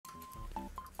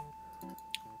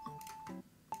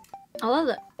I love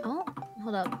it. Oh,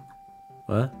 hold up.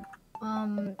 What?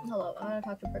 Hello. I want to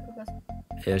talk to Brick real fast.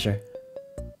 Yeah, sure.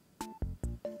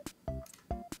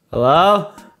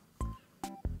 Hello?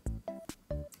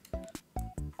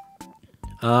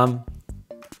 Oh,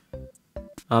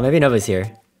 maybe nobody's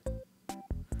here.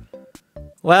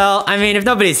 Well, I mean, if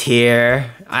nobody's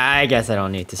here, I guess I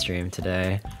don't need to stream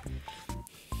today.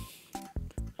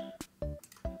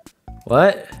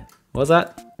 What? What was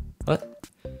that? What?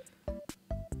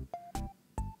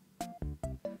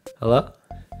 Hello?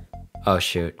 Oh,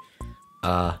 shoot.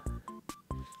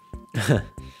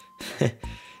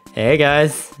 Hey,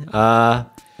 guys. I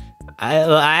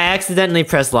accidentally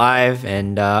pressed live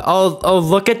and, oh,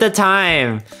 look at the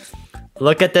time!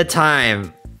 Look at the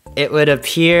time. It would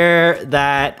appear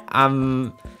that,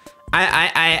 oh,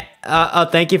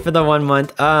 thank you for the 1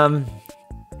 month. I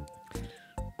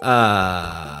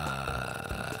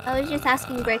was just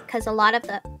asking Brick because a lot of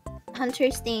the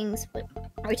Hunter's things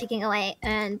were taken away,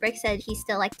 and Brick said he's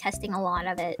still like testing a lot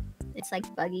of it. It's like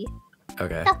buggy.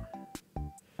 Okay. So.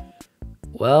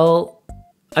 Well,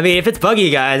 I mean, if it's buggy,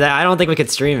 guys, I don't think we could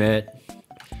stream it.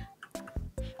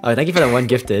 Oh, thank you for the 1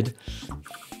 gifted.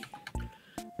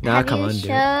 Nah, come on,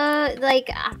 dude. Like,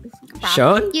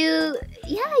 shown? You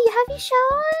have you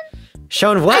shown?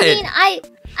 Shown what? I mean,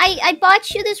 I bought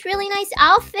you this really nice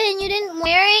outfit and you didn't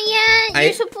wear it yet.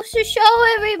 You're supposed to show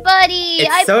everybody.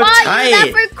 It's so bought tight. You that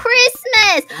for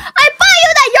Christmas. I bought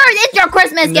you that. It's your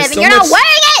Christmas gift, and you're not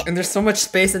wearing it. And there's so much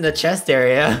space in the chest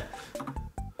area.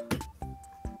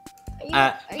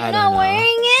 Are you not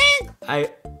wearing it? Are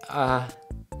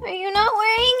you not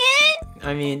wearing it?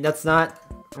 I mean, that's not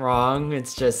wrong.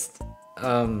 It's just,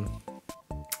 I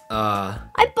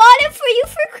bought it for you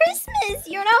for Christmas.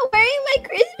 You're not wearing my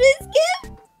Christmas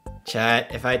gift?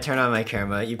 Chat, if I turn on my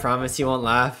camera, you promise you won't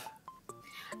laugh?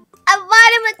 I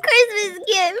bought him a Christmas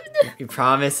gift. You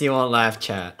promise you won't laugh,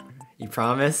 chat? You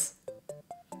promise?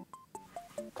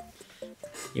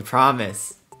 You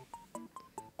promise?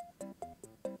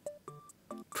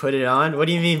 Put it on? What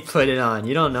do you mean put it on?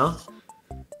 You don't know?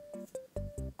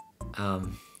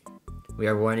 We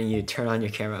are warning you, turn on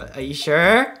your camera. Are you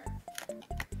sure?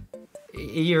 Are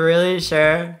you really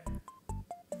sure?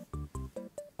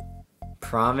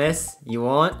 Promise? You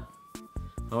won't?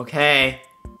 Okay.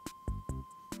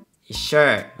 You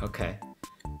sure? Okay.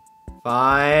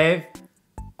 5,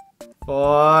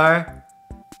 4,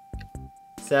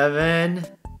 7,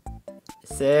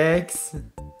 6.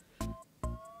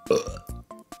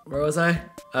 Where was I?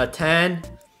 10,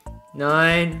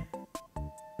 9,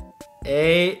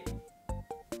 8,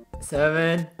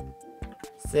 7,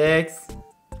 6,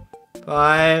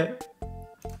 5,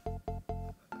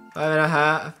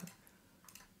 5.5,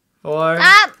 4.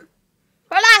 Stop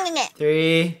prolonging it.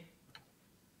 3,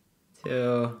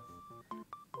 2,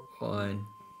 1.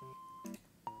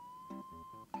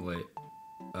 Wait.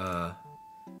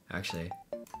 Actually,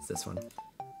 it's this one.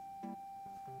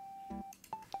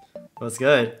 What's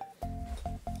good?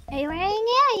 Are you wearing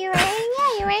it? Are you wearing it?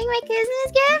 Are you wearing my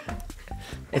Christmas gift?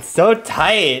 It's so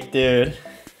tight, dude.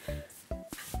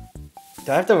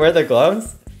 Do I have to wear the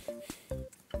gloves?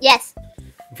 Yes.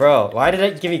 Bro, why did I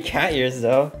give you cat ears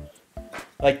though?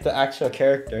 Like the actual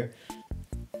character.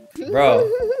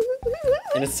 Bro.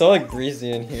 And it's so like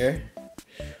breezy in here.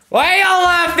 Why are y'all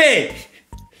laughing?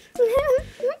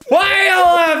 Why are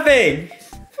y'all laughing?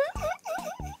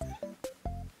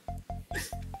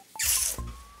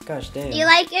 Gosh damn. You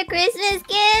like your Christmas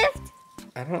gift?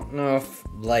 I don't know if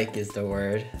like is the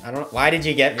word. I don't. Why did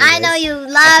you get me I this? know you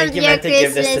love I think you your meant to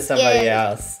Christmas give this to somebody gift.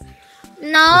 else.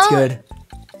 No.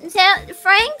 It's good.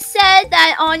 Frank said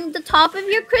that on the top of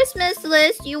your Christmas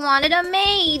list you wanted a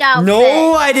maid outfit.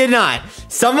 No, I did not.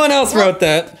 Someone else wrote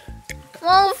that.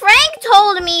 Well, Frank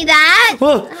told me that.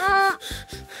 Whoa.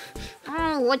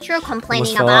 What you're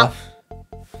complaining Almost about?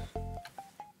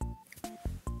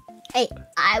 Hey,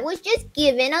 I was just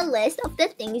given a list of the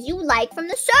things you like from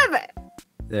the server.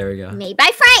 There we go. Made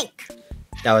by Frank.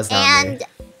 That was not me. And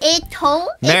it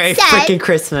Merry said, freaking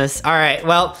Christmas. All right.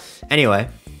 Well, anyway.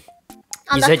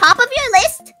 On the top of your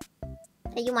list,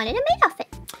 that you wanted a maid outfit.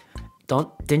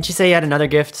 Didn't you say you had another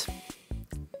gift?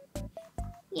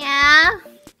 Yeah.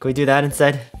 Can we do that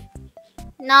instead?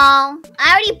 No,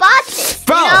 I already bought this.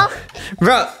 Bro! You know?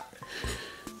 Bro!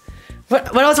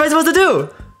 What else am I supposed to do?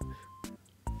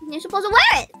 You're supposed to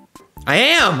wear it. I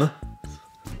am!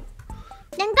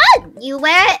 Then good. You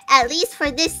wear it at least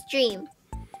for this stream.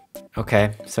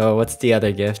 Okay, so what's the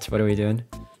other gift? What are we doing?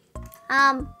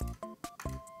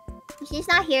 She's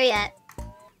not here yet.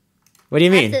 What do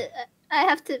you mean? I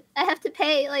have to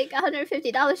pay like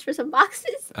 $150 for some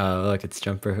boxes. Oh, look, it's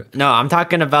Jumper. No, I'm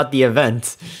talking about the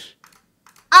event.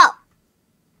 Oh,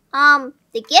 The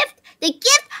gift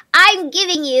I'm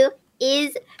giving you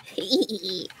is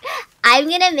I'm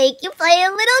gonna make you play a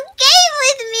little game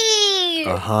with me.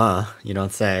 You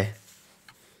don't say.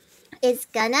 It's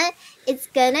gonna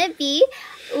be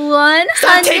 100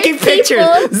 Stop taking pictures!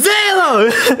 Zalo!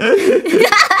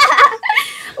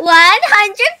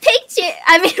 100 pictures.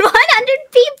 I mean,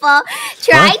 100 people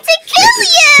trying to kill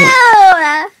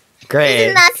you. Great.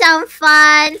 Doesn't that sound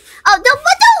fun? Oh, but don't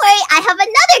worry. I have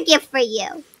another gift for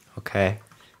you. Okay.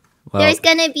 Well, There's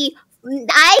gonna be.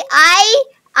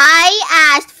 I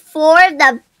asked for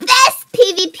the best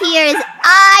PvPers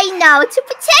I know to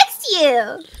protect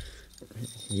you.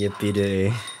 yippee day.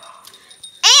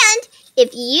 And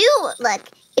if you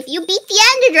beat the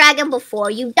Ender Dragon before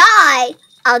you die,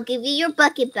 I'll give you your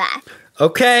bucket back.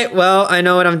 Okay, well, I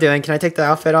know what I'm doing. Can I take the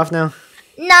outfit off now?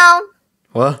 No.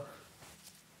 What?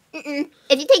 If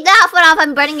you take the outfit off,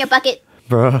 I'm burning your bucket.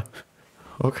 Bruh.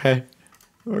 Okay.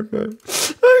 Okay.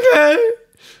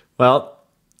 Well,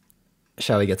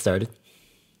 shall we get started?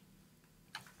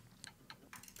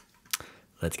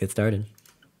 Let's get started.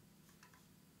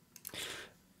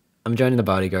 I'm joining the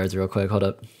bodyguards real quick. Hold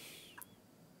up.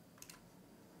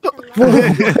 What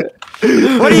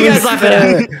are you guys laughing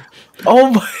at? Oh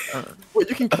my! Wait,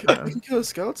 you can kill a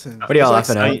skeleton. What are y'all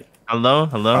laughing at? Hello?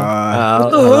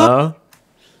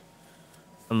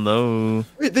 Hello?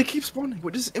 Wait, they keep spawning.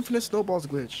 What is this infinite snowballs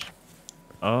glitch?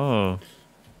 Oh.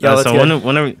 Yo, let's so go.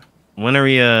 when are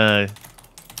we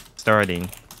starting?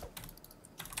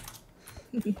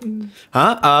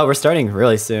 Huh? We're starting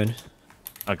really soon.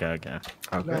 Okay.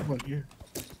 I have one here.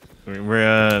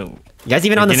 We're You guys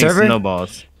even on the getting server?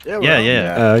 snowballs. Yeah.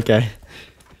 Yeah. Okay.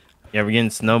 Yeah, we're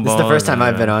getting snowballs. This is the first time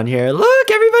I've been on here.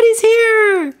 Look, everybody's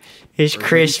here. It's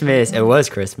Christmas. It was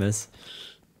Christmas.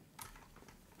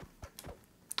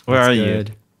 Where That's are good.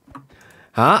 you?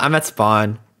 Huh? I'm at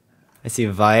spawn. I see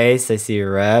Vice. I see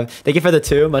Rev. Thank you for the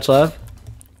 2. Much love.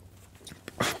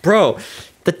 Bro,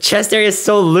 the chest area is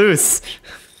so loose.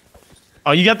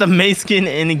 Oh, you got the May skin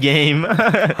in the game.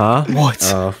 Huh? What?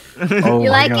 Oh. Oh You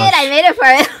like it? I made it for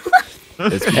him.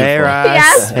 It's Hey, beautiful. Ras.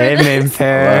 Yes. Hey, Main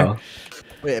Pair. Wow.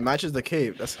 Wait, it matches the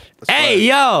cave. That's Hey, fire.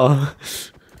 yo.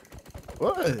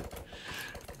 What?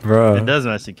 Bro. It does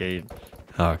match the cave.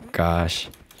 Oh, gosh.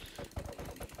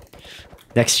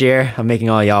 Next year, I'm making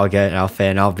all y'all get an outfit,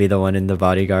 and I'll be the one in the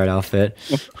bodyguard outfit.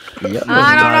 I don't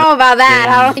know about that.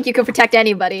 I don't think you can protect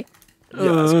anybody. Hey,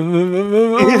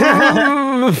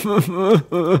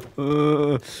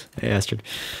 Astrid.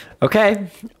 Okay,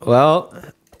 well,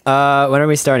 when are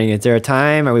we starting? Is there a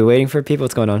time? Are we waiting for people?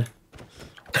 What's going on?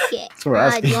 Okay. we're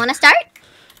asking. Do you want to start?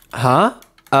 Huh?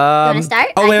 You want to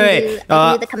start? Oh, I wait.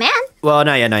 can do the command. Well,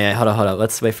 not yet. Hold on.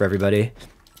 Let's wait for everybody.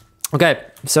 Okay,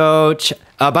 so,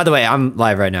 by the way, I'm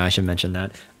live right now. I should mention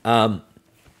that.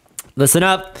 Listen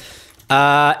up.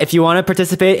 If you want to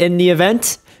participate in the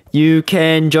event, you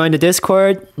can join the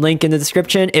Discord, link in the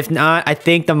description. If not, I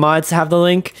think the mods have the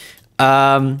link.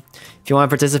 If you want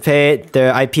to participate,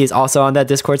 the IP is also on that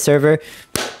Discord server.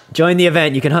 Join the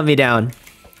event. You can hunt me down.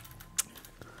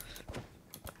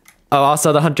 Oh,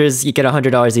 also the hunters, you get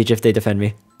 $100 each if they defend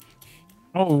me.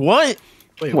 Oh, what?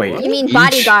 Wait. You What? mean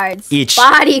bodyguards? Each.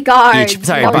 Bodyguards. Each.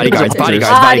 Sorry, What were you bodyguards. gonna say?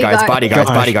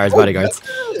 Bodyguards.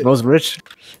 Those rich.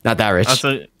 Not that rich.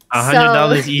 Also,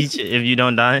 $100 each if you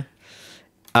don't die.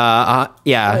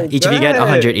 Yeah. Each of you get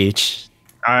 100 each.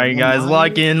 All right, guys,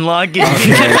 lock in.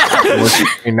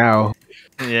 Now.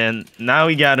 Yeah, now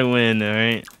we gotta win. All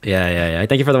right. Yeah.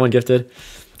 Thank you for the one gifted. Is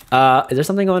there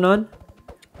something going on?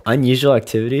 Unusual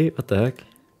activity? What the heck?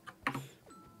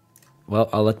 Well,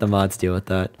 I'll let the mods deal with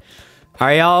that.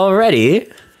 Are y'all ready?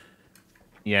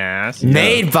 Yes.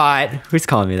 Madebot! Who's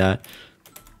calling me that?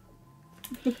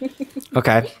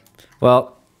 Okay.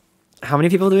 Well, how many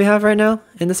people do we have right now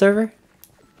in the server?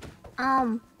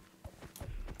 Um.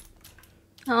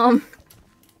 Can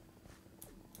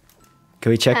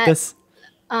we check this?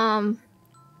 About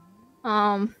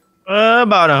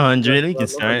 100. We can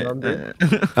start.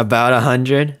 About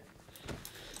 100?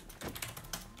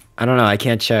 I don't know. I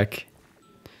can't check.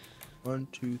 1,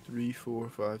 2, 3, 4,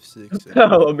 5, 6,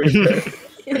 7.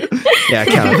 Yeah,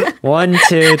 count. 1,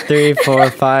 2, 3,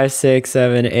 4, 5, 6,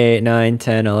 7, 8, 9,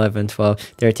 10, 11, 12,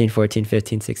 13, 14,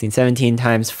 15, 16, 17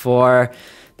 times 4.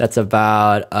 That's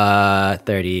about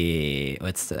 30.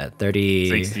 What's that?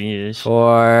 30. 60-ish.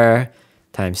 4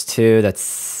 times 2. That's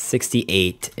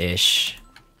 68-ish.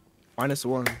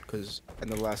 -1, because in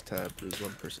the last tab, there's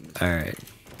one person. All right.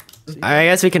 I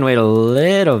guess we can wait a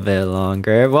little bit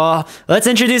longer. Well, let's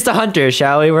introduce the hunters,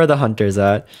 shall we? Where are the hunters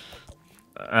at?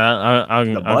 I'll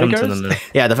come to bodyguards? them.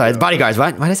 Yeah, the bodyguards.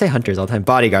 Why did I say hunters all the time?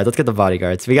 Bodyguards. Let's get the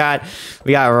bodyguards. We got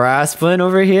Rasplin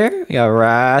over here. We got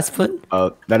Rasplin.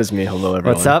 That is me. Hello,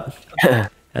 everyone. What's up?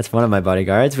 That's one of my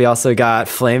bodyguards. We also got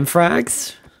Flame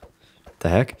Frags. The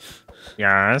heck?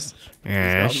 Yes.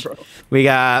 Yes. We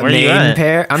got Where you main at?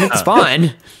 pair. I'm at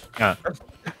spawn.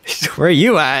 Where are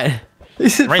you at?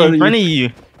 Right in front of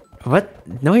you. What?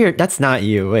 No, that's not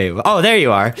you. Wait. Oh, there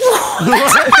you are.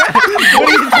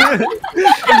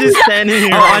 I'm just standing here.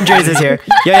 Oh, Andres is here.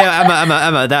 Yeah,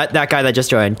 Emma. That guy that just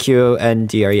joined.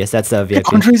 QNDRES. That's the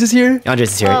VIP. Andres is here?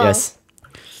 Andres is here. Oh. Yes.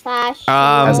 Slash.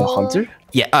 As a hunter?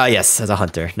 Yeah. Yes, as a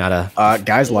hunter, not a.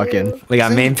 Guys, lock in. We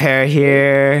got main pair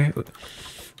here.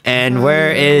 And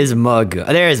where is Mug? Oh,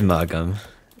 there is Mugum.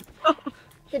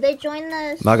 Did they join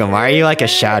the? Mugum, why are you like a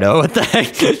shadow? What the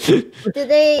heck? Did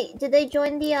they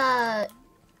join the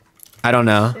I don't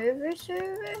know. server?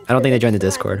 I don't think they joined the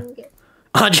Discord.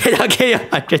 Andre, okay,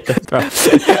 Andre, throw.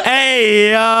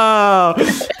 Hey yo,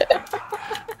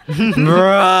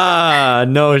 bruh,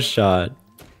 no shot.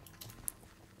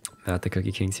 Not the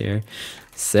Cookie King's here.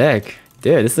 Sick,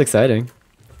 dude. This is exciting.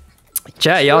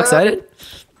 Chat, y'all excited?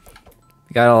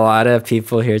 We got a lot of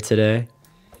people here today.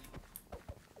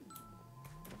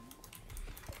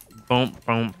 Boom,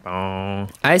 boom, boom.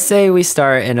 I say we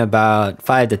start in about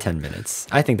 5 to 10 minutes.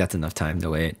 I think that's enough time to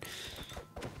wait.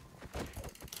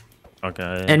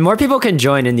 Okay. And more people can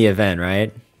join in the event,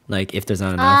 right? Like if there's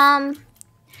not enough.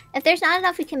 If there's not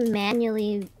enough, we can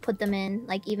manually put them in.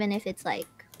 Like even if it's like.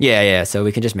 Yeah. So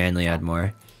we can just manually add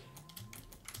more.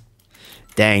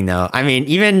 Dang though. I mean,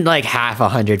 even like half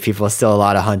 100 people is still a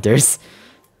lot of hunters.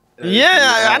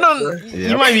 Yeah, I don't.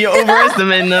 You might be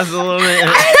overestimating us a little bit.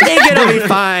 I think it'll be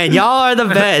fine. Y'all are the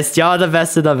best. Y'all are the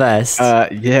best of the best.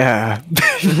 Yeah.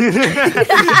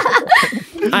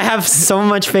 I have so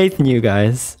much faith in you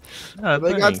guys.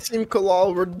 They got Team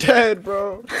Kalal. We're dead,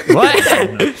 bro.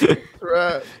 What?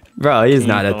 Right. Bro, he's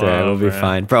not a threat. We'll be bro.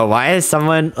 fine. Bro, why is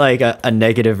someone like a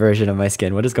negative version of my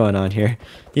skin? What is going on here?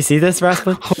 You see this,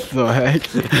 Rasputin? The heck?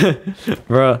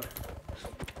 Bro.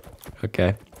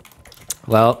 Okay.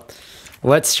 Well,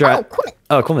 what strat?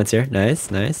 Oh, Coleman's here.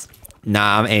 Nice.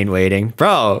 Nah, I ain't waiting.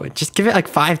 Bro, just give it like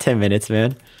 5-10 minutes,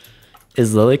 man.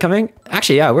 Is Lily coming?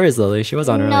 Actually, yeah, where is Lily? She was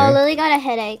on earlier. No, Lily got a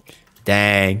headache.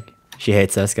 Dang. She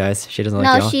hates us, guys. She doesn't like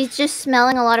No, y'all. she's just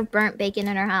smelling a lot of burnt bacon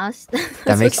in her house.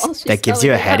 That gives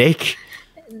you a headache?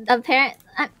 Apparently,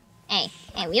 hey,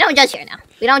 we don't judge here now.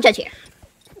 We don't judge here.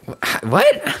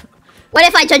 What? What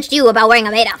if I judged you about wearing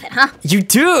a maid outfit, huh? You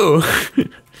do.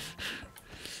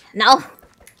 No.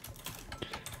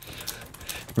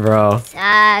 Bro.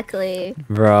 Exactly.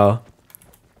 Bro.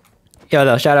 Yo,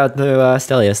 though, shout out to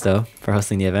Stelius, though, for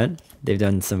hosting the event. They've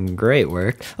done some great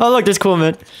work. Oh, look, there's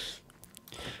Coolman.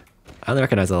 I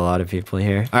recognize a lot of people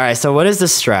here. All right, so what is the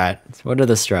strat? What are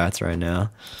the strats right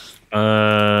now?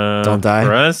 Don't die.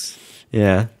 For us,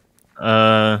 Yeah.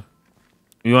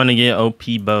 we want to get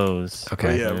OP bows. But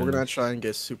Okay. yeah, we're gonna try and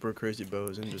get super crazy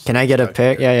bows and just. Can I get a attack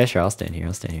pick? here. Yeah, sure. I'll stand here.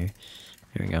 Here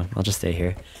we go. I'll just stay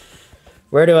here.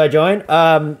 Where do I join?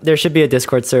 There should be a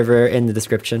Discord server in the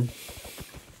description.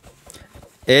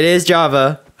 It is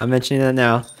Java. I'm mentioning that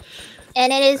now.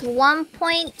 And it is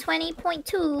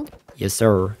 1.20.2. Yes,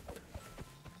 sir.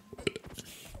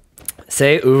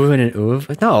 Say ooh and an ooh.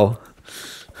 No.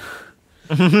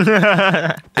 I need do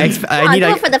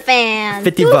like it for the fans.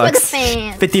 50 do it bucks. for the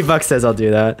fans. 50 bucks says I'll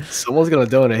do that. Someone's gonna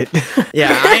donate.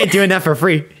 Yeah, I ain't doing that for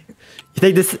free. You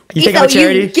think this? You think So I'm a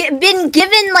charity? you've been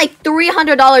given like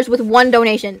 $300 with one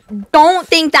donation. Don't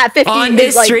think that 50 On is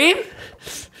this like, stream?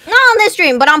 Not on this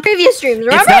stream, but on previous streams. It's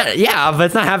Remember? not, yeah, but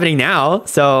it's not happening now.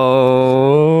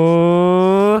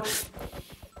 So,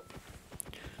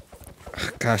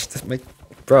 gosh,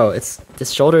 bro, it's the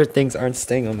shoulder things aren't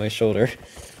staying on my shoulder.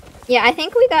 Yeah, I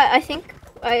think we got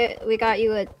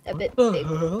you a bit big,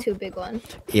 too big one.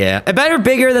 Yeah, a better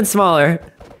bigger than smaller.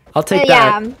 I'll take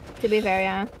Yeah, that. to be fair,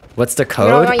 yeah. What's the don't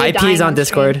code? want you IP's dying on on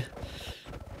Discord.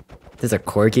 There's a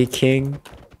Corgi King.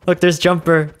 Look, there's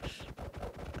Jumper.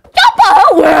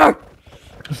 Where?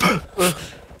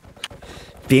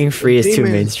 Being free is too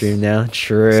Demons. mainstream now.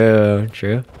 True.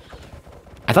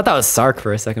 I thought that was Sark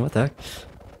for a second. What the heck?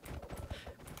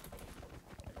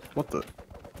 What the?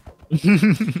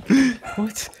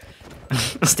 What?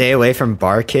 Stay away from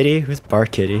Bar Kitty. Who's Bar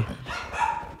Kitty?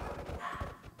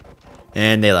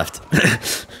 And they left.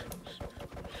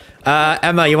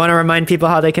 Emma, you want to remind people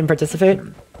how they can participate?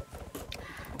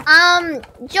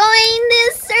 Join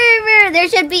this server. There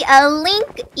should be a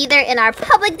link either in our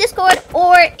public Discord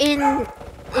or in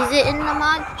Is it in the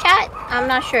mod chat? I'm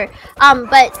not sure.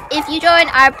 But if you join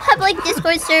our public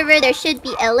Discord server, there should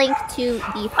be a link to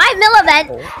the 5 mil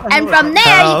event, and from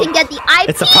there you can get the IP.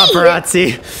 It's a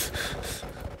paparazzi.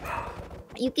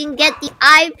 You can get the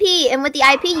IP, and with the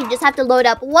IP, you just have to load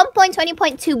up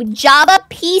 1.20.2 Java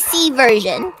PC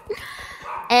version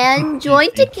and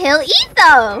join to kill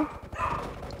Etho.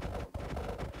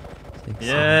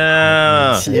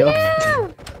 Yeah. Yeah.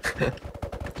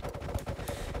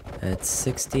 That's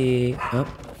 60. Oh.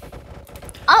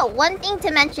 Oh, one thing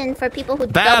to mention for people who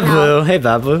don't know. Babu. Hey,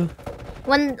 Babu.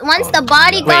 Once the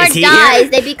bodyguard Wait, is he dies, here?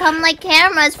 they become like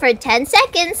cameras for 10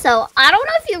 seconds. So I don't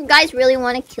know if you guys really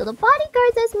want to kill the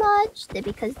bodyguards as much,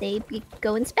 because they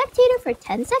go in spectator for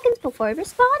 10 seconds before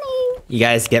respawning. You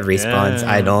guys get respawns.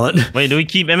 Yeah. I don't. Wait, do we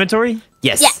keep inventory?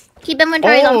 Yes. Yeah, keep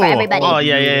inventories on for everybody. Oh,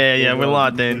 yeah. We're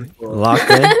locked in.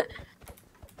 Locked in.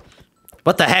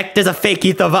 What the heck? There's a fake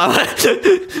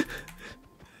Ethobot.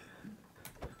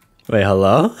 Wait,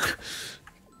 hello?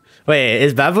 Wait,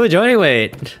 is Babu joining?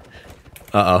 Wait.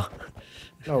 Uh-oh.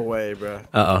 No way, bro.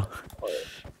 Uh-oh.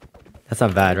 That's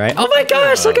not bad, right? Oh my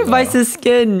gosh, look at Vice's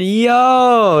skin.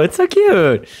 Yo, it's so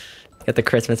cute. Got the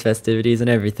Christmas festivities and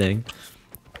everything.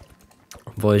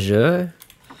 Bonjour.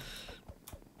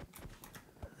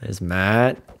 There's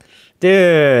Matt.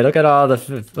 Dude, look at all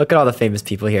the famous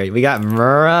people here. We got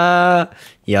Mura.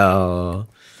 Yo.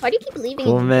 Why do you keep leaving?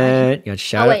 Cool man. You got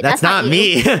shout wait, That's that's not not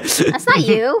me. That's not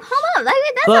you. Hold on,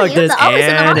 that's Look, not you. there's The O is in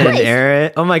the Aaron wrong and place.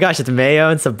 Aaron. Oh my gosh, it's Mayo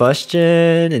and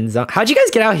Sebastian and How'd you guys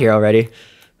get out here already?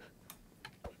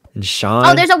 And Sean.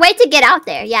 Oh, there's a way to get out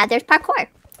there. Yeah, there's parkour.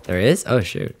 There is? Oh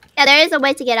shoot. Yeah, there is a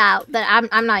way to get out, but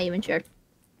I'm not even sure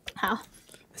how.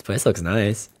 This place looks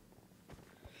nice.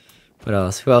 What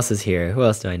else? Who else is here? Who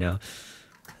else do I know?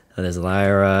 Oh, there's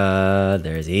Lyra.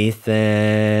 There's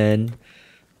Ethan.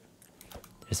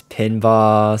 There's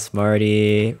Pinball,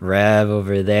 Smarty, Rev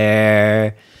over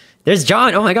there. There's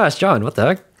John. Oh my gosh, John. What the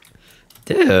heck?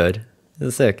 Dude, this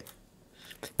is sick.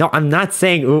 No, I'm not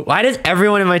saying. Ooh, why does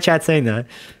everyone in my chat saying that?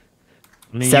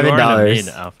 I mean, you are in a $7. maid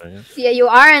outfit. Yeah, you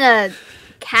are in a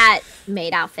cat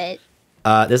maid outfit.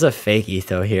 There's a fake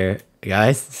Etho here,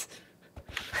 guys.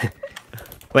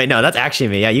 Wait, no, that's actually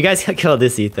me. Yeah, you guys kill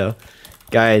this Etho.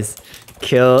 Guys,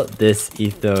 kill this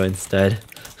Etho instead.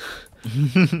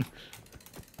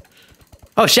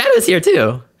 Oh, Shadow's here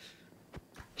too.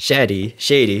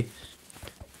 Shady.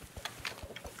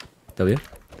 W.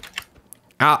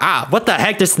 Ow, what the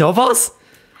heck? There's snowballs?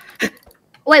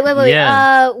 Wait.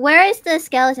 Yeah. Where is the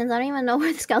skeletons? I don't even know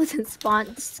where the skeletons spawn.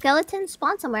 The skeletons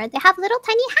spawn somewhere. They have little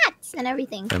tiny hats and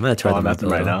everything. I'm gonna tour the I'm map at them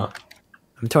right now.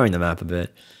 I'm touring the map a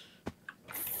bit.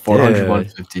 400, Dude.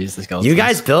 150 is the skeleton. You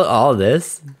guys built all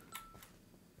this?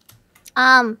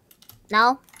 No.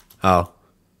 Oh.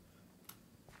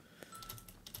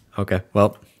 Okay,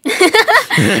 well.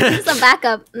 This is a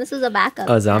backup. This is a backup.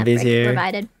 Oh, zombies that Rick here.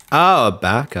 Provided. Oh, a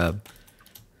backup.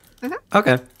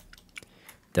 Okay.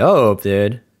 Dope,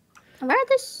 dude. Where are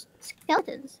the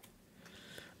skeletons?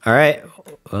 All right.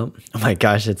 Well, oh my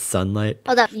gosh, it's sunlight.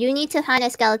 Hold up. You need to find a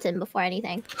skeleton before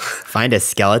anything. Find a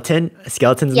skeleton? A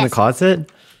skeleton's in Yes. the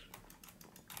closet?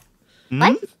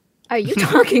 What are you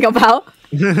talking about?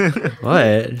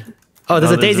 What? Oh,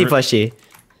 there's a there's daisy a- plushie.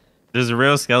 There's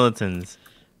real skeletons.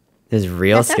 There's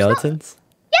real Yes, there's no- skeletons?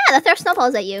 Yeah, that throw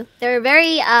snowballs at you. They're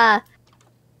very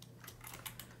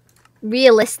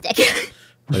realistic.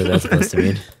 What is that supposed to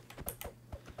mean?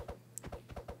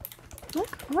 Look,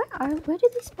 where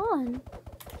did they spawn?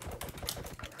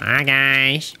 Hi,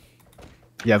 guys.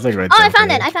 Yeah, it's like right Oh, there. I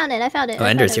found it. I found it. Oh,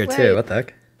 Ender's here too. What the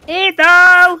heck?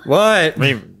 Etho! What?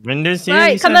 Wait, Render's here?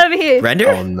 Right, you come said? over here. Render?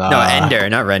 Oh, nah. No, Ender,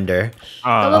 not Render.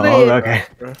 Come Oh, over Oh, here.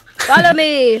 okay. Follow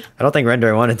me. I don't think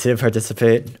Render wanted to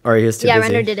participate, or he was too Yeah,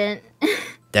 busy. Render didn't.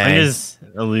 Dang. Render's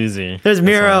a loser. There's That's all.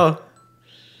 Miro.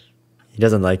 He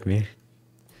doesn't like me.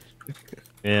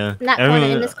 Yeah. In that corner,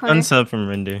 in this corner. Unsub from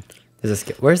Render. There's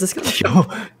a Where's the skeleton?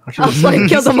 Oh, so I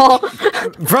killed them all.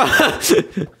 Bro.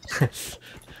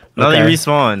 No, they Okay.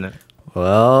 respawn.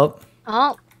 Well,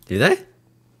 Oh, do they?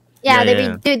 yeah, Yeah,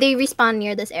 they respawn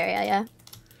near this area, yeah.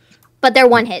 But they're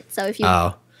one hit, so if you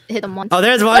Oh. hit them once. Oh,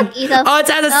 there's one. Look, Etho. Oh, it's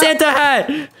at the Oh. Santa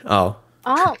hat. Oh,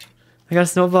 Oh, I got a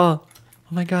snowball. Oh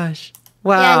my gosh.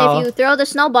 Wow. yeah, and if you throw the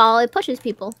snowball, it pushes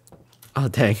people. Oh,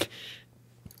 dang.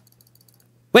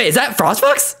 Wait, is that Frost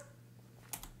Fox?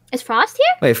 Is Frost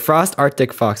here? Wait, Frost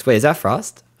Arctic Fox. Wait, is that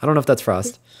Frost? I don't know if that's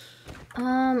Frost.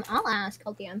 I'll ask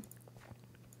LTM.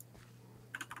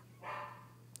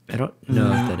 I don't know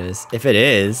if that is. If it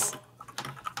is,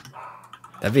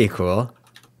 that'd be cool.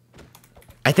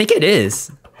 I think it is.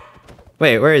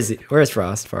 Wait, where is he? Where is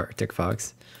Frost for Arctic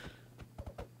Fox?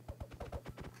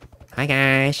 Hi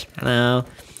guys. Hello.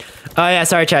 Oh yeah,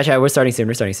 sorry, chat. We're starting soon.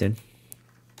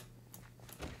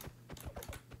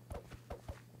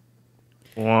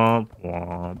 Womp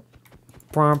womp.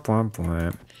 Bwomp, bwomp,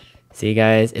 bwomp. See,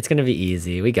 guys, it's gonna be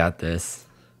easy. We got this.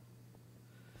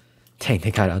 Dang,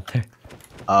 they got out there.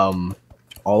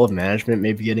 All of management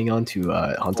may be getting on to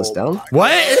hunt us down.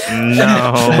 What?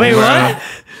 No. Wait, bro. what?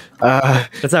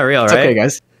 That's not real, It's right? okay,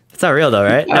 guys. That's not real, though,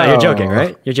 right? No, you're joking, Oh.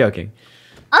 right? You're joking.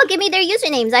 Oh, give me their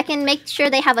usernames. I can make sure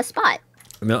they have a spot.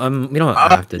 No, we don't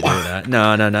have to do that.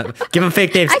 No. Give them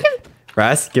fake names. I can.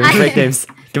 Ras, give them fake names.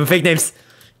 Give them fake names.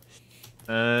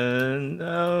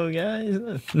 No, guys.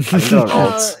 I think they're on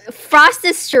alts. Frost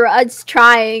is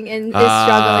trying and is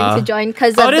struggling to join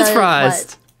because of Oh, it is the,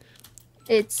 Frost. What?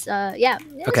 It's yeah.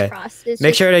 It's Okay. Frost. It's Make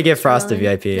just sure to give Frost a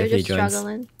struggling. VIP They're if he just joins.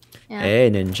 struggling. Yeah. Hey,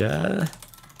 Ninja.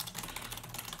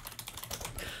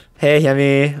 Hey,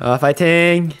 Yummy.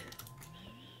 Fighting.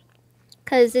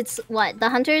 Because it's what the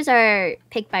hunters are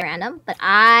picked by random, but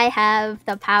I have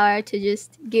the power to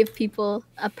just give people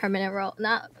a permanent role.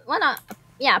 A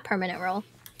permanent role.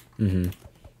 Mm-hmm.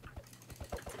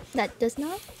 That does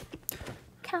not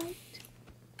count.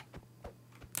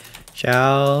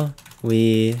 Shall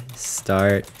we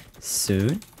start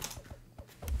soon?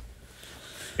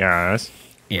 Yes.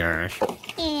 Yes.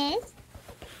 Yes.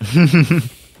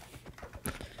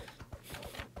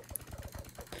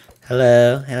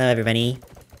 Hello, everybody.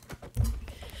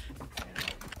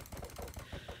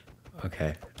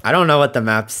 Okay. I don't know what the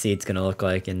map seat's gonna look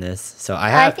like in this, so I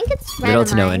have think it's little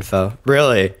to no randomized. info.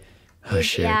 Really? Oh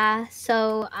shit. Yeah.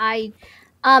 So I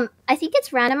think it's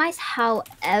randomized.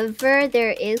 However,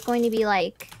 there is going to be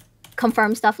like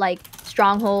confirmed stuff like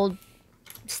stronghold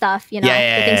stuff. You know,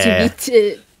 Yeah, the things you need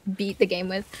to beat the game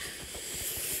with.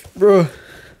 Bro.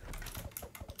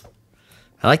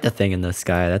 I like the thing in the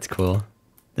sky. That's cool.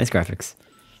 Nice graphics.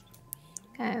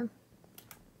 Okay.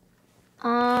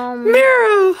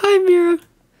 Miro! Hi, Miro.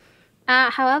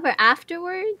 However,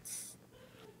 afterwards,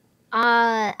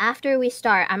 after we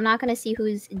start, I'm not gonna see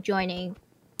who's joining.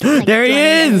 There he joining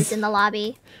and is! who's in the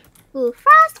lobby. Ooh,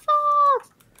 Frost Fox!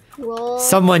 Roll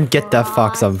Someone get the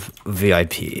fox Frost. of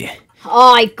VIP.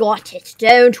 I got it.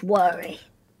 Don't worry.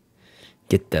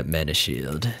 Get that mana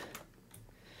shield.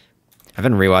 I've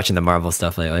been rewatching the Marvel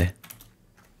stuff lately.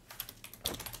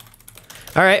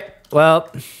 All right. Well,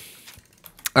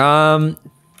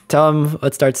 tell them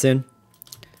let's start soon.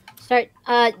 Start.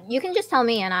 You can just tell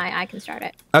me, and I can start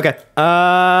it. Okay. You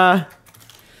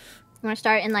want to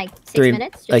start in like 6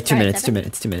 minutes? Just Like 2 start at minutes. 2 7?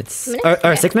 minutes. 2 minutes. 2 minutes? Or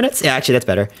Okay. 6 minutes? Yeah, actually, that's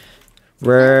better.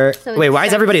 We're So wait. it's Why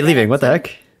is 7 everybody leaving? What the minutes.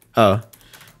 heck? Oh,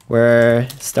 we're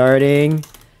starting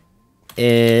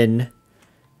in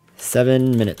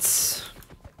 7 minutes.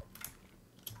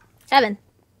 7.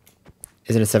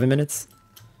 Isn't it 7 minutes?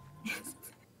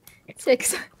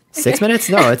 6. 6 minutes?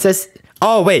 No, it says.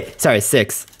 Oh wait, sorry,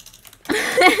 6.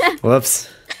 Whoops.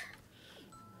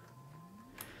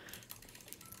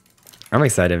 I'm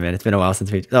excited, man. It's been a while since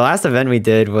the last event we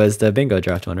did was the bingo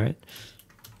draft one, right?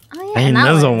 Oh yeah, And that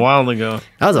that was a one. while ago.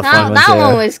 That was a That, fun one that too.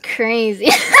 one was crazy.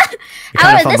 We kinda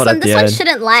However, fumbled at the this one end.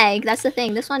 shouldn't lag. That's the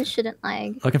thing. This one shouldn't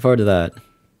lag. Looking forward to that.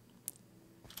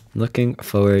 Looking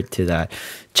forward to that.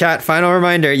 Chat, final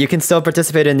reminder, you can still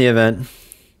participate in the event.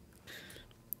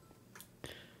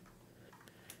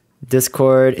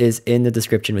 Discord is in the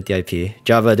description with the IP.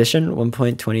 Java Edition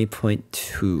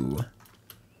 1.20.2.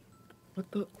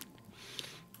 What the?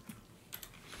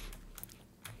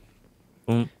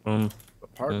 Boom, boom. The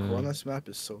parkour on this map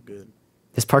is so good.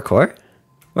 Is parkour?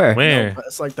 Where? Where? No, but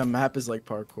it's like the map is like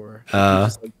parkour. Uh.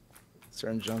 Just, like,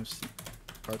 certain jumps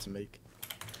hard to make.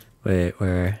 Wait,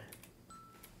 where?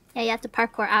 Yeah, you have to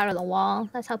parkour out of the wall.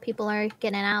 That's how people are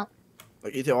getting out.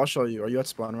 Like Ethan, I'll show you. Are you at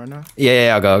spawn right now?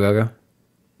 Yeah, I'll go.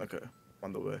 Okay,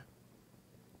 on the way.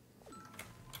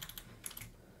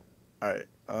 All right.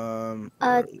 where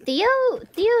are you?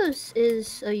 Theo's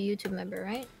is a YouTube member,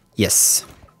 right? Yes.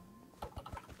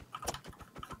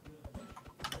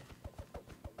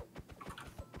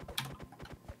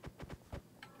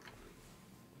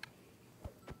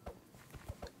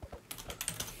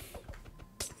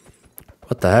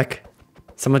 What the heck?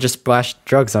 Someone just splashed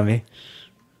drugs on me.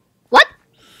 What?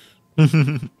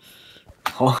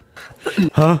 Oh,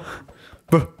 Huh?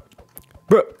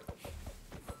 Bro.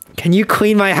 Can you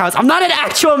clean my house? I'm not an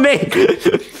actual maid!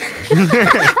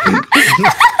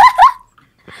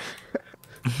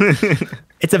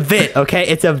 It's a bit, okay?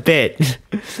 It's a bit.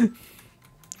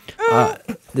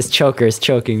 This choker is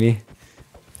choking me.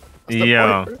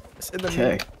 Yo. It's in the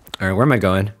okay. Alright, where am I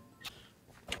going?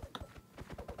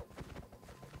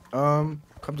 Come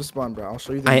to spawn, bro. I'll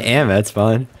show you. The I am at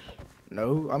spawn.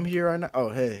 No, I'm here right now. Oh,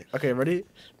 hey. Okay, ready?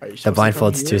 All right, The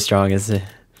blindfold's too strong, is it?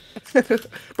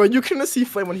 But you couldn't see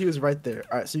Flame when he was right there.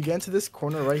 All right, so you get into this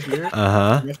corner right here.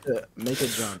 Uh-huh. You have to make a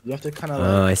jump. You have to kind of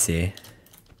Oh, like... I see.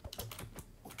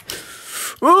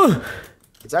 Ooh!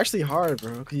 It's actually hard,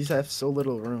 bro, because you have so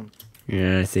little room.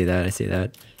 Yeah, I see that. I see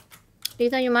that.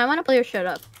 Ethan, you might want to pull your shirt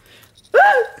up.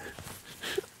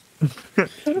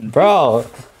 Bro.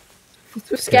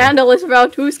 Too scandalous, bro.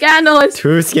 Too scandalous.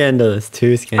 Too scandalous.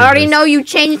 Too scandalous. I already know you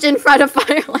changed in front of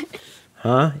Firelight.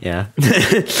 Huh? Yeah.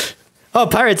 Oh,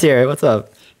 Pirate's here. What's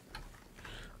up?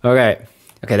 Okay.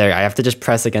 Okay, there. I have to just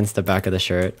press against the back of the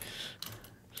shirt.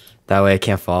 That way I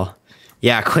can't fall.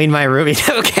 Yeah, clean my room.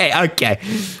 Okay, okay.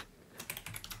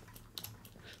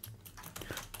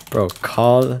 Bro,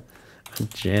 call a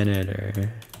janitor.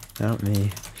 Not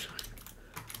me.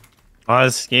 I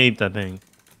escaped, I think.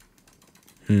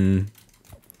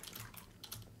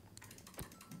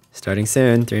 Starting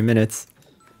soon. 3 minutes.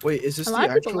 Wait, is this A the lot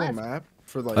of people actual left. map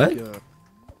for like What?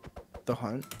 the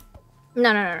hunt?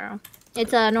 No.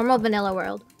 It's a normal vanilla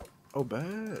world. Oh,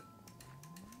 bad.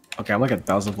 Okay, I'm like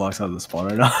 1,000 blocks out of the spawn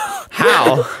right now.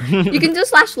 How? You can do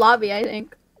 /lobby, I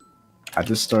think. I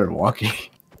just started walking.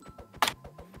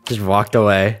 Just walked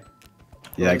away.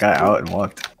 Yeah, I got out and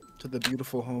walked. To the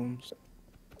beautiful homes.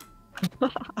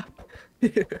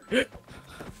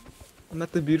 I'm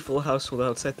at the beautiful household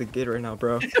outside the gate right now,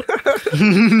 bro.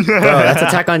 Bro, that's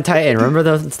Attack on Titan. Remember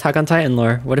those Attack on Titan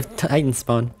lore? What if Titans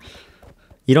spawn?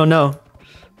 You don't know.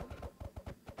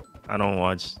 I don't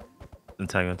watch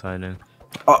Attack on Titan.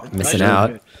 Oh, Missing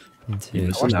out. I watched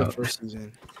the first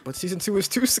season, but season 2 was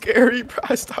too scary, bro.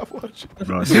 I stopped watching.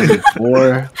 Bro, season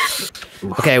 4.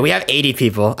 Okay, we have 80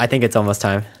 people. I think it's almost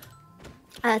time.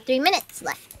 3 minutes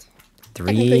left.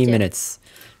 3 minutes.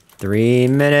 3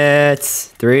 minutes.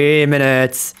 3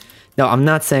 minutes. No, I'm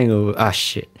not saying. Ah,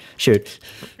 shit. Shoot.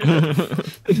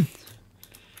 Can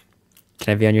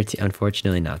I be on your team?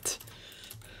 Unfortunately, not.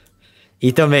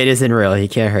 Ethobot isn't real. He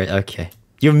can't hurt. Okay.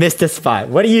 You missed a spot.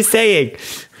 What are you saying?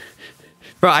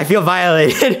 Bro, I feel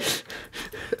violated.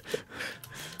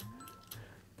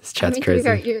 This chat's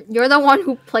crazy. You're the one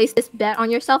who placed this bet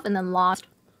on yourself and then lost.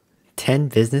 10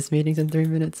 business meetings in 3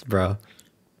 minutes? Bro.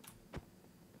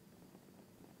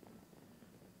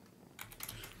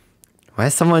 Why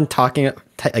is someone talking,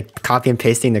 like, copy and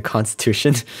pasting the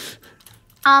Constitution?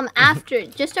 After,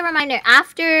 just a reminder,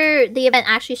 after the event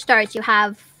actually starts, you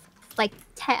have like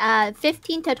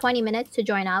 15 to 20 minutes to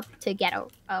join up to get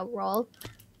a role.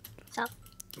 So.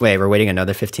 Wait, we're waiting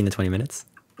another 15 to 20 minutes?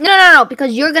 No,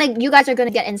 because you guys are gonna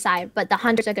get inside, but the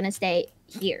hunters are gonna stay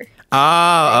here.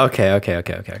 Oh, okay.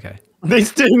 They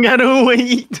still gotta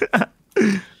wait.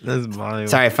 That's wild.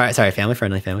 Sorry, family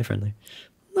friendly.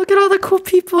 Look at all the cool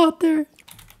people out there.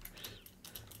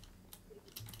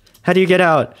 How do you get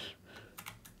out?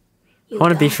 I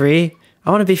want to be free.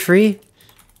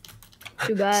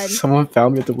 Too bad. Someone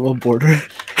found me at the world border.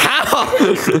 How?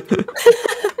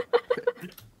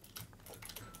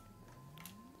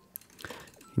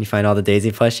 Can you find all the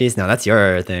Daisy plushies? No, that's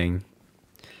your thing.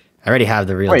 I already have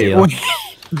the real deal.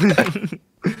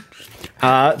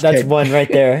 That's Okay. one right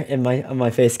there in on my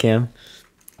face cam.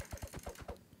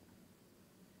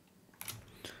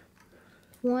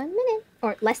 1 minute,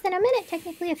 or less than a minute,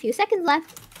 technically. A few seconds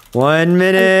left. 1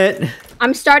 minute.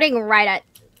 I'm starting right at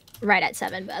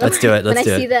 7. By the Let's way. do it. Let's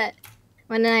do it.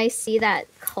 When I see that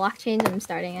clock change, I'm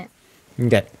starting it.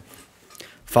 Okay.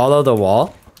 Follow the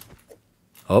wall.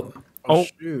 Oh. Oh.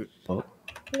 Shoot. That's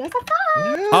a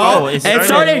fun. Oh, it's it's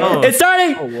starting. starting. Oh. It's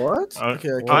starting. Oh, what? Okay,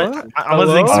 Okay. I wasn't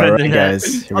Hello? expecting Alright, that.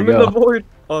 guys. Here I'm we in the go. void.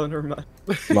 Oh, never mind.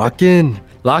 Lock in.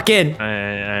 Lock in.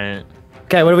 Alright.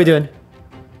 Okay, what are we doing?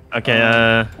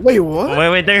 Okay, Wait, what?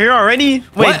 wait, they're here already?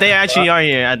 Wait, What? they actually are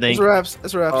here, I It's think. wraps.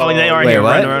 It's wraps. Oh, they are Wait, here.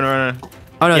 what? Run.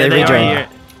 Oh no, Yeah, they are rejoined. here.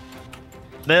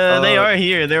 They are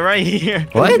here. They're right here.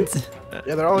 What?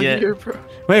 Yeah, they're all Yeah. here, bro.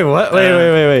 Wait, what?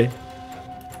 Wait.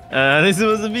 They're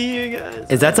supposed to be here, guys.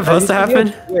 Is that supposed to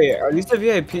happen? Wait, are these the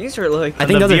VIPs or like? I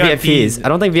think The those are VIPs. VIPs. I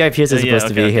don't think VIPs are Yeah, supposed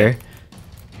to okay, be here.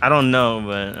 I don't know,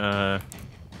 but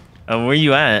where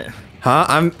you at? Huh?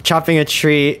 I'm chopping a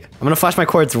tree. I'm gonna flash my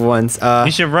cords once. We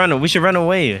should run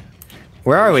away.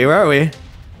 Where are we?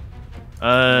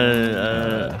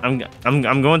 I'm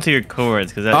going to your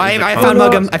cords because Oh, I found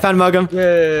Mugum. I found Mugum.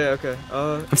 Yeah, okay.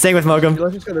 I'm staying with Mugum.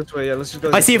 Let's just go this way. Yeah, let's just go.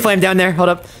 I see a flame down there. Hold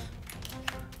up.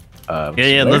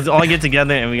 Yeah. Let's all get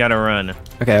together and we gotta run.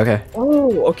 Okay.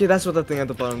 Oh, okay. That's what that thing at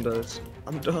the bottom does.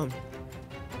 I'm dumb.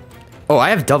 Oh, I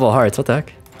have double hearts. What the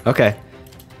heck? Okay.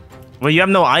 Well, you have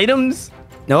no items?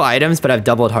 No items, but I've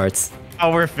doubled hearts.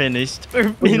 Oh, we're finished.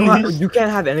 We're Wait, finished. you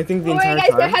can't have anything the Don't worry, entire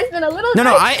guys. There time. has been a little.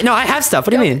 No, I have stuff. What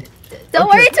do you mean? Don't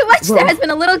Okay. worry too much. Bro. There has been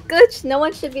a little glitch. No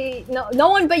one should be. No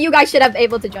one but you guys should have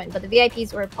able to join. But the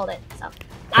VIPs were pulled in. So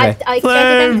I expected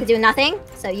them to do nothing.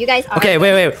 So you guys are. Okay,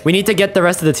 wait. We need to get the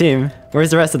rest of the team.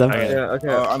 Where's the rest of them? Okay. Yeah, okay.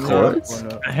 I'm Chords?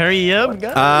 Hurry up,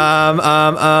 guys. I'm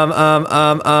not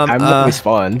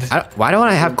respawned. Why don't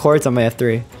I have chords on my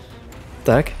F3?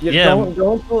 The heck? Yeah.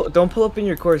 Don't pull up in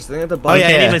your course. Thing at the Oh, bottom. yeah,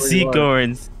 yeah, can't yeah. even see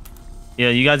chords. Yeah,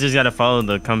 you guys just gotta follow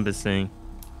the compass thing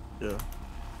You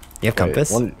have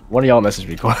compass? Wait, one of y'all message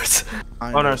me chords.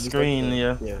 on our screen.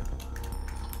 Yeah. Yeah.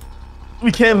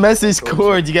 We can't message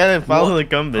chords. You gotta follow the Oh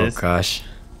compass gosh.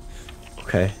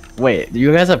 Okay. Wait, do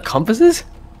you guys have compasses?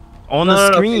 on No, the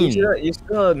no, screen. You see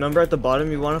a number at the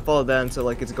bottom. You want to follow that until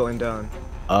like it's going down.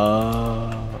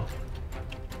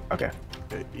 Okay.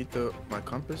 Okay, eat my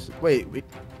compass. Wait.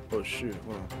 Oh shoot.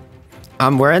 Hold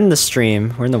on. We're in the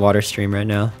stream. We're in the water stream right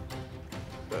now.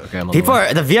 Okay, I'm on the People way.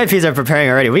 are the VIPs are preparing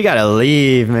already. We gotta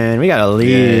leave, man. We gotta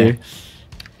leave.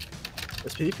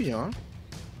 Is PvP on?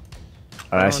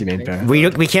 Alright, I see main pair.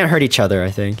 We can't hurt each other.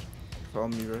 I think. Follow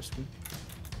me, rescue.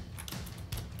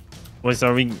 Wait, so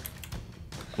are we?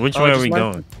 Which Oh, way are just we like-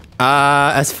 going?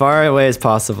 As far away as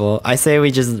possible. I say we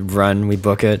just run. We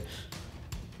book it.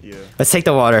 Yeah. Let's take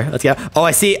the water. Let's go. Oh,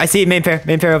 I see main pair.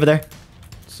 Main pair over there.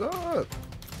 What's up?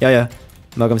 Yeah.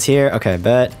 Mogam's here. Okay,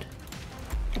 bet.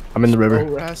 I'm in the Oh, river.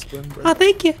 wrestling, bro. Oh,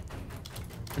 thank you.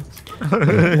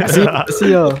 I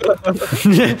see y'all.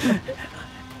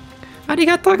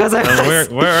 Arigato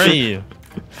gozaimasu. Where are you?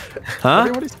 Huh?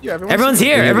 Everyone's here. Everyone's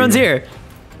here. Everyone's here.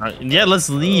 Yeah, let's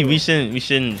leave. We shouldn't. We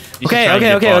shouldn't Okay. try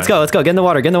to get Let's far. go. Let's go. Get in the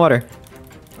water.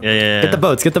 Yeah. Get the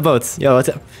boats. Yo, let's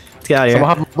get out of Someone here.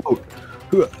 hop on the boat.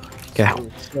 Okay.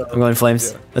 I'm going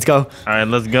flames. Let's go. All right,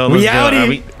 let's go. We Let's go.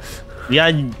 outie.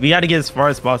 We gotta get as far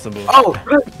as possible. Oh!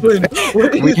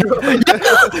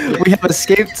 we have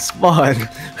escaped spawn.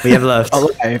 We have left.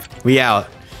 Alive. We out.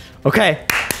 Okay.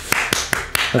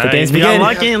 Let the All games right, we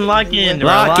gotta begin. lock in. We're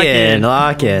Lock locking. in.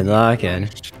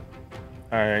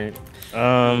 All right.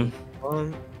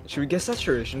 Should we get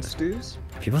saturation stews?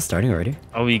 Are people starting already?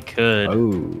 Oh, we could.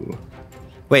 Oh.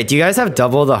 Wait, do you guys have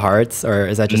double the hearts, or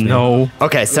is that just me? No.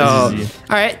 Okay, so all This is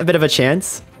right, a bit of a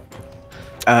chance.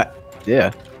 Yeah.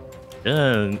 Yeah.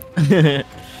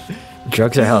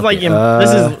 Drugs are This is healthy. like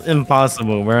this is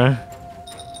impossible, bro.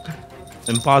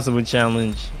 Impossible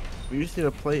challenge. We used to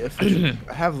play efficient.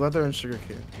 I have leather and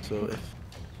sugarcane, so if.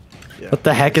 Yeah. What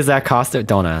the heck is that cost?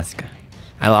 Don't ask.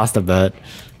 I lost a bet.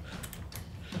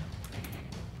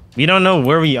 We don't know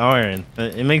where we are.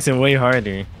 It makes it way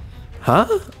harder.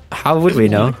 Huh? How would we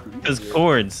know? Because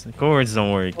chords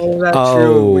don't work. Oh, that's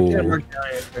true. We Oh. can't mark down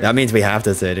anything. That means we have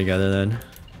to stay together then.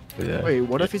 Yeah. Wait,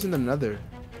 what if he's in the nether?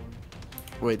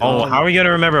 Wait. Oh, no. how are we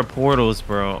gonna remember portals,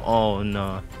 bro? Oh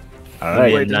no.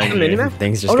 Alright. Wait, Nice. does the minimap?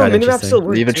 Things just Oh no, got minimap still interesting.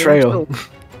 works. Leave a minimap trail. still-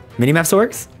 Minimap still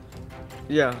works?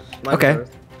 Yeah. mine Okay. does.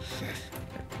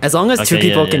 As long as two Okay,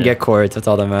 people yeah, can yeah. get chords, that's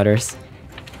all that matters.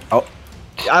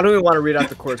 I don't even want to read out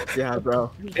the course we have,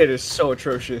 bro. It is so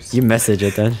atrocious. You message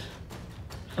it then.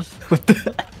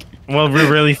 Well,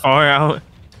 we're really far out.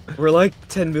 We're like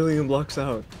 10 million blocks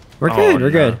out. We're Oh, good. We're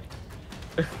no.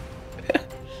 good.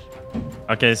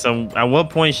 Okay, so at what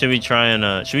point should we try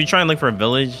and look for a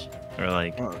village or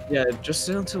like Yeah, just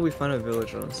sit until we find a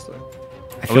village, honestly.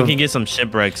 I we feel, can get some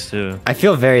shipwrecks too. I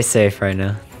feel very safe right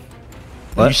now. You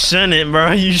What? shouldn't,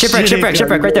 bro. You Shipwreck, shouldn't.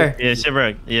 shipwreck, right there. Yeah,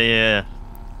 shipwreck. Yeah.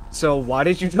 So why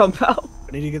did you jump out?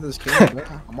 I need to get this king.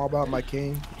 Man. I'm all about my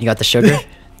king. You got the sugar,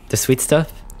 the sweet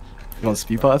stuff. You want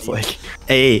speed pots? Like,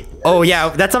 Hey, oh yeah,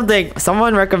 that's something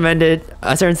someone recommended.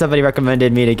 A certain somebody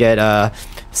recommended me to get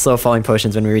slow falling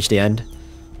potions when we reach the end.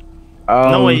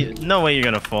 No way you're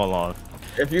gonna fall off.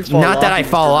 If you fall Not that off, I you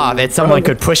fall just off. It's someone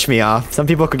could push me off. Some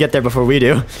people could get there before we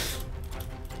do.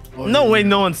 No way,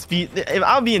 no one's speed.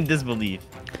 I'll be in disbelief.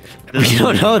 We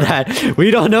don't know that. We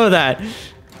don't know that.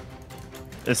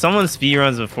 If someone speed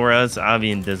runs before us, I'll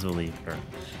be in disbelief, bro.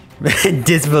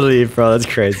 Disbelief, bro. That's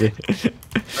crazy.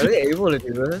 Are they able to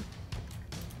do that?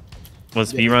 Will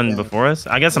speed run yeah. before us?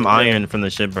 I got some iron from the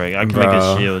shipwreck. I can make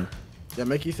Bro. a shield. Yeah,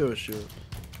 make you throw a shield.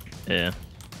 Yeah.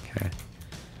 Okay.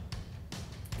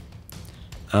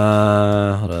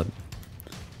 Hold up.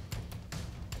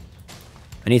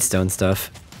 I need stone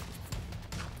stuff.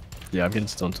 yeah, I'm getting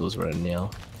stone tools right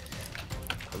now.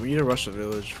 We need to rush the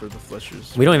village for the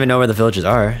Fletchers. We don't even know where the villages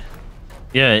are.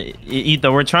 Yeah,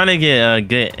 Etho, we're trying to get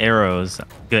good arrows,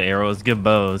 good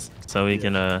bows, so we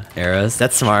can Arrows.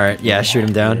 That's smart. Yeah, shoot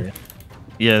them down.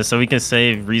 yeah, so we can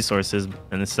save resources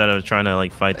instead of trying to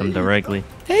like fight them directly.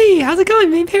 Hey, how's it going,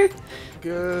 main pair?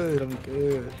 Good, I'm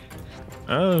good.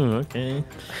 Oh, okay.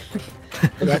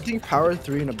 But I think power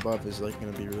 3 and above is like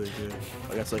gonna be really good.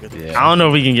 Like that's like a Yeah. I don't know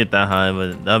if we can get that high,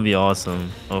 but that'd be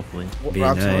awesome. Hopefully. What, Be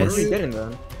Rob, so what nice. What are we getting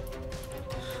then?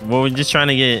 Well, we're just trying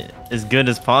to get as good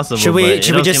as possible. Should but we? it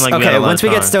Should we don't seem just? like we had Okay. a lot Once of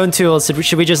we get time. stone tools,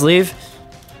 should we just leave?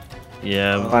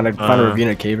 Yeah. Find a ravine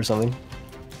or cave or something.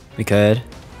 We could.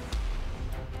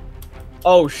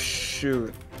 Oh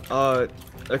shoot.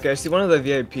 Okay, I see one of the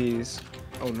VIPs.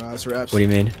 Oh no, that's raps. What do you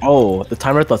mean? Oh, the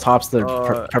timer at the top's the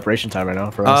Uh, preparation time right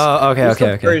now for us. Oh, okay, It's okay,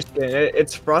 the okay. first skin.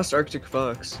 It's Frost Arctic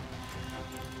Fox.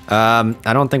 I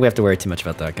don't think we have to worry too much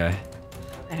about that guy.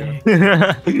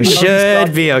 We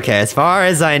should be okay, as far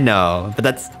as I know. But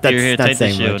that's Here, not take the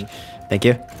saying shield. much. Thank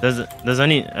you. Does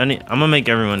any? I'm gonna make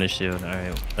everyone a shield. All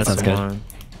right, that's Sounds good. one.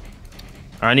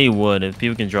 I need wood. If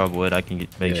people can drop wood, I can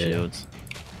make Yeah, yeah. shields.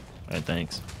 All right,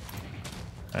 thanks.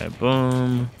 All right,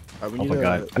 boom. We Oh need my to-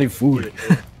 god, I need food.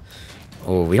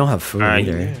 Oh, we don't have food Alright.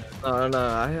 either. No,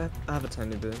 I have a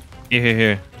tiny bit.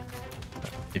 Here.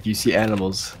 If you see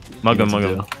animals, Mug you 'em, need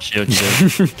to mug 'em. do.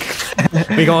 Shield.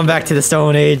 We going back to the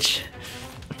Stone Age.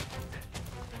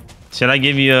 Should I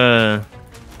give you a?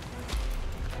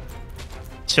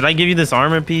 Should I give you this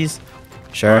armor piece?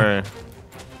 Sure.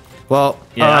 Or,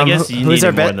 Yeah, yeah, I guess you who's need our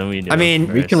it more bet? than we do. I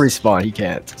mean, We can respawn. He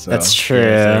can't. So. that's true.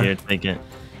 Yeah, so here, take it.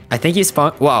 I think you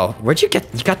spawned. Wow, where'd you get?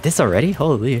 You got this already?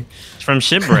 Holy! It's from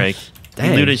shipwreck. We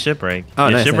Dang. looted shipwreck. Oh,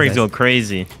 yeah, nice, shipwrecks nice, go nice.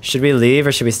 crazy. Should we leave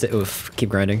or should we stay? Oof, keep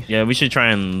grinding. Yeah, we should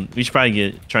probably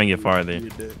try and get farther. You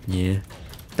did. Yeah.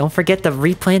 Don't forget to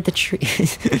replant the tree.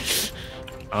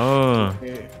 Oh.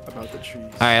 Okay, about the trees.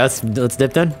 All right, let's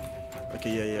dip then.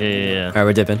 Okay, Yeah. All right,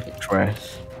 we're dipping. Try.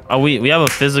 Oh, we have a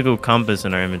physical compass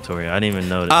in our inventory. I didn't even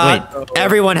notice. Wait,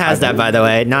 everyone has that, by the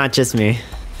way, not just me,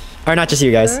 or not just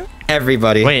you guys.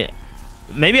 Everybody. Wait.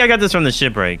 Maybe I got this from the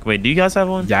shipwreck. Wait, do you guys have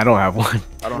one? Yeah, I don't have one.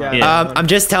 I don't Yeah. have. Yeah. I'm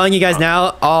just telling you guys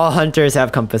now. All hunters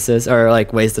have compasses or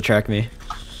like ways to track me.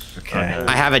 Okay.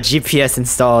 I have a GPS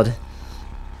installed.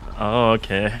 Oh,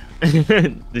 okay.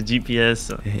 The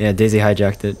GPS. Yeah, Daisy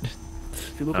hijacked it.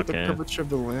 If you look at the Okay. curvature of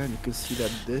the land, you can see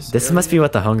that This must be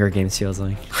what the Hunger Games feels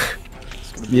like.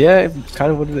 Yeah, it's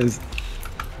kind of what it is.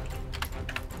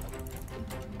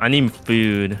 I need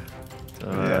food. So,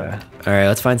 Yeah. All right,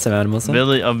 let's find some animals. Then.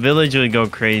 A village would go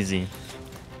crazy.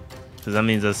 Cause that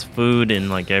means that's food and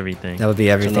like everything. That would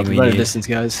be everything we Run a need. distance,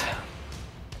 guys.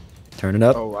 Turn it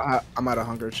up. Oh, I'm out of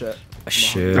hunger chat.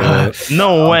 Shoot.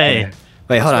 No way.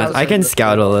 Wait, hold on. I can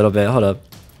scout a little bit. Hold up.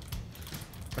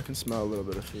 I can smell a little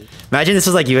bit of food. Imagine this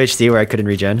was like UHC where I couldn't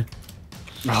regen.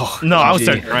 Oh, No, I'll GG.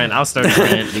 start crying. I'll start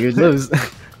crying. You lose. Wait,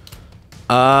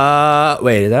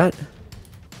 is that?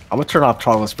 I'm gonna turn off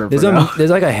Trollus Spirit There's for now.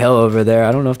 there's like a hill over there.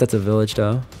 I don't know if that's a village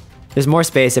though. There's more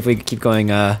space if we keep going.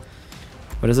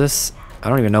 What is this? I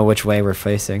don't even know which way we're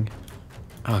facing.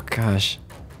 Oh gosh.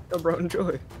 Oh, bro,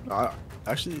 enjoy.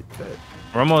 Actually,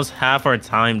 We're almost half our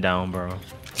time down, bro.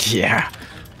 Yeah.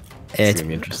 It's gonna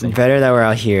be interesting. better that we're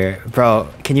out here, bro.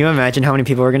 Can you imagine how many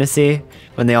people we're gonna see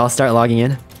when they all start logging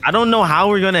in? I don't know how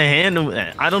we're gonna handle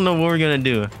that. I don't know what we're gonna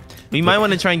do. We might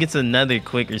want to try and get to Nether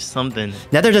quick or something.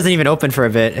 Nether doesn't even open for a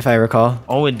bit, if I recall.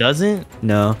 Oh, it doesn't?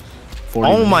 No.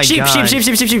 40 Oh my Sheep, god.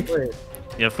 sheep. Wait,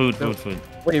 Yeah, food.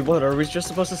 wait, what? Are we just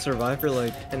supposed to survive for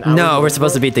like an hour? No, we're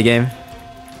supposed to beat the game.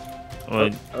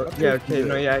 Wait, Yeah, okay,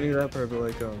 no, yeah, I knew that part, but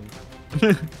like,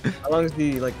 how long is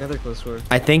the like Nether close for?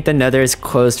 I think the Nether is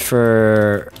closed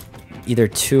for either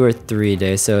 2 or 3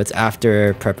 days, so it's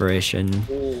after preparation.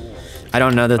 I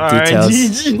don't know the Alright, details.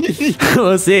 GG.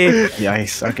 We'll see.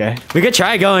 Yikes. Okay. We could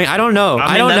try going. I don't know. I,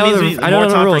 mean, don't that know means the. I don't more know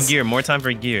the time rules. for gear. More time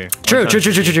for gear. True. Okay.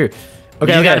 You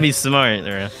Okay. gotta be smart,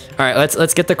 bro. All right.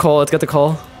 Let's get the coal. Let's get the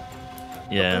coal.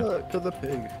 Yeah. kill the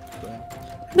pig.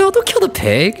 No, don't kill the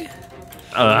pig.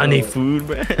 I need food,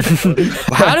 bro.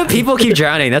 How do people keep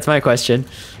drowning? That's my question.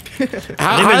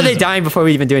 How are they dying before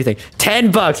we even do anything?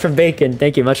 $10 from Bacon.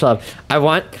 Thank you. Much love. I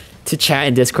want to chat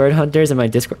in Discord, hunters, in my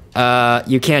Discord.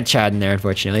 You can't chat in there,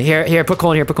 unfortunately. Here. Put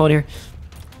coal in here. Put coal in here.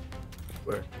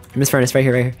 Where? Miss Furnace, right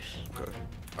here.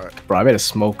 Bro, I made a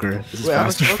smoker. This is Wait, I'm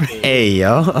a faster. smoker. Hey,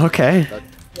 yo. Okay.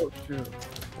 Oh, shoot.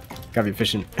 Gotta be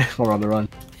efficient while we're on the run.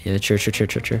 Yeah, true.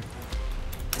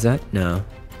 Is that? No.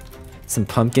 Some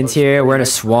pumpkins here. We're in a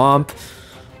swamp.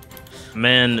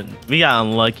 Man, we got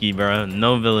unlucky, bro.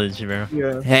 No village, bro.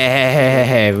 Yeah.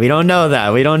 Hey. We don't know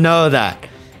that.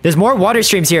 There's more water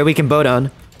streams here we can boat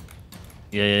on.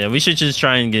 Yeah. We should just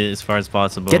try and get as far as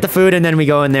possible. Get the food and then we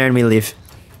go in there and we leave.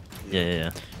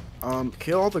 Yeah.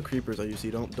 Kill all the creepers that you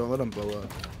see. Don't let them blow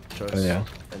up. Trust. Oh, yeah.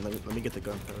 And let me get the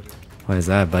gunpowder. What is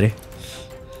that, buddy?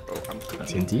 Bro, I'm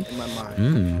cooking TNT? in my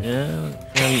mind.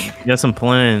 Yeah. We got some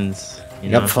plans. You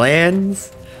You know? got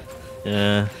plans?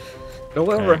 Yeah. No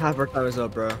way over half our time is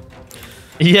up, bro.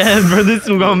 Yeah, bro, this is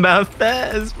going about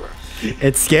fast, bro.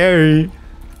 It's scary.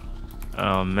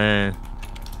 Oh man.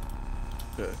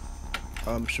 Okay.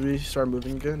 Should we start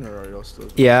moving again, or are y'all still?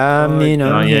 Yeah, I mean,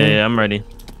 Oh I'm yeah, here. yeah, I'm ready.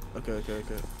 Okay.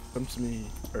 Come to me,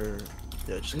 or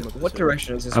yeah, just come up What this way.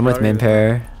 direction is this? I'm with router? main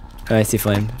pair. Oh, I see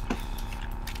flame.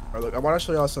 Alright, look, I want to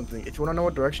show y'all something. If you want to know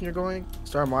what direction you're going,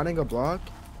 start mining a block,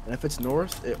 and if it's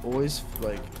north, it always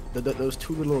like those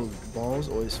two little balls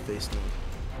always face north.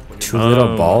 When you're Two mining.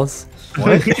 little balls.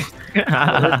 What?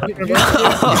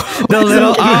 The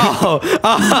little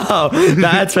oh,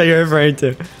 that's what you're referring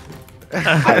to.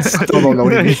 I still don't know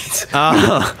what it means.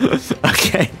 Oh,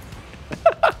 okay.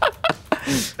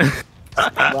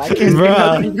 I can't do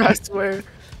Bruh. nothing, I swear.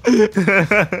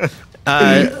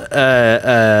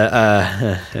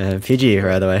 PG,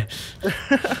 by the way.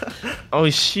 Oh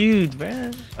shoot,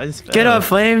 man. I just Get fell. up,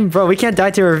 flame, bro. We can't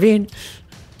die to a ravine.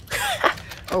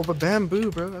 Oh, but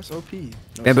bamboo, bro, that's OP. No,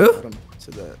 Bamboo? I don't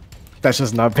say that. That's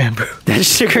just not bamboo. That's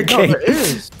sugar No, cane. there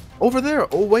is. Over there,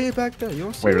 oh, way back there. You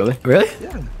don't see Wait, it? really? Really?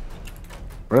 Yeah.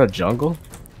 We're in a jungle?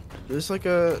 There's like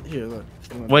a here. Look.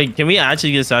 Wait, can we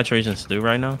actually get saturation stew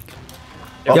right now?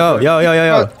 Yo. Wait,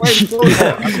 I'll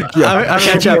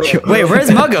catch up. Wait, where's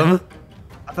Muggum?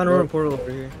 I found a room portal over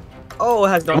here. Oh, it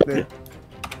has nothing.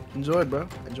 Enjoy, bro.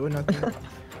 Enjoy nothing.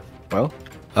 Well,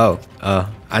 Oh,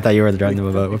 I thought you were driving the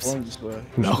boat. Whoops. Going this way.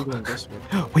 No. Should be going this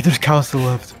way. wait, there's cows still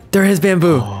left. There is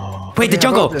bamboo. Wait, the Yeah,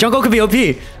 jungle. bro. Jungle could be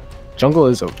OP. Jungle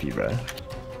is OP, bro.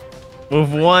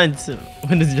 With what?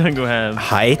 What does jungle have?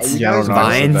 Height, Yeah, I don't know how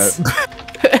to say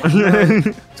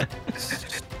vines.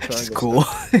 It's cool.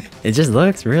 It just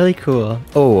looks really cool.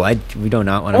 Oh, we do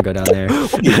not want to go down there.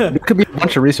 There could be a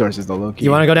bunch of resources though, Loki.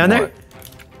 You want to go down there?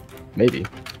 Maybe.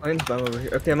 I'm over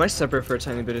here. Okay, am I separate for a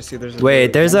tiny bit to see there's a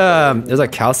Wait, there's a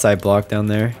calcite block down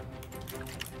there.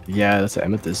 Yeah, that's an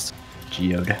amethyst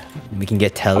geode. We can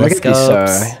get I'm gonna get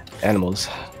telescopes. these animals.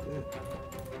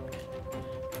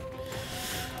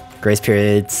 Grace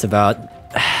period's about,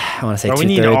 I want to say Bro, we 2/3.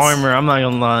 need armor. I'm not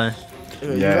gonna lie.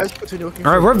 You Yeah. guys continue looking.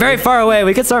 All right, we're very far away.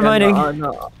 We can start mining.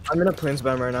 No, I'm in a plains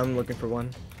biome right now. I'm looking for one.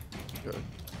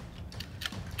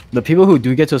 The people who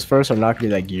do get to us first are not gonna be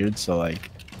that geared, so like,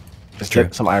 just True.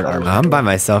 get some iron armor. I'm by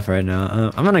myself right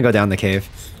now. I'm gonna go down the cave.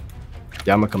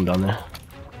 Yeah, I'm gonna come down there.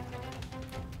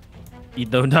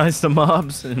 Etho dies to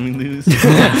mobs and we lose.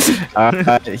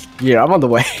 Yeah, I'm on the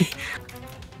way.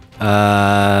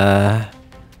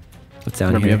 What's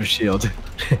down Remember, you here? have a shield.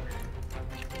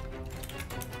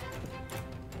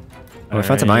 Oh, we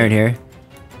found some iron here.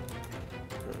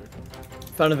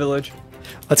 Found a village.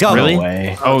 Let's go. Really? No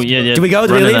way. Oh yeah. Do we go?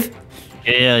 Do we Run leave?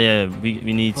 it. Yeah. We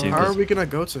need to. How are 'cause- we gonna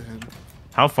go to him?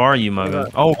 How far are you, Muggo?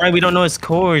 Oh right, we don't know his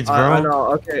chords, bro. I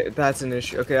know. Okay, that's an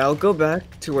issue. Okay, I'll go back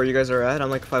to where you guys are at. I'm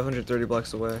like 530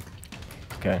 blocks away.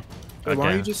 Okay. Why don't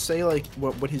Okay. you just say like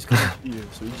what he's coming to you,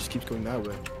 so he just keeps going that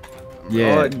way.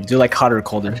 Yeah, Oh, you do like hotter or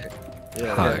colder.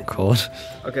 Yeah. Hot, cold.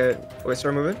 Okay, wait,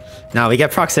 start moving. Now we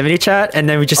get proximity chat, and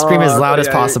then we just scream as loud as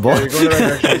possible. You're going the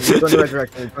right direction. You're going the right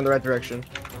direction. You're going the right direction.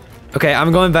 Okay,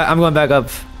 I'm going back. I'm going back up.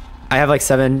 I have like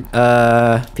 7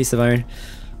 pieces of iron.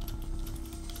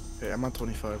 Okay, I'm on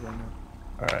 25 right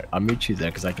now. Alright, I'll meet you there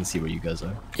because I can see where you guys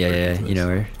are. Yeah, you know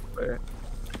where. Wait,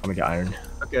 I'm gonna get iron.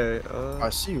 okay, I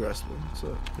see you wrestling.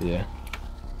 So Yeah.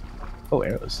 Oh,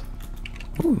 arrows.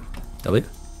 W.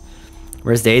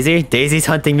 Where's Daisy? Daisy's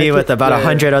hunting me with about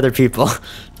 100 other people.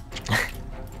 can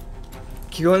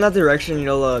you go in that direction?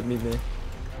 You'll meet me.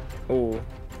 Oh.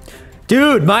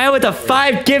 Dude, Maya with a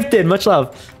 5 gifted. Much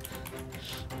love.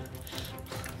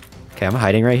 Okay, I'm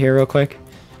hiding right here real quick.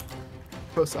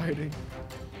 close hiding.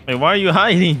 Wait, why are you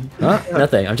hiding? Huh?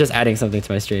 Nothing. I'm just adding something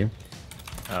to my stream.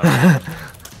 I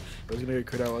was gonna get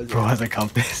crit out. Bro has a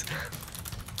compass.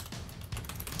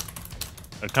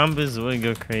 A compass would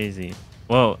go crazy.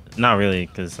 Well, not really,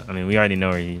 because I mean we already know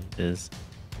where he is,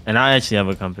 and I actually have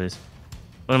a compass.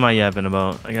 What am I yapping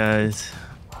about, guys?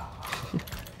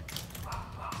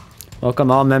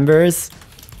 Welcome all members.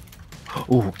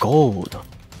 Ooh, gold.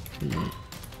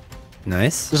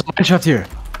 Nice. There's a mine shaft here.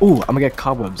 Ooh, I'm gonna get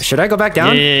cobwebs. Should I go back Yeah,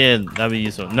 down? yeah, that'd be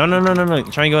useful. No.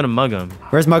 Try and go to Muggum.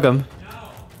 Where's Muggum?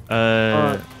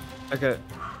 Okay.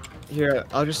 Here,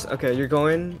 I'll just. Okay, you're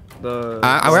going the.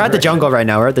 We're at the jungle right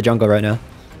now. We're at the jungle right now.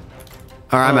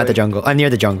 Or I'm at the Alright. jungle. I'm near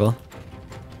the jungle.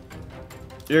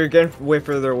 You're getting way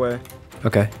further away.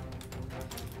 Okay.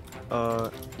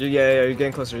 You're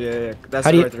getting closer. Yeah. That's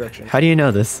How the do right you direction. How do you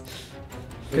know this?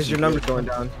 Because your number's going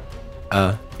down.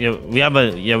 Yeah, we have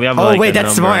a. Yeah, we have. Oh like, wait, a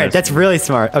that's number smart. That's really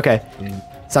smart. Okay.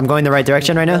 So I'm going the right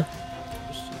direction right now.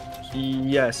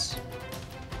 Yes.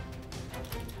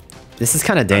 This is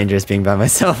kind of dangerous being by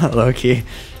myself, low key.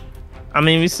 I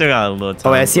mean, we still got a little time.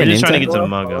 Oh, wait, I see We're a just name trying to tag. get to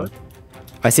mug him.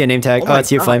 I see a name tag. Oh Oh, my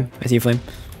it's you, God. Flame. I see you, Flame.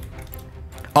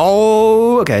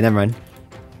 Oh, okay, never mind.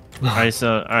 Alright,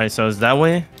 so is that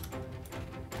way?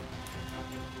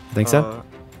 I think so.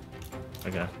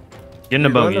 Okay. Get in the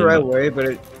You're boat. going Get the in right the boat. way,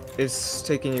 but it's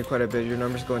taking you quite a bit. Your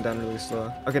number's going down really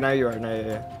slow. Okay, now you are. Now,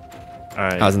 yeah.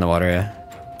 Alright. I was in the water, yeah.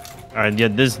 Alright, yeah,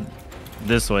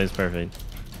 this way is perfect.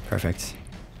 Perfect.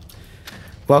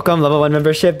 Welcome, level 1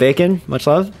 membership, Bacon. Much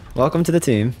love. Welcome to the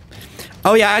team.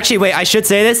 Oh yeah, actually, wait, I should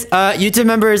say this. YouTube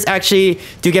members actually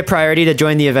do get priority to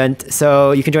join the event,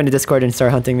 so you can join the Discord and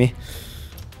start hunting me.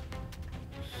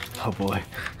 Oh boy.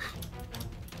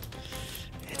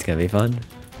 It's gonna be fun.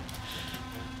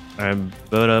 Alright,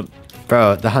 boat up.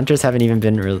 Bro, the hunters haven't even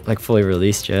been like fully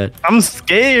released yet. I'm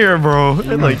scared, bro.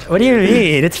 Like, What do you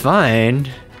mean? It's fine.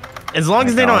 as long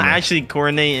as they don't God. actually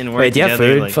coordinate and work Wait, do you have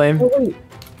together, food, like, Flame?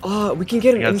 Oh, wait. We can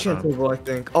get an I got enchant some. table, I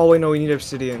think. Oh, wait, no, we need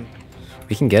obsidian.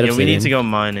 We can get yeah, we need to obsidian. go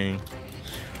mining.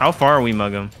 How far are we,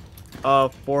 Mug'em?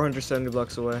 470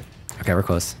 blocks away. Okay, we're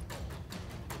close.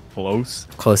 Close.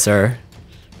 Closer.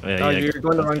 Oh, yeah, No, yeah. you're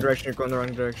going the wrong direction. You're going the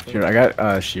wrong direction. Here, I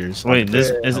got shears. Wait, this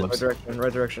Yeah, is yeah, right direction.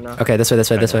 Right direction now. Okay, this way, this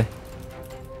way, this way.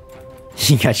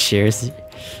 You got shears.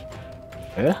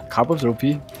 Yeah, cobwebs are OP.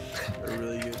 They're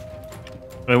really good.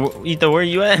 Wait, Etho, where are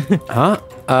you at? Huh?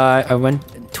 I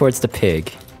went towards the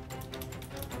pig.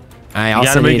 I You also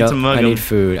gotta make need. it to mug I 'em. need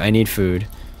food. I need food.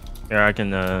 Here, I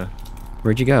can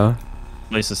Where'd you go?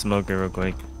 place a smoker real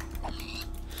quick.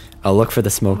 I'll look for the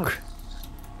smoke.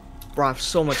 Bro, I have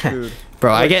so much food.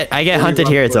 Bro, I get hunted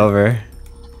here. It's over.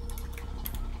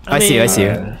 I see you. I see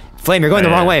you. Flame, you're going the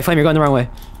wrong way. Flame, you're going the wrong way.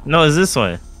 No, it's this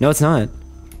way. No, it's not.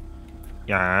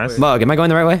 Yes. Mug, am I going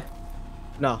the right way?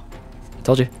 No.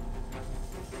 Told you.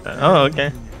 Oh,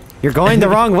 okay. You're going the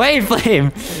wrong way,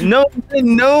 Flame. No,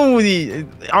 no.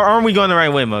 Aren't we going the right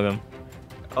way, Mug'em?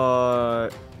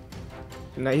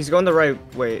 No, he's going the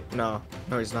right way. No,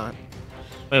 he's not.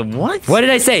 Wait, what? What did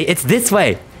I say? It's this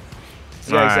way.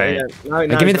 Yeah, Alright. exactly. Yeah.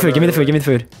 Give me the food. Give me the food. Give me the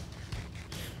food.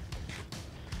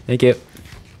 Thank you.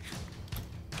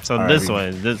 So Alright, this we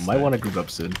way. This. Might want to group up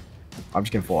soon. I'm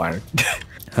just getting full iron.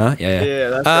 Huh? Yeah. Yeah,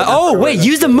 that's Oh wait,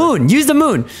 use the moon. Use the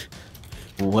moon.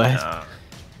 What?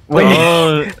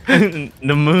 Oh,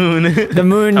 the moon. The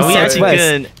moon Are we sets actually west.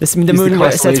 good? The Use moon sets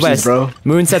constellations, west. bro.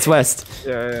 Moon sets west.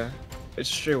 Yeah. It's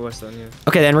straight west then, yeah.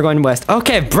 Okay, then we're going west.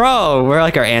 Okay, bro, we're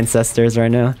like our ancestors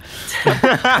right now.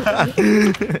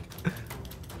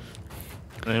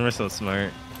 Man, we're so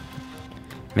smart.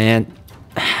 Man,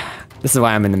 this is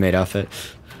why I'm in the maid outfit.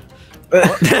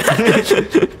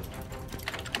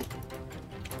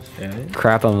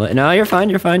 Crap, I'm lit. No, you're fine.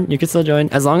 You're fine. You can still join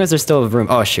as long as there's still room.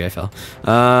 Oh shoot, I fell.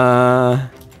 I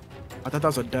thought that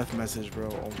was a death message, bro.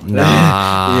 Oh my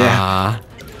Nah. Yeah.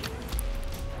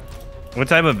 What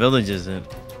type of village is it?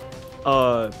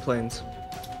 Plains.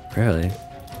 Really?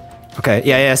 Okay,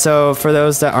 yeah. So for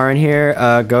those that aren't here,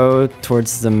 go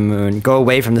towards the moon. Go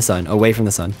away from the sun. Away from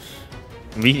the sun.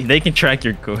 They can track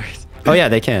your course. Oh yeah,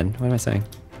 they can. What am I saying?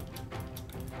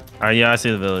 Alright, yeah, I see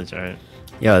the village. Alright.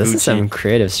 Yo, this is Gucci. some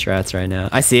creative strats right now.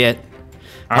 I see it.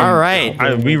 All right.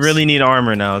 We really need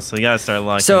armor now, so we gotta start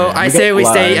locking. So in. I say we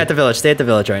stay fly. at the village. Stay at the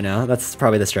village right now. That's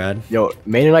probably the strat. Yo,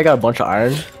 Main and I got a bunch of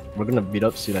iron. We're gonna meet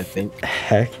up soon, I think.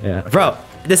 Heck yeah. Bro,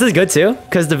 this is good too,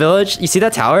 because the village, you see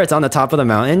that tower? It's on the top of the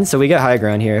mountain, so we get high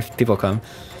ground here if people come.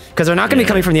 Because they're not going to be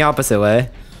coming from the opposite way.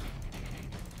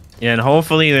 Yeah, and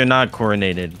hopefully they're not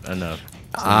coordinated enough.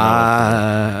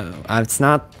 It's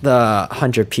not the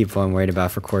 100 people I'm worried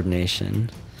about for coordination.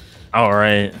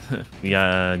 Alright. We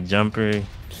got a jumper.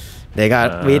 They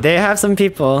got, they have some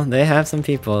people. They have some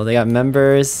people. They got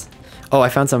members. Oh, I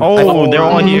found some. Oh, they're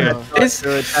all here.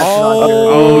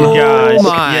 Oh gosh.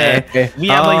 my. Yeah. We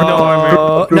have like no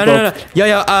armor. No.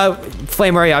 Yo,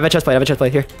 Flame, where are you? I have a chest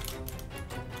plate. Here.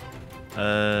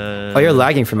 Oh, you're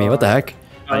lagging for me. What the heck?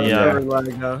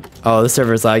 Yeah. Oh, the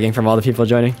server's lagging from all the people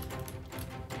joining.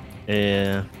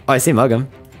 Yeah. Oh, I see Mug'em.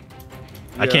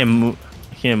 I can't move.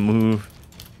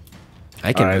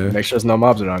 I can Alright, move. make sure there's no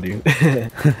mobs around you.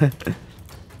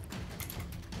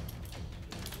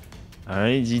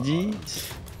 Alright,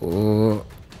 GG. Ooh.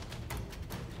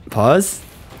 Pause.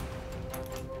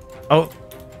 Oh,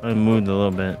 I moved a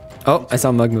little bit. Oh, I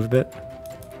saw Mug move a bit.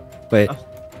 Wait.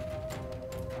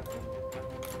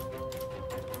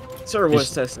 Server was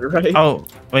tested, right? Oh,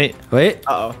 wait.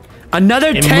 Uh-oh. Another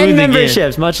It 10 moved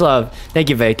memberships. Much love. Thank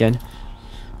you, Bacon.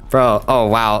 Bro, oh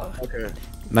wow. Okay.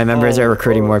 My members are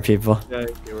recruiting more people. Yeah,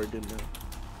 okay, we're good now.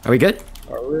 Are we good?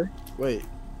 Are we? Wait,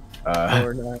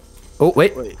 We're not. Oh,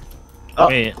 wait. wait. Oh,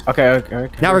 Wait. Okay.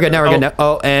 Now we're good. Oh.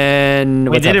 Oh, and Wait,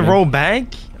 what's did it happening? roll back?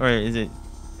 Or is it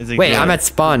Is it Wait, good? I'm at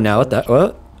spawn now. What the?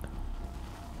 What?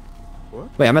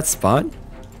 What? Wait, I'm at spawn?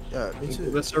 Yeah, me too.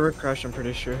 The server crashed, I'm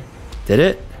pretty sure. Did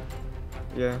it?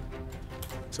 Yeah.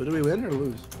 So do we win or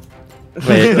lose?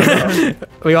 Wait.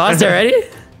 We lost already?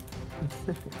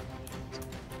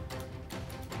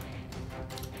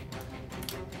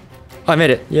 Oh, I made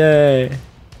it. Yay.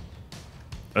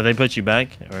 Or they put you back?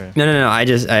 Or No. I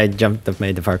jumped up,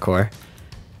 made the parkour.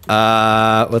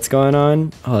 What's going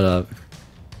on? Hold up.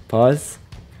 Pause.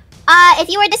 If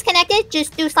you were disconnected,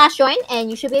 just do /join and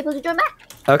you should be able to join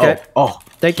back. Okay. Oh,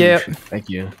 Thank you. thank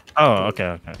you. oh, okay.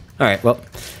 All right. Well,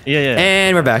 Yeah.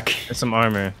 and we're back. There's some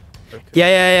armor.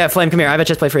 Yeah. Flame, come here. I have a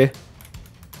chest plate for you.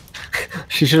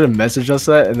 She should have messaged us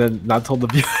that and then not told the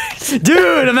viewers.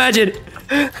 Dude, imagine.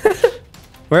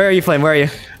 Where are you, Flame? Where are you?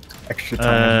 Extra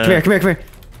time. Come here.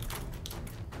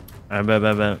 I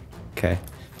bet. Okay.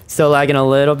 Still lagging a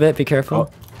little bit. Be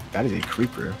careful. Oh, that is a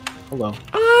creeper. Hello.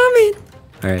 Oh, man.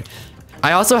 All right.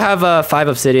 I also have 5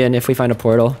 obsidian if we find a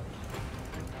portal.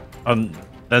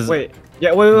 That's Wait.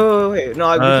 Yeah, wait.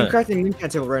 No, we can craft the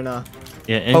mooncat table right now.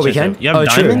 yeah. Oh, we can? You have Oh,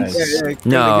 true. diamonds? Yeah,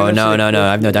 No.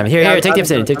 I have no diamond. Here, take the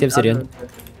obsidian. Take the obsidian.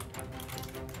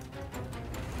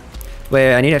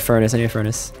 Wait, I need a furnace. I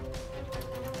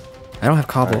don't have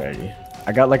cobble. Alrighty.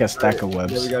 I got like a stack of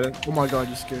webs. Yeah, we got it. Oh my god,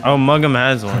 you scared me. Oh, Mug'em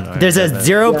has one. Alright, There's a bet.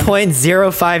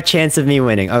 0.05 chance of me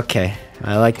winning. Okay.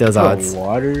 I like those odds.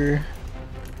 Water.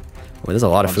 Oh, there's a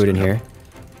lot of food in here.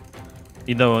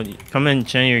 Either come and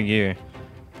change your gear.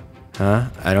 Huh?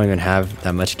 I don't even have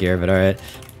that much gear, but alright.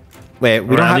 Wait,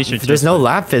 we Or don't at have. least your There's chest no plate.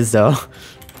 lapis though.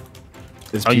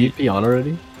 Is Oh, you- PvP on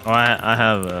already? Oh, I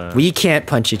have. We can't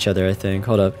punch each other. I think.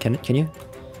 Hold up. Can you?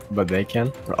 But they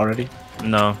can already.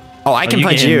 No. Oh, I can you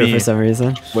punch can you hit me. for some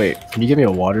reason. Wait, can you give me a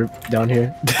water down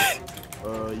here?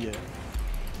 Yeah.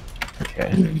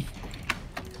 Okay.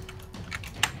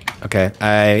 Okay,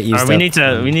 I used. Alright,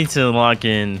 up- we need to lock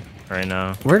in right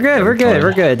now. We're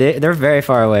good. They're very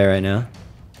far away right now.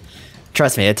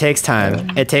 Trust me, it takes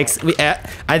time. It takes.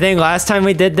 I think last time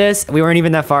we did this, we weren't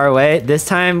even that far away. This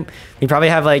time, we probably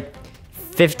have like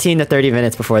 15 to 30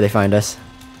 minutes before they find us.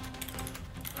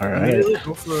 All I right. really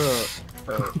go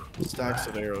for a stacks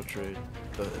of arrow trade.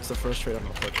 It's the first trade I'm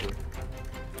gonna put through.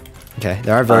 Okay,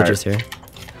 there are villagers here.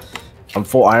 I'm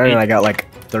full iron and I got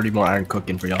like 30 more iron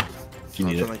cooking for y'all. If you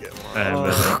I'm need trying it. to get more.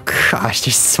 Oh gosh,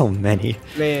 there's so many.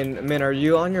 Man, are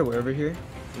you on your way over here?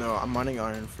 No, I'm mining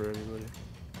iron for everybody.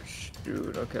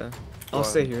 Dude, okay. I'll Why?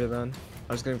 stay here then.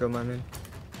 I was gonna go mining.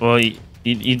 Well,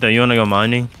 Ether, you wanna go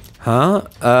mining? Huh?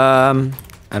 I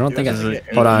don't think I. guys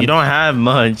get Hold on. You don't have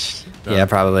much. Yeah,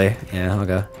 probably. Yeah, I'll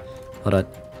go. Hold on.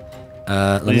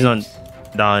 Let Please me. don't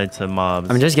die to mobs.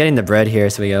 I'm just getting the bread here,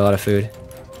 so we get a lot of food.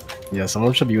 Yeah,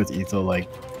 someone should be with Etho like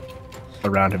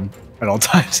around him at all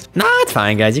times. Nah, it's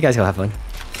fine, guys. You guys go have fun.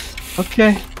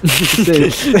 Okay. Just stay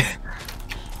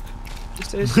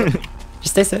safe.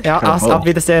 Just stay safe. Yeah, Kinda I'll both.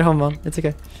 be the stay-at-home mom. It's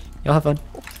okay. Y'all have fun.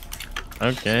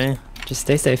 Okay. Just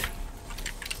stay safe.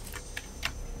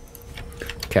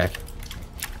 Okay.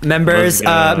 Members,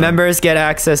 Let's go. members get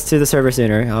access to the server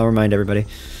sooner. I'll remind everybody.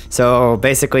 So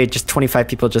basically, just 25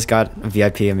 people just got a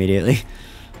VIP immediately.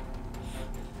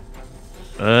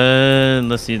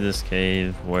 Let's see if this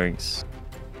cave works.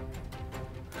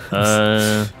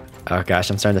 Oh gosh,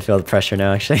 I'm starting to feel the pressure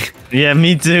now. Actually, Yeah,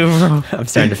 me too, bro. I'm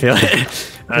starting to feel it.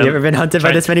 Have you ever been hunted by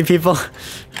try- this many people?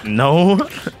 No.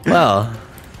 Well,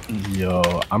 Yo,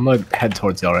 I'm gonna head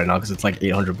towards y'all right now because it's like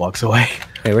 800 blocks away.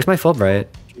 wait, where's my Fulbright?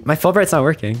 My Fulbright's not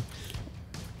working.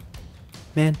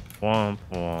 Man. Womp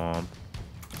womp.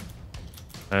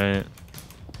 Alright.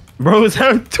 Bros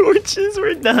have torches.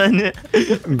 We're done.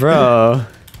 Bro.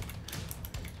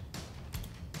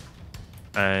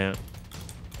 Alright.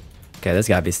 Okay, there's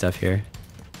gotta be stuff here.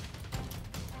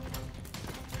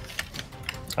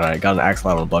 All right, got an axe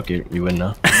out of a bucket. You win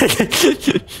now.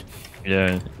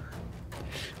 Yeah.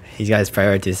 These guys'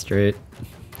 priorities straight.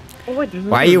 Oh, wait, there's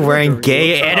Why are another you village wearing over here.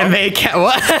 gay What the anime cat?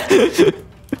 What?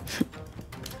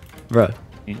 Bro.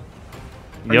 Yo,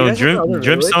 guys in the other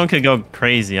Dripstone could go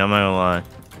crazy. I'm not gonna lie.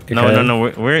 Okay.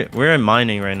 No. We're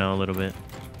mining right now a little bit.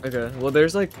 hell? Okay, well,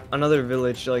 there's like another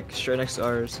village like straight next to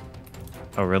ours.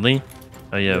 Oh really?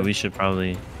 Oh yeah, we should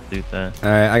probably do that.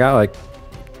 Alright, I got like.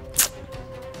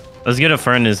 Let's get a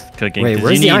furnace cooking. Wait, 'cause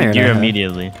where's you the need iron gear I have?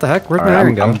 immediately. What the heck? Where'd All my right,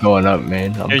 iron go? I'm going up,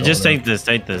 man. I'm Here, just going take this.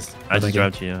 Take this. I thank just you.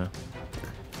 dropped you.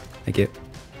 Thank you.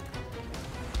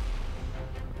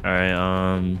 All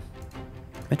right.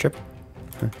 My trip.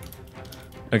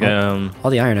 Okay. All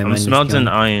the iron I I'm mined is smelting gone.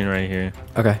 iron right here.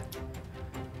 Okay.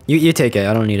 You take it.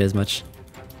 I don't need as much.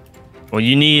 Well,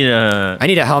 you need I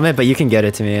need a helmet, but you can get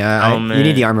it to me. You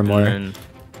need the armor more.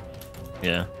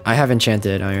 Yeah. I have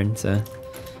enchanted iron, so.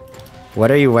 What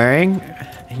are you wearing?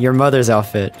 Your mother's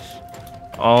outfit.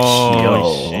 Oh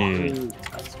Yo. shoot.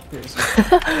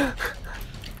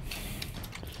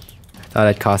 Thought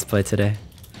I'd cosplay today.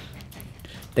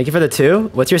 Thank you for the 2.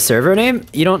 What's your server name?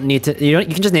 You don't need to. You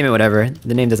can just name it whatever.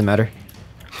 The name doesn't matter.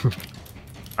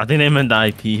 I think they meant the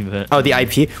IP, but Oh, the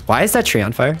IP. Why is that tree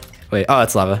on fire? Wait. Oh,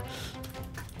 it's lava.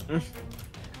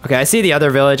 Okay, I see the other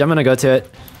village. I'm gonna go to it.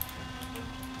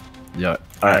 Yeah. All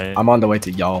right. Alright. I'm on the way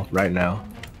to y'all right now.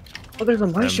 Oh, there's a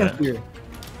mine Yeah, shaft man. here.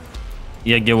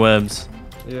 yeah, get webs.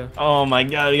 Yeah. Oh my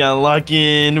god, we got lock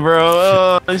in,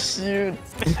 bro. Oh shoot.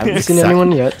 Haven't seen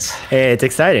anyone yet. Hey, it's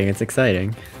exciting. It's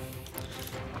exciting.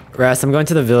 Ras, I'm going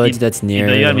to the village that's near.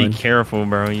 You gotta the be one- careful,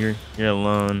 bro. You're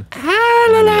alone. Ah,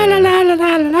 la, la, la, la, la,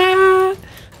 la, la. I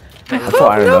That's hope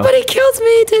why I don't know. nobody kills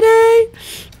me today.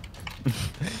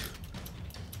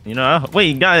 You know,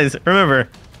 wait, guys, remember,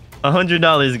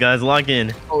 $100, guys, lock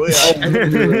in. Oh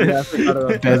yeah. I forgot about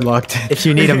that. Deadlocked. If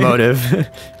you need a motive.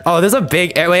 Oh, there's a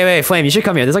big. Wait, Flame. You should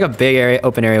come here. There's like a big area,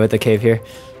 open area with a cave here.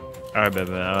 All right,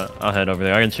 baby, I'll head over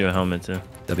there. I can shoot a helmet too.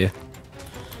 W.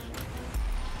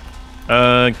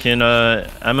 I'm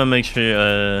gonna make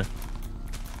sure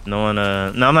no one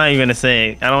no, I'm not even gonna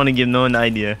say it. I don't want to give no one the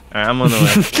idea. All right, I'm on the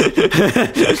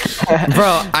way.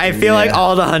 Bro, I feel like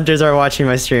all the hunters are watching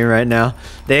my stream right now.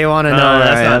 They want to know where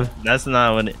I am. That's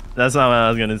not what I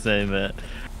was gonna say, but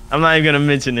I'm not even gonna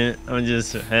mention it. I'm gonna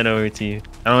just head over to you.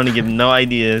 I don't want to give no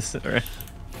ideas.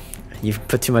 You've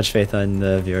put too much faith on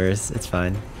the viewers. It's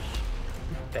fine.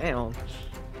 Damn.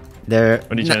 They're.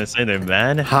 What are you trying to say? They're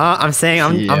bad? Huh? I'm saying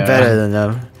I'm Yeah. better than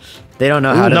them. They don't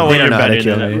know how to. no They way don't you're know how to better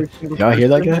kill than me. Y'all hear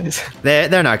that, guys?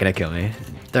 They're not gonna kill me.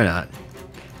 They're not.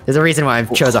 There's a reason why I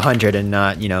chose 100 and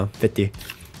not 50.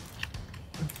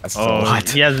 That's Oh, a lot.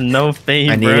 he has no faith,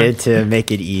 I bro. needed to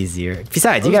make it easier.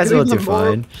 Besides, you I was guys will getting do the more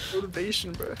fine.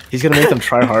 Motivation, bro. He's gonna make them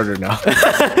try harder now.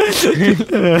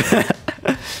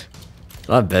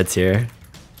 A lot of beds here.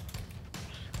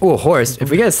 Ooh, a horse. If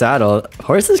we get a saddle,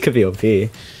 horses could be OP.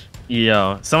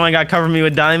 Yo, someone got covered me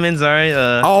with diamonds, alright?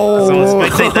 Oh. Someone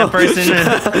spectate that person.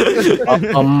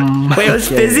 Wait, it was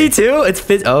okay. fizzy too? It's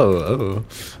fizz. Oh.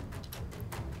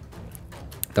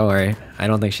 Don't worry. I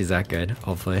don't think she's that good,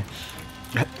 hopefully.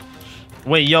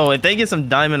 Wait, yo, if they get some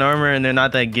diamond armor and they're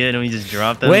not that good and we just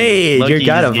drop them. Wait, low-key you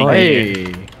got just a get point.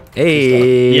 geared.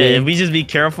 Hey. Yeah, if we just be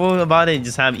careful about it,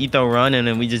 just have Etho run and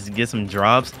then we just get some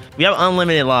drops. We have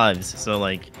unlimited lives, so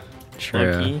like,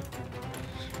 True. low-key.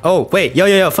 Oh, wait.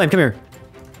 Yo, Flame, come here.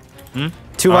 Hmm?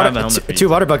 Two I have a helmet for you. two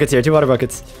water buckets here. 2 water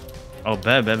buckets. Oh,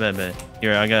 bet.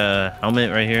 Here, I got a helmet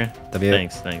right here. W.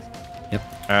 Thanks. Yep.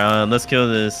 Alright, let's kill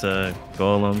this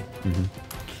golem.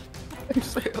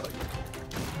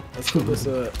 Let's put this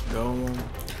going.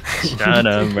 Shut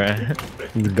up, bruh.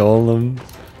 Golem.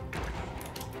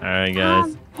 Alright,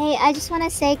 guys. Hey, I just want to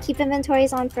say keep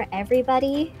inventories on for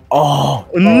everybody. Oh,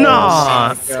 No!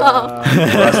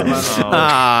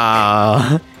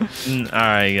 Ah.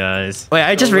 Alright, guys. Wait,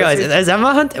 I just realized. Is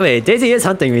Emma hunt? Wait, Daisy is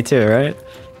hunting me too, right?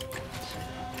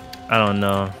 I don't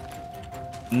know.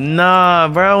 Nah,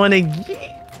 bro, I wanna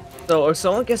So if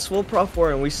someone gets full Pro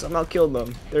 4 and we somehow kill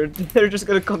them, they're just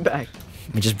gonna come back.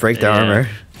 We just break their Yeah.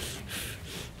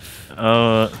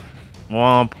 armor.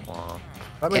 Womp.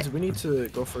 That means we need to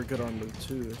go for a good on move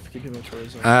too. If we keep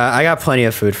inventories on. I got plenty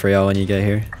of food for y'all when you get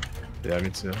here. yeah,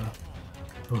 me too.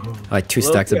 Like 2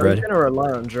 stacks of Look, bread. I'm gonna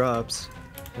rely on drops.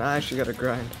 Nah, I actually gotta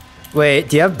grind. Wait,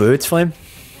 do you have boots, Flame?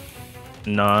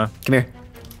 Nah. Come here.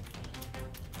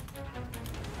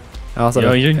 I also Yo,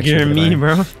 have you're extra gearing bit of me, iron.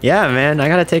 bro. Yeah, man, I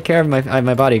gotta take care of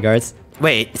my bodyguards.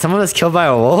 Wait, someone was killed by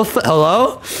a wolf?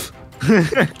 Hello?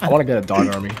 I want to get a dog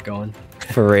army going.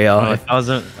 For real. A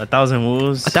thousand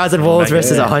wolves. 1,000 wolves Back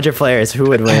versus in. 100 players. Who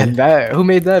would win? Who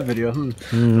made that video? I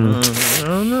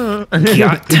don't know.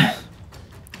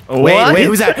 Wait,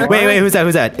 who's that? Wait, who's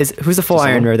that? Who's the full Just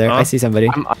iron someone? right there? I Huh? see somebody.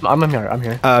 I'm here. I'm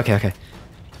here. Oh, okay.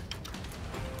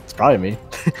 It's probably me.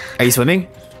 Are you swimming?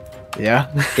 Yeah.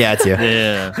 Yeah, it's you.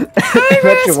 Yeah. I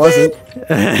bet it wasn't.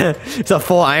 It's a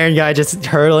full iron guy just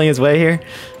hurtling his way here.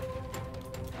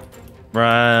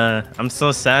 Bruh, I'm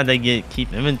so sad they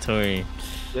keep inventory.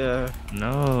 Yeah.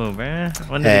 No, bruh.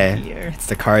 When Hey, did here? it's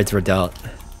the cards were dealt.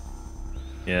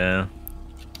 Yeah.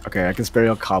 Okay, I can spare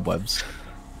you cobwebs.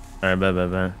 Alright,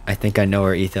 bet. I think I know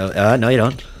where Etho. No, you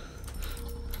don't.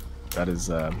 That is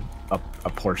a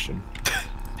portion.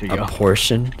 Here you A go.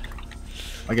 portion.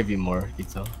 I'll give you more,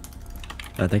 Ito.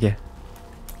 Oh, thank you.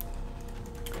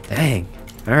 Dang.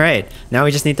 All right. Now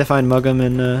we just need to find Mugum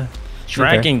and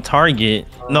Tracking target.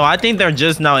 No, I think they're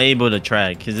just now able to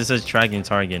track because this is tracking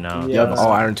target now. You have Yeah.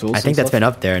 all iron tools. I think and that's been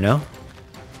up there. No.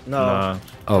 No. Nah.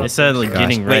 Oh. It said like gosh.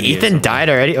 getting Wait, ready. or Ethan something. died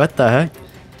already. What the heck?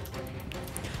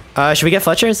 Should we get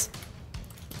Fletcher's?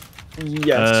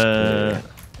 Yes.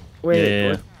 Wait, yeah.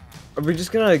 what? Are we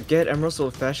just gonna get emeralds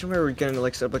old fashioned way, or are we gonna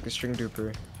like set up like a string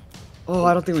duper? Oh,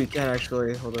 I don't think we can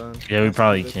actually. Hold on. Yeah, we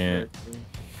probably This can't. direction.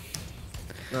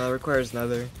 No, it requires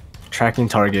nether. Tracking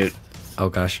target. Oh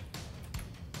gosh.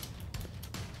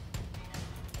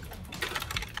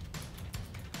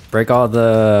 Break all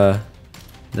the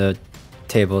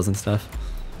tables and stuff.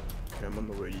 Okay, I'm on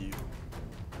the way to you.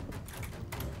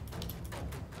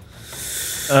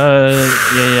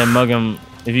 Yeah, mug him.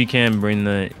 If you can, bring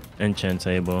the enchant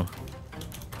table.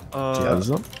 Yeah, this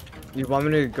one? You want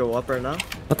me to go up right now?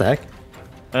 What the heck?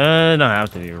 Don't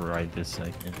have to be right this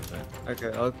second. But,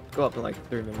 Okay, I'll go up in like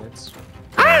 3 minutes.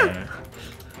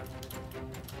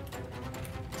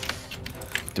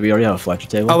 Do we already have a Fletcher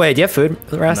table? Oh wait, do you have food,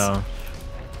 Ras? no.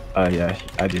 Yeah,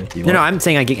 I do. Do you No, want? I'm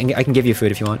saying I can give you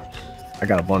food if you want. I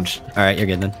got a bunch. All right, you're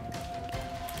good then.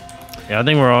 Yeah, I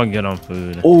think we're all good on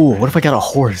food. Oh, what if I got a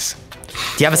horse?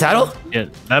 Do you have a saddle? Yeah,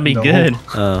 that'd be No. good.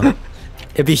 Oh,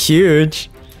 it'd be huge.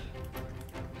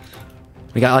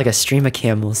 We got like a stream of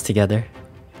camels together.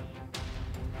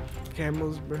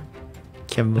 Camels, bro.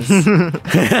 Camels.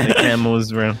 The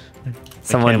camels, bro.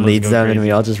 Someone camels leads go them and we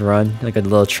crazy. all just run like a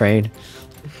little train.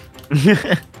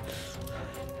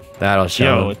 That'll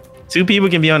show. Yo, 2 people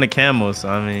can be on the camel, so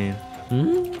I mean,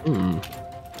 Hmm.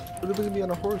 What if we can be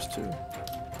on a horse too?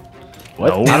 What?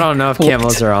 No. I don't know if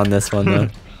camels are on this one though.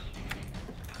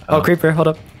 Oh, creeper, hold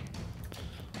up.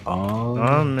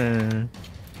 oh man.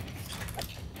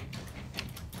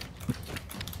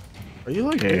 Are you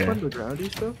like Yeah. deep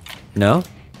undergroundy stuff? No?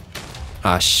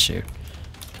 Ah, shoot.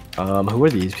 Who are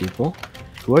these people?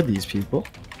 Who are these people?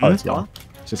 Oh, it's y'all.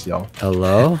 It's just y'all.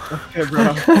 Hello? Okay,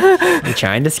 bro. You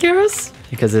trying to scare us?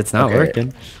 Because it's not Okay.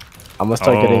 working. I'm gonna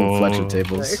start getting Oh. Fletcher It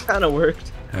tables. kind of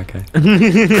worked. Okay.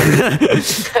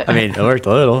 I mean, it worked a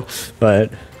little,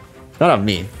 but not on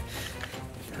me.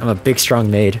 I'm a big, strong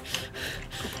maid.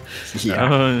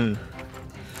 Yeah.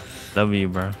 W,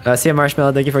 bro. See a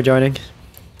marshmallow. Thank you for joining.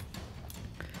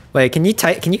 Wait, can you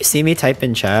type? Can you see me type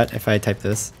in chat if I type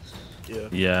this? Yeah.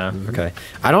 Yeah. Okay.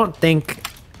 I don't think.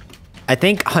 I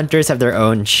think hunters have their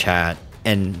own chat,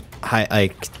 and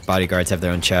like bodyguards have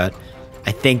their own chat.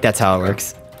 I think that's how it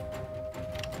works.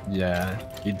 Yeah.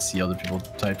 You'd see other people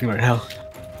typing right now.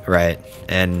 Right,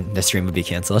 and the stream would be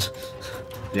canceled.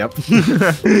 Yep.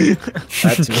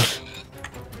 That too.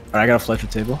 Alright, I got a Fletcher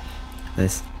table.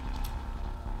 Nice.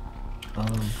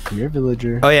 Come here,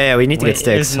 villager. Oh yeah, we need to Wait, get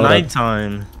sticks. it's Hold up.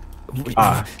 nighttime.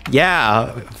 Ah,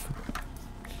 Yeah.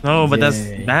 No, but that's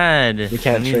Yay. bad. we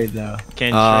can't I mean, trade now.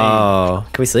 Can't Oh,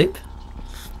 can we sleep?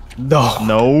 No. trade.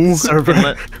 No. Server.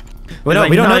 Well, no, like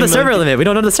we don't know 9 the server months. limit. We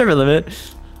don't know the server limit.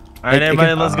 All right, It everybody,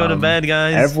 can- let's go to bed,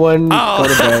 guys. Everyone go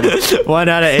to bed. Oh, 1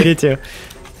 out of 82.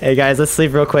 Hey guys, let's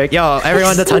sleep real quick. Yo,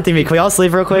 everyone that's hunting me, can we all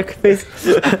sleep real quick, please?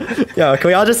 Yo, can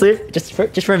we all just sleep? Just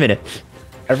for a minute.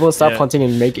 Everyone stop Yeah. hunting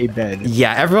and make a bed.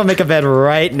 Yeah, everyone make a bed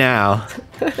right now.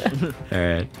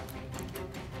 Alright.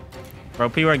 Bro,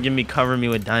 people are giving me, covering me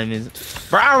with diamonds.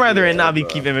 Bro, I'd rather it not be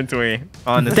keep inventory.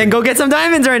 Honestly. Then go get some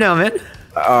diamonds right now, man.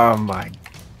 Oh my.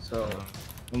 So,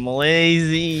 I'm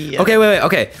lazy. Okay, wait.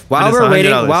 Okay. While it's we're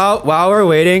waiting, $100. while we're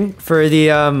waiting for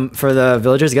the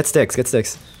villagers, get sticks. Get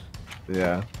sticks.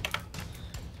 Yeah.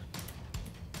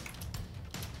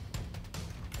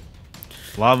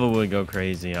 Lava would go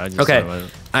crazy. I just Okay. saw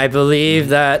it. I believe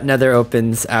that Nether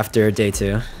opens after day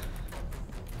 2.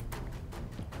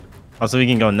 Also, we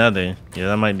can go nether. Yeah,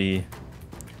 that might be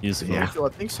useful. Yeah. Yo, I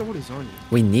think somebody's on you.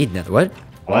 We need Nether. What?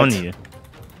 On What? you.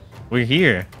 We're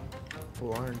here.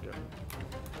 Full iron guy.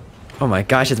 Oh my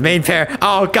gosh, it's main pair.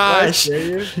 Oh gosh.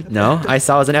 Dare you? No, I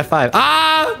saw it was an F5.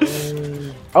 Ah!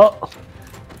 Oh.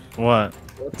 What?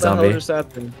 what the Zombie. hell just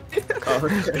happened? Oh,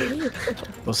 okay.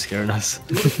 Was scaring us.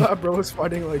 That bro was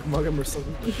fighting like Mug'em or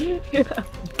something.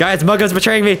 Guys, Muggo's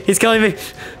betraying me. He's killing me.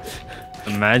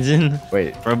 Imagine.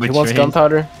 Wait. Bro, Who wants betrayed.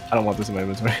 gunpowder? I don't want this in my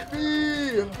inventory.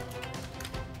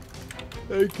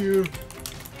 Thank you.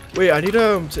 Wait, I need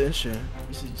to enchant.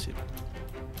 This is-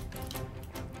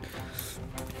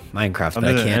 Minecraft, I'm but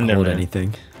I the can't hold Enderman.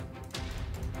 anything.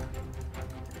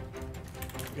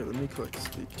 Okay, let me collect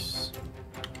sticks.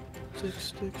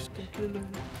 Sticks, killer.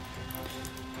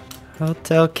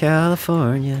 Hotel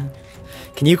California.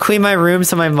 Can you clean my room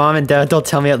so my mom and dad don't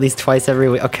tell me at least twice every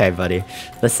week? Okay, buddy.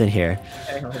 Listen here.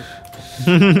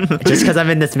 Just because I'm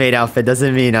in this maid outfit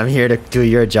doesn't mean I'm here to do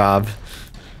your job.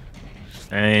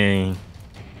 Dang.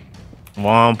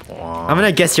 Womp womp. I'm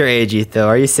gonna guess your age, Etho.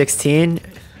 Are you 16?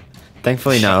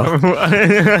 Thankfully, no.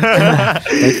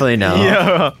 Thankfully, no.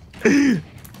 Yeah.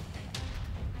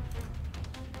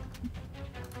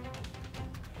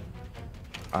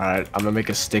 Alright, I'm gonna make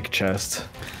a stick chest.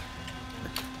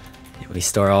 We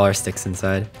store all our sticks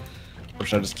inside. Or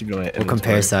should I just keep it on my We'll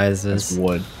compare As sizes.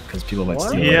 wood, because people might What?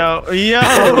 steal it.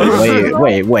 Yo.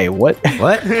 Wait, what?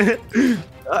 What?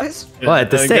 Guys? What?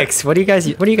 The sticks? What are you guys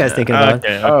thinking about?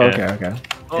 Okay. Oh, okay.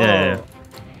 Yeah.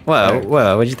 Whoa,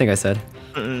 whoa, what do you think I said?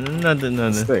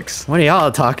 Nothing. Sticks. What are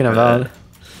y'all talking about?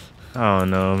 Oh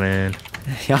no, man.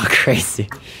 Y'all crazy.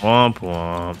 Womp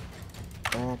womp.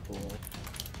 Oh, boy.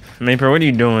 Maper, what are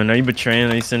you doing? Are you betraying?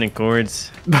 Are you sending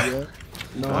cords? Yeah.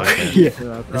 No, I Okay. can't.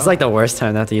 Yeah. This is like the worst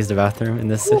time not to use the bathroom in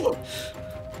this.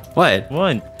 What?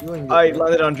 What? I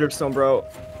landed on dripstone, bro.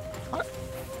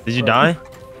 Did you die?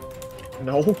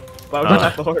 No. Why would Oh. I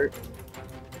have to hurt?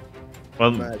 Well,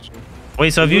 Imagine.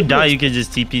 wait. So if you die, you could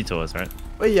just TP to us, right?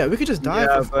 Wait, yeah, we could just die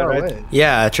Yeah, from far but I- away.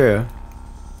 Yeah, true.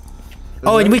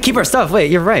 Oh, and we keep our stuff.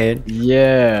 Wait, you're right.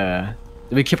 Yeah.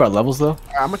 Did we keep our levels though?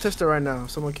 Alright, I'm gonna test it right now.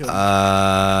 Someone kill me.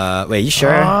 Wait, you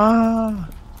sure?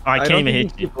 I can't don't even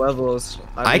think hit we you. keep levels.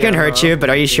 I can hurt you,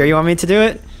 but are you sure you want me to do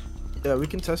it? Yeah, we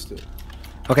can test it.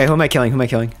 Okay, who am I killing? Who am I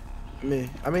killing? Me.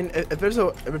 I mean, if there's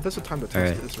a time to test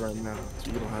Alright. it, it's right now.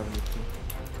 So you don't have anything.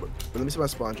 But let me see my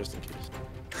spawn just in case.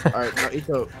 Alright, now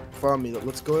Etho, follow me.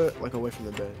 Let's go like away from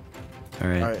the bed. All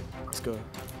right. Alright, let's go.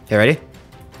 Okay, ready?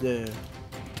 Yeah.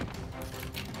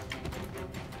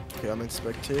 Okay, I'm in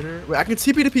spectator. Wait, I can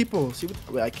TP to people. See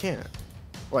what? Wait, I can't.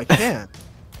 Oh, I can.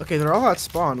 Okay, they're all at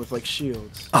spawn with like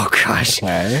shields. Oh gosh.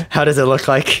 Okay. How does it look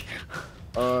like?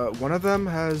 One of them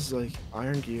has like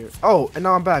iron gear. Oh, and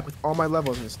now I'm back with all my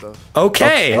levels and stuff.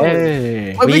 Okay.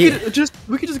 Hey. Wait, we We-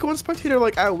 could just go on spectator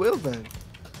like at will then.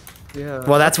 Yeah.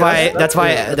 Well, that's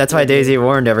why Daisy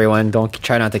warned everyone don't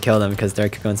try not to kill them because they're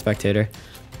going spectator.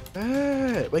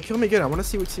 Hey, wait, kill me again. I want to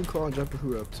see what Team Claw and Jumper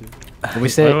Who are up to. We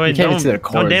say Wait, you can't even see their don't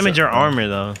cores. damage your armor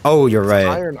though. Oh, you're right.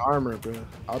 Iron armor, bro.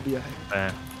 I'll be a.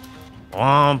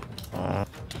 Womp. Womp.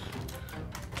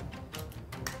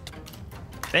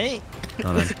 Hey.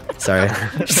 Hold on. Sorry.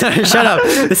 Shut up.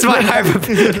 This is why I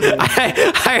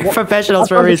hire professionals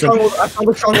for a reason. I found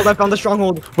the stronghold. I found the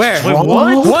stronghold. Where? Wait,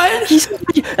 what? What? He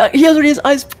has already his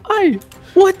eyes spy.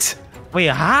 What? Wait,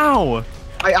 how?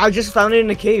 I just found it in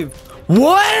a cave.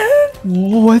 What?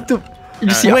 What the? You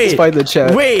just see Wait. spy in the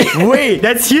chat. Wait.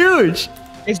 That's huge.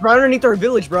 It's right underneath our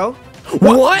village, bro.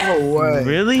 What? No way.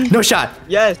 Really? No shot.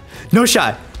 Yes. No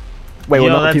shot. Wait, Yo,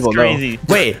 well, not that's people crazy.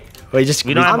 Wait, just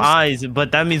We don't have eyes,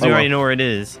 but that means we already know where it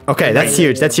is. Okay, that's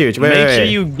huge. That's huge. Wait, Make wait, sure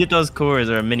wait. you get those cores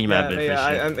or a mini map it for sure.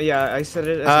 I said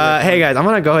it. As Hey guys, I'm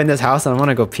gonna go in this house and I'm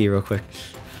gonna go pee real quick.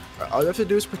 All you have to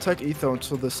do is protect Etho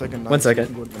until the second night. 1 so you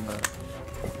second. can go to the map.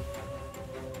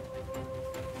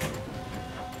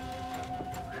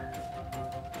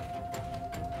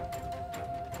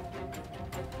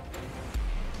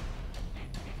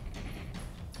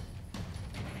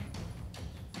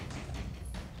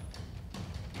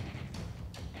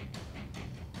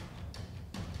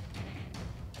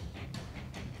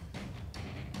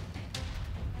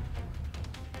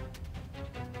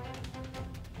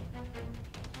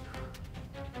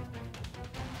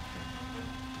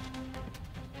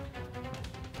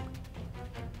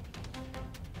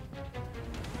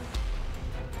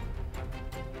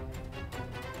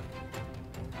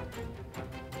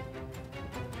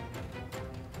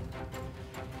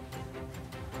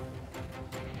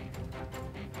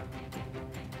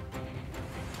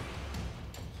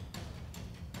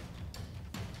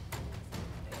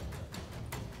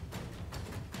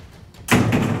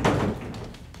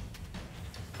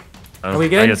 Are we I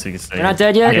good? guess we can stay. We're not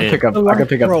dead yet? I can pick up. I can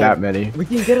pick up Bro. that many. We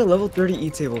can get a level 30 E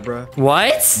table, bro.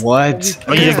 What? What?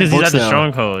 Oh yeah, because he's Books at the now.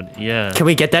 stronghold. Yeah. Can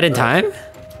we get that in time?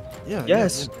 Yeah.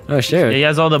 Yes. Oh Yeah, shoot. he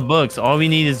has all the books. All we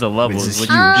need is the levels, is which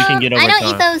huge. we can get over I know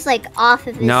time. Etho's like off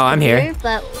of his No, I'm here. computer,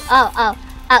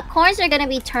 but cores are gonna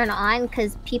be turned on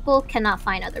because people cannot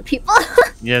find other people.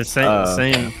 Yeah,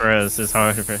 same for us. It's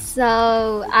hard for us.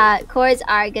 So cores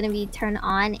are gonna be turned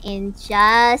on in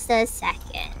just a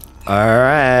second. All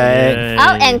right. Yay.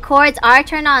 Oh, and chords are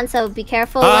turned on, so be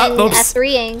careful when oops.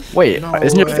 F3ing. Wait, No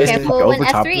isn't your way. face Be gonna careful go when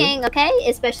over top of it? F3ing, okay?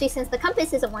 Especially since the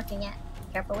compass isn't working yet.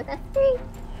 Careful with F3. You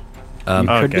could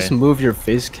Okay. just move your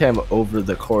face cam over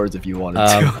the cords if you wanted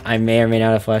to. I may or may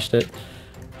not have flashed it.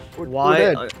 Why?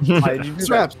 dead. Why did you do that?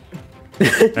 Straps.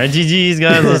 Alright, GG's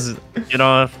guys. Let's get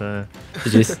off.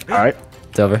 GG's. All right.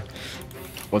 It's over.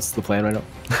 What's the plan right now?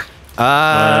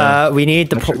 We need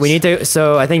to.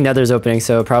 So I think Nether's opening.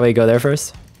 So probably go there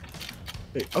first.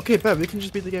 Wait, okay, bet we can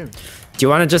just beat the game. Do you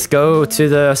want to just go to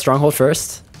the stronghold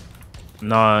first?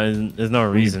 No, there's no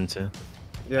reason to.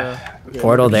 Yeah. Okay,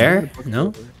 Portal we can there? just-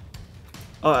 No?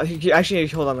 Actually,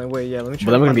 hold on. Like, wait. Yeah. Let me try.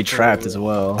 But then we're gonna to be find the trapped portal. as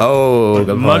well. Oh,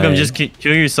 good Mug him, point. just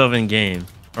kill yourself in game.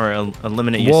 or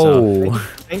eliminate yourself.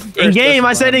 Whoa. In game,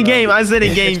 I said in game. I said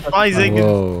in game. 5 seconds.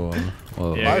 Whoa.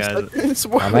 Whoa. Yeah, guys.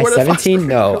 Am I 17?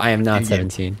 No, I am not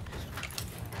 17.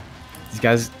 These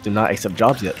guys do not accept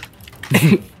jobs yet.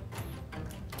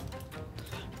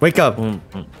 Wake up.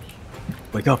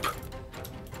 Wake up.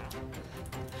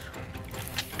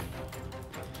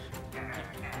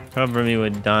 Cover me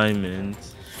with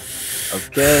diamonds.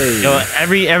 Okay. Yo,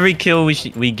 every kill we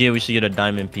should get a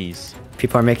diamond piece.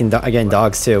 People are making again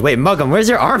dogs too. Wait, Muggum, where's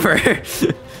your armor? I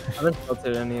haven't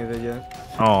filtered any of it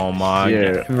yet. Oh my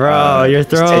Here, god. Bro, you're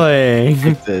throwing.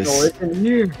 Take Oh, this. it's in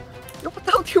here. Yo, what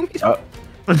the hell do you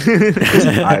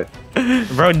mean?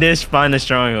 Bro, Dish find a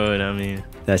stronghold. I mean,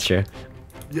 That's true.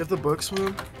 You have the books for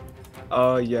them?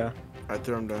 Oh, yeah. I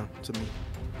threw them down to me.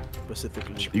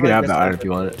 Specifically. You can have the iron if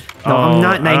you want it. No, I'm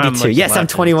not I don't have 92. much Yes, I'm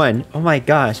left. 21. Oh my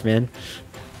gosh, man.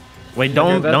 Wait,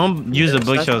 Yeah, don't use the that's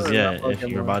bookshelves not yet enough if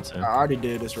you're about I to. already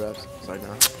did this reps. It's like,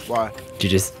 nah. Why? You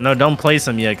just No, don't place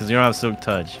them yet because you don't have silk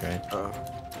touch, right?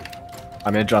 I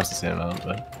mean, it drops the same amount,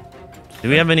 but Do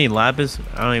we have any lapis?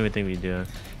 I don't even think we do.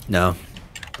 no.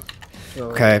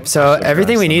 So, Okay, so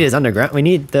everything we need is underground. We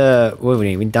need the what do we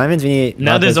need? We need diamonds. We need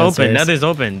Nether's lapis open. downstairs. Nether's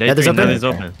open. Day Nether's three, open? Nether's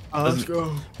Okay. open. Let's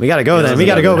go. We gotta go Yeah, then. this We is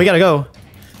gotta go. Nether. We gotta go.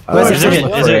 let's is just it-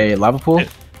 look is for it- a lava pool.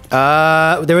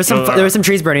 There was some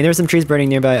trees burning. There was some trees burning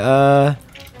nearby.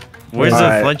 Where's the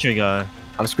Alright. Fletcher guy?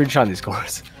 I'm screenshotting these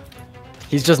scores.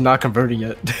 He's just not converting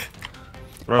yet.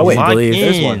 Bro, Oh, wait, lock believe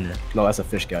There's in. one. No, that's a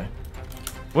fish guy.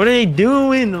 What are they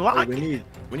doing? Wait, Lock. we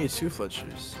need 2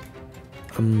 Fletchers.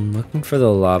 I'm looking for the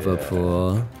lava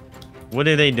pool. What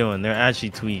are they doing? They're actually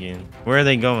tweaking. Where are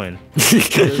they going?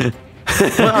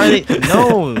 What are they?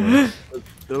 No.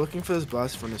 They're looking for this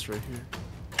blast furnace right here.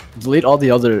 Delete all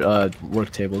the other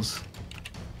work tables.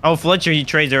 Oh, Fletcher, he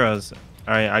trades arrows.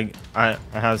 All right, I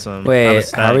have some. I have a Wait,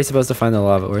 stack. how are we supposed to find the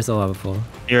lava? Where's the lava pool?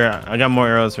 Here, I got more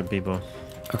arrows for people.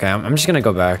 Okay, I'm just gonna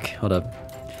go back. Hold up.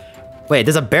 Wait,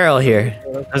 there's a barrel here.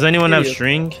 Does anyone have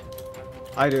string?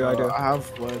 I do. I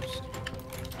have webs.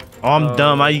 Oh, I'm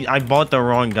dumb. I bought the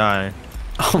wrong guy.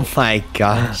 Oh my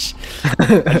gosh.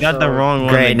 I got the wrong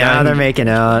one. Great, The now guy they're who- making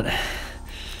out.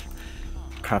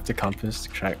 Craft a compass to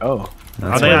track. Oh, Oh,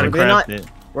 That's they weird. gotta Were they not- craft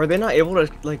it. Were they not able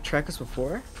to like track us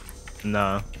before?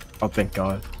 No. oh, thank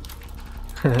God.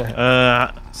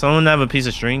 Someone have a piece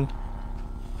of string?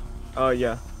 Oh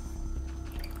yeah.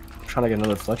 I'm trying to get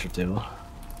another Fletcher table.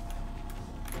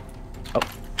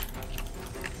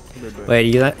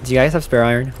 Wait, do you guys have spare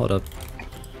iron? Hold up.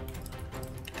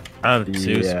 I have 2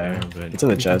 Yeah, spare, but it's in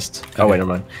the chest. Oh Okay. wait, never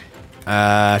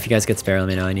mind. If you guys get spare, let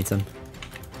me know. I need some.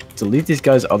 Delete these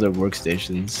guys' other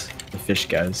workstations, the fish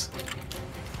guys,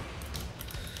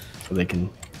 so they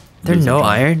can. There use no them.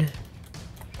 iron?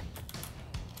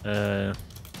 I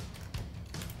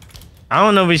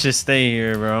don't know if we should stay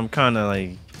here, bro. I'm kind of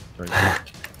like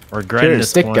regretting Here,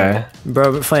 this stick point. guy.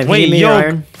 Bro, but Flame, Wait, give me yo, your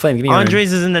iron. Flame, give me your iron.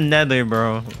 Andres is in the nether,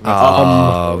 bro.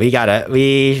 Oh,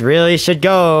 we really should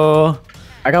go.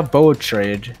 I got bow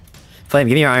trade. Flame,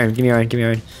 give me your iron. Give me your iron. Give me your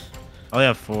iron. I only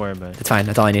have 4, but That's fine.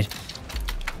 That's all I need.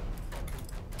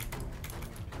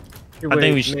 I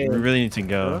think we really need to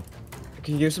go.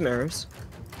 Can you give some arrows?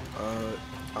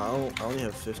 I only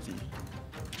have 50.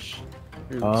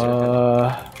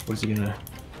 What's he gonna?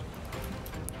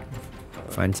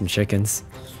 Find some chickens.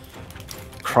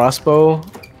 Crossbow.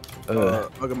 Okay,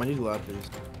 I need lapis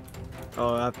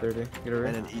Oh, I have 30. Get it and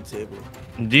right. an E table.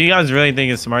 Do you guys really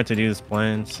think it's smart to do this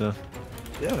plan? So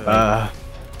Yeah.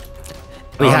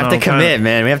 We I don't have know, to commit,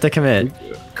 man. We have to commit.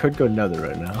 Could go nether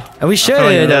right now. And we I feel should.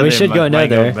 like We nether should go might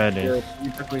nether. better. Yeah, you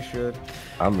definitely should.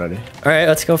 I'm ready. All right,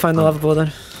 let's go find the lava pool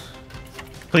then.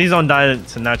 Please don't die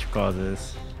to natural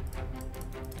causes.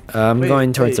 I'm Wait,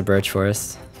 going towards wait. the birch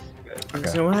forest.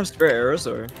 Does anyone have spare arrows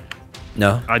or?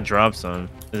 No, I dropped some.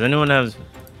 Does anyone have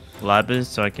lapis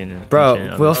so I can? bro.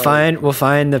 enchant We'll others?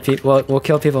 find the people. We'll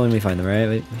kill people when we find them.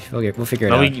 Right? We'll figure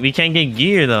it No, out. we can't get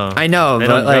gear though. I know, They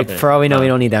but don't like drop it. for all we know, we Oh.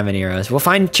 don't need that many arrows. We'll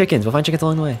find chickens. We'll find chickens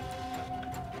along the way.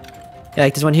 Yeah,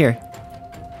 like there's one here.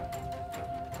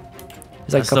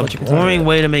 There's like That's a couple a chickens. boring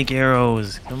way to make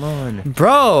arrows. Come on.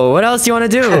 Bro, what else do you want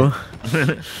to do?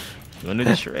 You want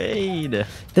to trade?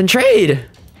 Then trade.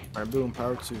 Alright, boom,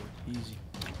 power 2. Easy.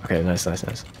 Okay, nice.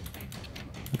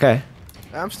 Okay.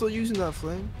 I'm still using that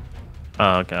flame.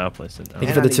 Oh, okay. I'll place it down. Thank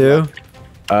you for And the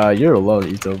I need 2. You're alone,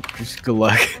 Ethobot. Just good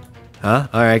luck. Huh?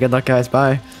 All right. Good luck, guys.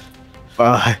 Bye.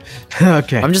 Bye.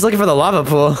 Okay. I'm just looking for the lava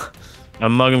pool.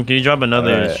 Muggum, can you drop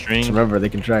another Alright, string? just remember, they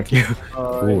can track you.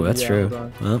 Ooh, that's yeah, true. hold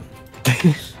on. Well,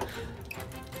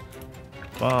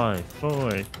 5,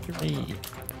 4, 3.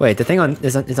 wait. The thing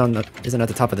isn't at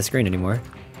the top of the screen anymore.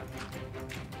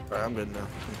 Alright, I'm good now.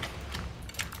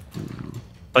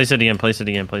 Place it again. Place it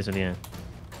again. Place it again.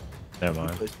 Never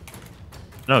mind.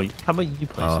 No, how about you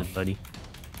place it, buddy?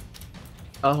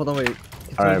 Hold on, wait. Can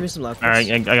All you right. give me some lapis? All right,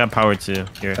 I got power too.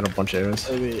 Here. Got a bunch of arrows.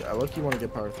 Hey, wait, I look you want to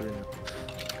get power 3 now.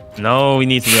 No, we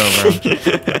need to go,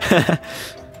 bro.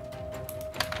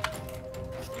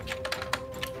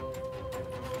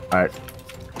 All right.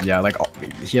 Yeah, like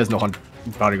he has no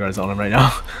bodyguards on him right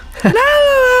now. Wait.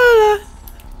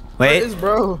 Where is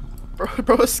bro?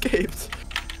 Bro escaped.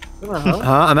 What the hell?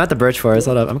 I'm at the birch forest.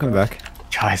 Hold up, I'm coming back.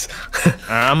 Guys.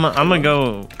 I'm gonna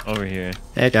go over here.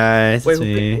 Hey guys, Wait, it's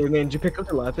me. wait, man, did you pick up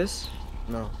the lapis?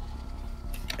 No.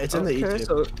 It's in the E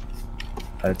table.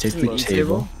 So, Take in the the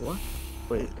table. What?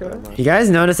 Wait, never mind. You guys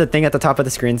notice the thing at the top of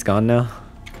the screen's gone now?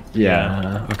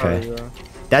 Yeah. Okay. Oh, yeah.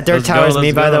 That dirt Let's go, tower is me,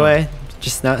 let's by the go. way.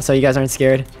 Just not so you guys aren't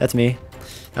scared. That's me.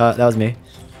 That was me.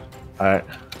 All right.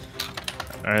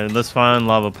 All right, let's find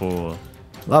lava pool.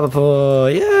 Lava pool,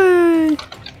 yay!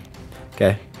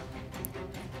 Okay,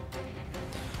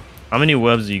 How many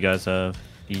webs do you guys have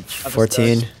each?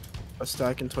 14. A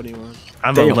stack and 21. I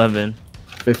have Damn. 11.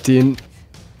 15.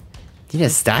 You need a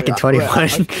stack in Wait, 21. I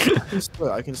can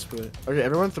split. I can split. Okay,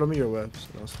 everyone throw me your webs.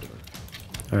 And I'll split.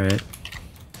 All right.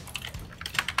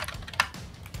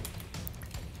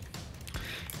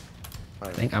 I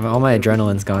think all my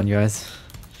adrenaline's gone, you guys.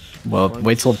 Well,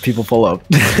 wait till people pull up.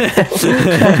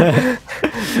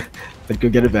 But go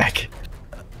get it back.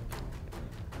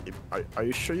 Are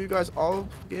you sure you guys all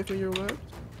gave me your webs?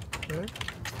 Okay.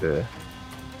 Yeah.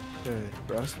 Okay.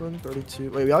 Last one,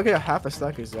 32. Wait, we all get a half a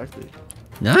stack exactly.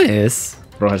 Nice.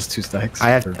 Bro has 2 stacks. I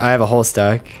have a whole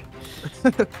stack.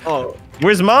 Oh,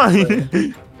 Where's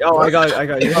mine? oh, I got you. I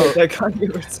got you. Wow, I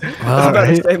was about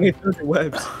right? to say me through the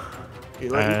webs. Okay,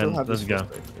 let me still And have let's this go.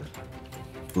 first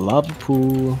stack. Lava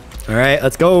pool. All right,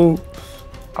 let's go.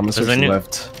 I'm gonna switch any-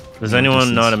 left. Does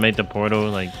anyone know how to make the portal?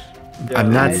 Like,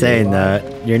 I'm not saying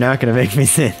that. You're not gonna make me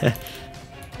say that.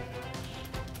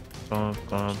 bump,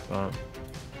 bump, bump.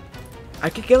 I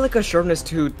could get like a sharpness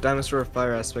 2 diamond sword of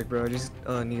fire aspect, bro. I just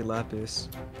need lapis.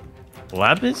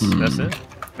 Lapis? That's it?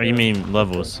 Or you mean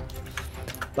levels?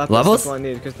 Lapis Levels? That's all I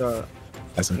need because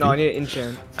That's no, I need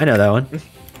enchant. I know that one.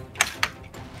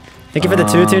 Thank you for the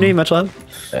 2, Toonie. Much love.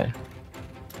 Okay.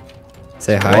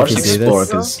 Say hi I'll if you just see explore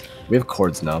this. because we have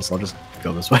cords now, so I'll just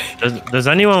go this way. Does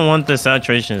anyone want the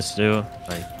saturation still?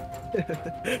 Like,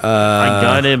 I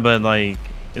got it, but like,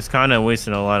 it's kind of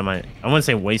wasting a lot of my. I wouldn't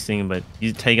say wasting, but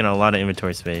you're taking a lot of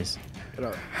inventory space. Get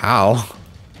out. How?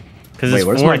 Because Wait, it's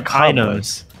where's 4 my items.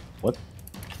 cobwebs? What?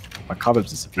 My cobwebs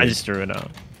I disappeared. just threw it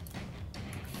out.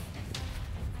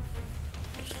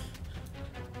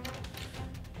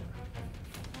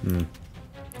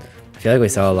 I feel like we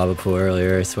saw a lava pool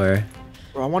earlier, I swear.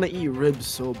 Bro, I want to eat ribs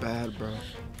so bad, bro.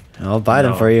 I'll buy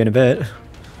them No. for you in a bit.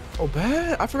 Oh,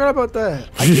 bad. I forgot about that.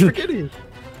 I keep forgetting.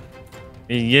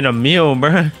 You get a meal,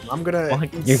 bro. I'm gonna. Fuck.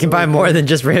 eat You can so buy more good. than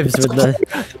just ribs with the.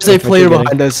 There's a with what player you're getting.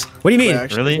 behind us. What do you mean? Wait,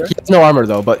 actually, Really? is He there? has no armor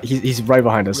though, but he's right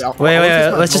behind us. Wait, I'll- Wait, I'll wait, just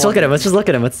wait. not Let's just go look at on him. Let's just look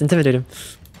at him. Let's intimidate him.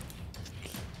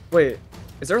 Wait,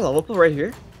 is there a lava pool right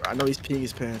here? I know he's peeing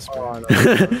his pants, bro.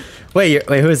 Wait,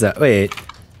 who is that? Wait,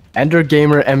 Ender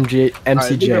Gamer MJ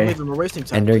Alright, leave him, MCJ. leave him, we're wasting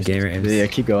time. Ender wasting Gamer time. M's. Yeah,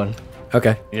 keep going.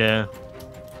 Okay, Yeah.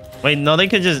 Wait, no, they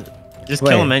could just Wait.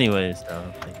 kill him anyways. Though.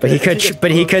 Like, but he If could, he gets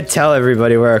but he close- could tell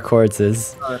everybody where our cords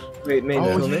is. Wait, mate,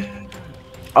 Oh, kill me. yeah.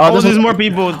 oh, there's more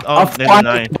people. Oh, there's a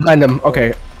 9. behind them.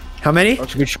 Okay, How many?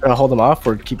 should we try to hold them off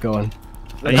or keep going?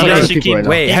 You How guys many should people keep. right now?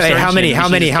 Wait, keep how searching. many? We How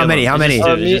should many? just How kill many? them. How It's many? just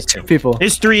two, Me- it's just two. Two people.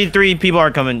 It's three people are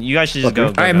coming. You guys should just go.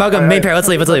 Okay. go, All right, go. Mugga, main pair. Let's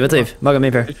leave. Let's leave. Mugga,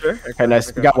 main pair. You sure? Okay,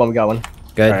 nice. We got one. We got one.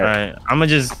 Good. All All right, I'm gonna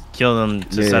just kill them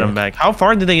to set Yeah. them back. How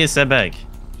far did they get set back?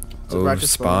 Oh, back to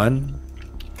spawn.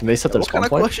 Can they set their What kind spawn of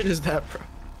point? question is that, bro?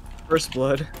 First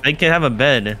blood. They could have a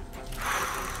bed.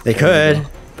 They could,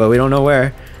 but we don't know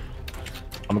where.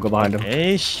 I'm gonna go behind him.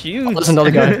 Hey, shoot! There's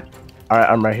another guy. All right,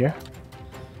 I'm right here.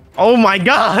 Oh my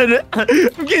god! I'm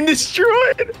getting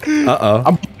destroyed. Uh oh.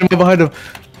 I'm behind him.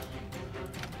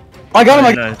 I got him.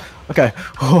 I Nice. Okay.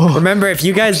 Remember, if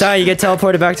you guys die, you get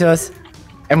teleported back to us.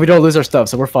 And we don't lose our stuff,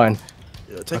 so we're fine.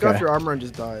 Yeah, take Okay. off your armor and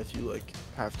just die if you like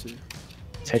have to.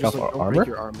 Take Just, off like, our don't armor. break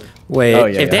your armor. Wait, Oh,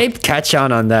 yeah, if yeah. they catch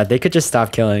on that, they could just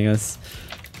stop killing us.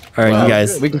 All right, Well, you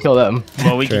guys. We can kill them.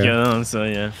 Well, we can True. kill them, so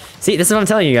yeah. See, this is what I'm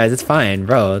telling you guys. It's fine,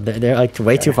 bro. They're like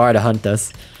way too far to hunt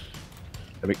us.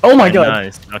 Oh my Okay, god.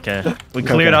 Nice. Okay. We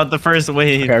cleared Okay. out the first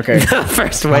wave. Okay, okay.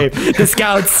 First wave, the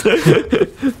scouts.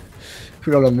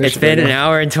 We're on a mission It's been right an now.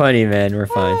 hour and 20, man. We're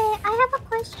fine. I have a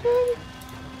question.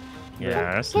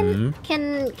 Yes. Mhm.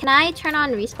 Can I turn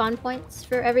on respawn points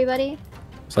for everybody?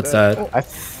 What's that? I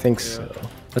think so.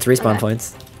 What's respawn Okay.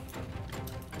 points?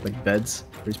 Like beds.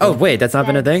 Oh wait, that's not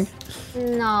been a thing.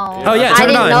 No. Oh, yeah, I turn it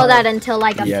didn't on. know that until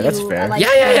like a Yeah, few. that's fair. Like,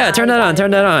 Yeah. Turn that on.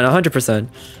 Turn that on. 100%.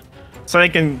 So they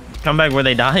can come back where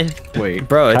they died. Wait,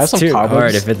 Bro, can I have it's some too hard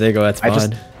cobwebs? if they go at I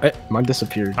just spawn. mine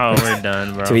disappeared. Oh, we're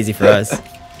done, bro. Too easy for us.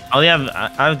 I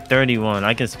have 31.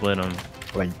 I can split them.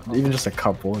 Like even just a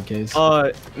couple in case.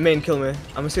 Main, kill me. I'm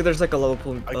gonna see there's like a level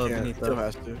pool I can't. beneath Still that.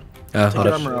 has to. Oh, Take hold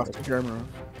your up. armor off. Take your armor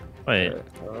off. Wait. Uh,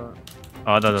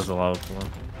 Oh, I thought that was a lava pool.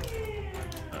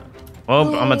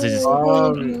 Well, I'm about to just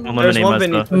there's eliminate one my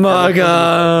beneath stuff.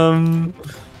 Mugum.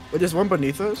 Wait, there's one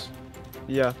beneath us?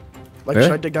 Yeah. Like, Really?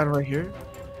 should I dig down right here?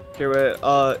 Okay, wait.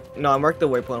 No, I marked the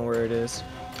waypoint where it is.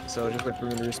 So just wait for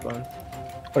me to respawn.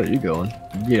 Where are you going?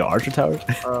 You need an archer tower?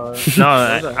 No,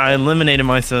 I eliminated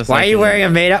myself. so Why I are you can wearing a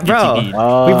made up? Bro,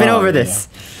 ATB. we've been over yeah. this.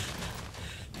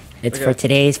 It's Okay. for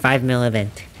today's 5 mil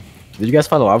event. Did you guys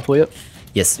find the lava pool yet?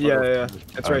 Yes. Yeah.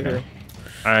 It's right Okay. here.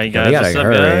 All right, Yeah, guys. we gotta what's up,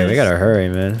 hurry. guys? We gotta hurry,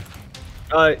 man.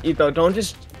 Etho, don't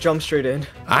just jump straight in.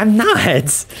 I'm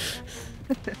not.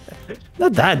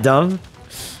 Not that dumb.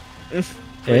 Wait,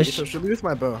 Ish. so should we with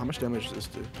my bow? How much damage does this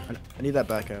do? I need that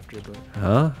back after, but...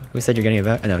 Huh? Who said you're getting it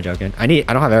back? No, I'm joking. I don't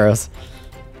have arrows.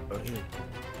 Oh, here.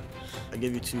 I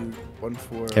gave you 2, 1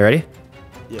 for... Okay, ready?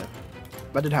 Yeah.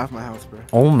 I did half my health, bro.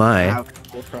 Oh I my. have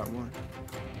full prop 1.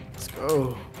 Let's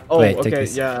go. Oh, Wait, take okay.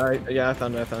 this. Yeah, I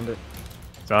found it.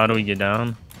 So how do we get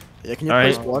down? Yeah, can you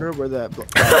Alright. place water where that...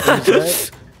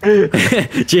 is at?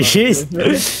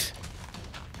 Jeez.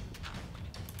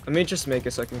 Let me just make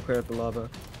it so I can clear up the lava.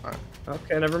 Alright.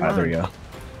 Okay, never Ah, mind. there we go.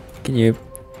 Can you?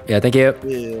 Yeah, thank you.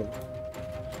 Yeah.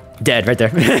 Dead right there.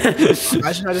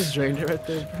 Imagine I just drained it right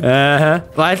there. Uh-huh.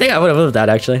 Well, I think I would have lived that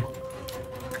actually.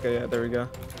 Okay, yeah, there we go.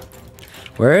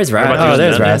 Where is Ras? What about Oh, the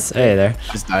there's other? Ras. Hey there.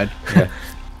 Just died.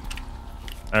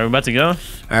 Are we about to go? All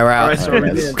right, we're out. Alright, so we're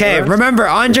Alright, getting Okay, first. remember,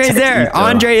 Andre's there. Etho.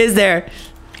 Andre is there.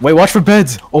 Wait, watch for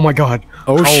beds. Oh my god.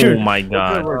 Oh, Oh my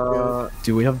god! Uh,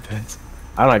 Do we have beds?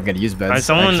 I'm not even gonna use beds. All right,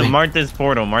 someone actually. mark this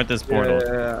portal. Mark this portal.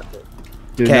 yeah.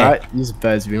 Do 'Kay. not use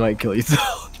beds. We might kill you.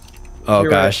 Oh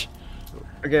You're gosh,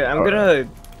 Okay, I'm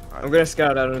gonna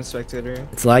scout out an spectator.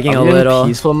 it's lagging I'm a in little.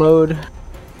 peaceful mode.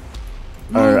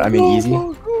 Or I mean easy.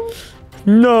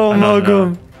 No, I don't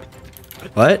Malcolm.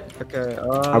 What? Okay.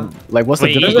 Like what's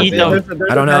Wait, the Etho-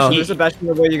 difference? I don't know. There's a bastion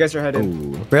the way you guys are headed.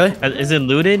 Ooh. Really? Is it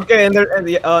looted? Okay, and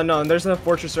no, and there's a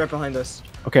fortress right behind us.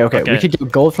 Okay, we Okay. could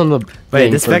get gold from the. Wait,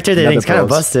 thing this for vector nether thing's kind of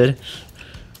pearls. busted.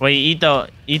 Wait,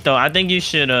 Etho, I think you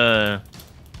should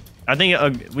I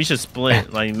think we should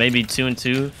split like maybe 2 and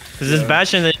 2 because this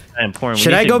bastion is important. We Should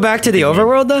need I to- go back to the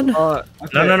overworld then? Okay.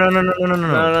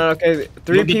 No. Okay,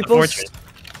 3 You'll get the people. fortress.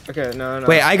 Okay, no.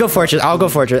 Wait, I go fortress. I'll go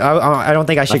fortress. I don't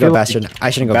think I should feel go like bastion. I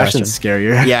shouldn't go bastion. Bastion's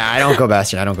scarier. Yeah, I don't go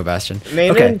bastion. I don't go bastion.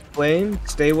 Main Okay. and Flame,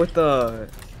 stay with the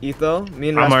Etho. Me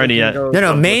and I'm Rasmus already can at- go No,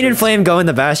 to main and fortress. flame go in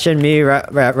the bastion. Me,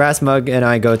 Rasmug, and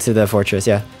I go to the fortress.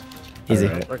 Yeah, easy.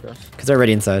 Alright. Okay. Cause they're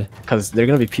already inside. Because there are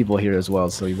gonna be people here as well,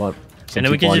 so you want. some And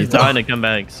then we people can on just you. die to come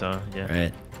back. So yeah.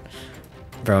 Right.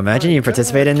 Bro, imagine you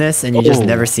participate in this and you just Oh.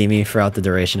 never see me throughout the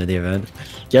duration of the event.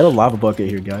 Get a lava bucket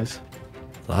here, guys.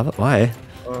 Lava? Why?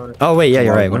 Uh, Oh wait, yeah, you're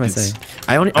Lava right. What am I buckets. saying?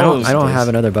 I don't Oh, have space.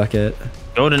 another bucket.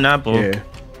 Golden apple. Yeah.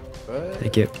 What?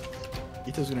 Thank you.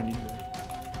 Etho's gonna need that.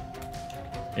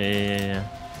 Yeah.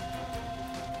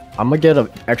 I'm gonna get an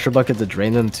extra bucket to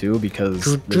drain them too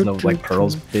because there's no like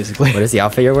pearls basically. What is the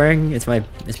outfit you're wearing? It's my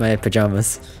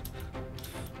pajamas.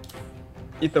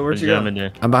 Etho, where'd you Pajama go?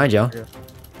 day. I'm behind y'all.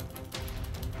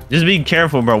 Just be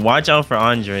careful, bro. Watch out for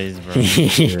Andres, bro.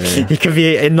 He could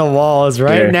be in the walls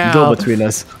right Here, now. Go between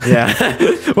us. Yeah.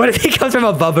 What if he comes from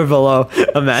above or below?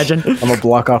 Imagine. I'm gonna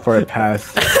block off our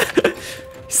path.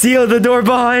 Seal the door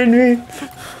behind me.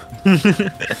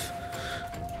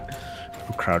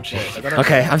 I'm crouching.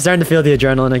 Okay, I'm starting to feel the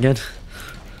adrenaline again.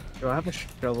 Yo, I have a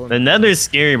shovel. The nether's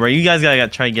scary, bro. You guys gotta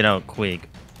try to get out quick.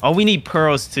 Oh, we need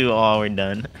pearls too. Oh, we're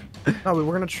done. No,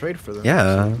 we're gonna trade for them.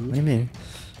 Yeah. What do you mean?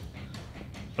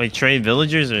 Wait, trade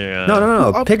villagers or?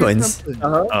 No. I'll pick Piglins. something.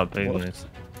 Oh, piglins.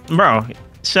 Bro,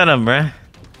 shut up, bro.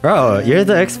 Bro, you're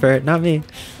the expert, not me.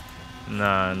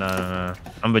 Nah.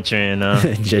 I'm betraying now.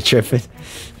 You're tripping.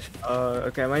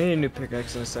 Okay, I might need a new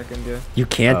pickaxe in a second, yeah. You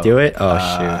can't do it? Oh,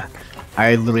 shoot.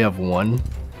 I literally have one.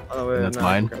 Oh, wait, That's no,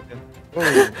 mine. okay.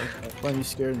 Oh, Glenn, you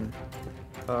scared me.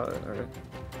 Alright.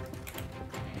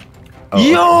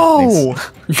 Oh,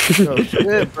 thanks. Yo,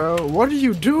 shit, bro. What are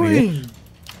you doing?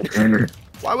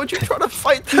 Why would you try to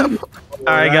fight them? All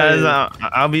right, guys.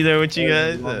 I'll be there with you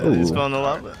guys. Ooh. Just fall in the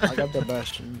lava. I got the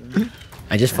bastion.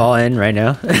 I just fall in right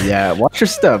now. Yeah, watch your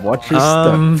step. Watch your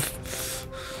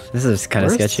step. This is kind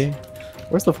of Where's- sketchy.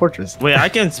 Where's the fortress? Wait, I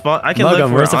can spot. I can look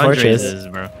look where's for the Andres fortress? is,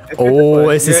 bro. Oh,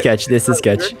 this is sketch. This is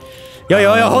sketch.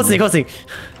 Yo, hold sneak, hold sneak.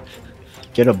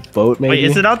 Get a boat, maybe. Wait,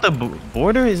 is it out the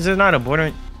border? Is there not a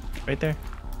border right there?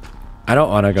 I don't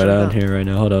want to go down Jump down. here right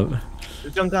now. Hold up.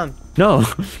 Just jump down. No.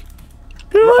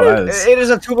 Oh, that is- It is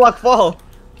a 2-block fall.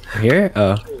 Here?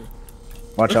 Oh.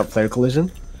 Watch out, player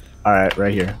collision. All right,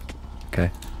 right here. Okay.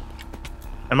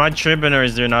 Am I tripping or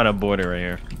is there not a border right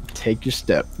here? Take your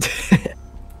step.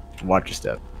 Watch your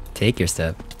step. Take your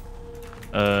step.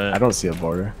 I don't see a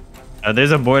border.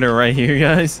 There's a border right here,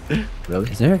 guys.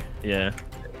 Really? Is there? Yeah.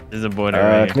 There's a border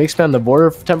right Can here. we expand the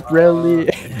border temporarily?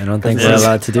 I don't think This we're is-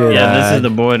 allowed to do Yeah, that. this is the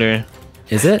border.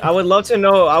 Is it? I would love to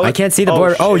know. I can't see the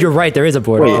border. Oh, shit. you're right. There is a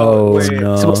border. Wait, oh, wait. no.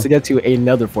 We're supposed to get to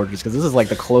another fortress because this is like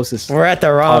the closest. We're at the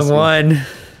wrong Possible. one.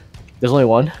 There's only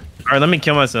one. All right, let me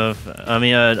kill myself. I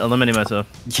mean, eliminate myself.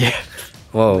 Yeah.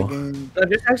 Whoa.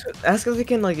 Just ask if we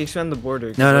can like expand the border.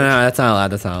 No, that's not allowed.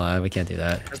 That's not allowed. We can't do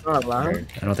that. That's not allowed.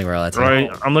 I don't think we're allowed to. Right,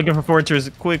 I'm looking for fortress.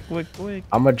 Quick.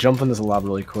 I'm gonna jump in this lava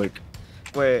really quick.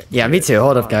 Wait. Yeah, me too.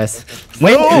 Hold up, guys.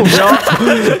 Wait.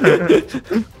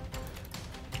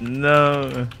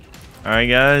 No. All right,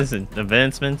 guys.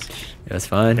 Advancements. It was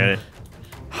fun. Okay.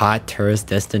 Hot tourist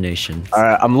destination. All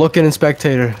right, I'm looking in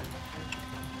spectator.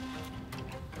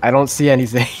 I don't see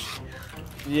anything.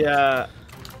 Yeah.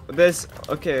 This.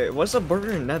 Okay. What's the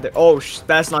border in Nether? Oh,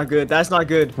 that's not good. That's not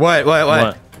good. What?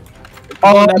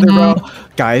 Oh, Nether, bro.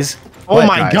 Guys. Oh What,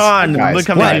 my guys? God! Guys, Look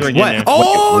how guys, many we're What? getting.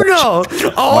 Oh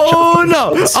no! Oh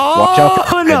no! Watch out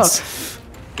for Oh no! heads.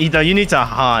 Etho, you need to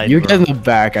hide. You bro. get in the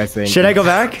back, I think. Should I go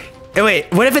back? Hey,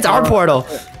 wait. What if it's our portal?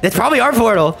 It's probably our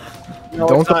portal. No,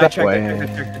 Don't it's go not. that Check,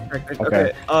 way. check.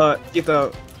 Okay. Okay.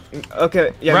 Etho.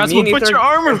 Okay. Yeah. Rascal, me and put Etho- your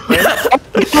armor.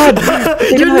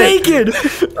 You're naked.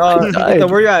 Etho,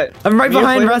 where you at? I'm right Me and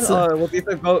behind Flavor, Russell. Well,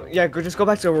 Etho, go. Yeah. Just go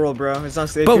back to the world, bro. It's not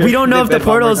safe. But here. we don't know if the Bed bomb,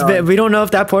 we're portal's. done. We don't know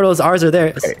if that portal is ours or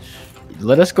theirs. Okay.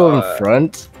 Let us go in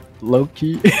front, low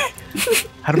key.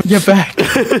 How do we get back?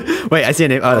 Wait, I see a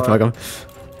name. Oh, that's Mugum.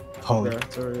 Holy, Yeah,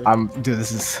 it's alright. dude,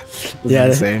 this is Yeah,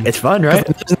 insane. it's fun, right?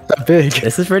 It's not that big.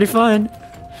 This is pretty fun.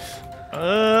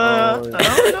 I don't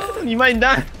know. You might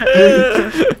die.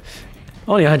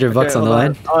 Only 100 bucks on the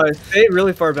line. Stay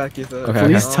really far back, Etho. Okay.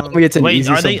 Please tell me it's an Wait,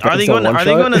 easy. are they subclass going one are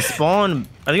they shot? going to spawn?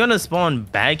 Are they going to spawn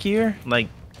back here? Like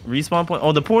respawn point?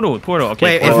 Oh, the portal. Okay.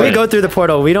 Wait, if portal. we go through the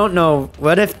portal, we don't know.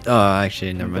 What if? Oh,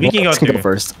 actually, never mind. We can go Let's through.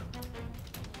 first.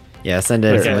 Yeah, send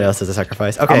it. Okay. Somebody else as a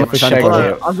sacrifice. Okay, I'm if we find gonna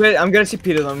a check portal. it. I'm gonna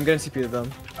TP to them. I'm gonna TP to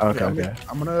them. Okay, okay.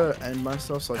 I'm gonna end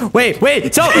myself so I can Wait.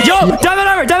 So, yo,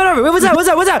 dive it over. Wait, what's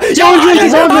that? Yo,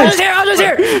 I'm just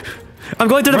here. I'm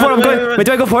going through the portal. Run. Wait,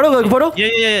 do I go portal?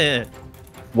 Yeah.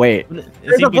 Wait,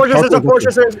 There's a fortress. There's a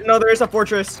fortress. No, there is a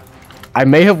fortress. I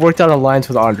may have worked out a alliance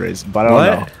with Andres, but I don't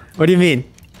know. What? What do you mean?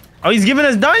 Oh, he's giving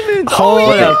us diamonds. Hold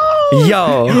up.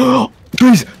 Yo.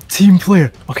 Please, team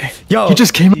player. Okay. Yo. He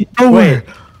just came out of nowhere.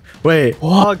 Wait.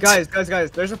 What? Oh, guys.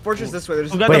 There's a fortress this way.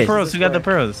 Who got Wait. the pearls? Who got the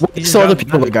pearls? He We just saw the dropped-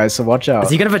 people, guys. So watch out. Is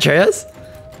he gonna betray us?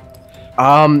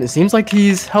 It seems like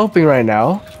he's helping right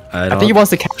now. I think he wants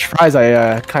to catch fries.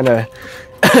 I kind of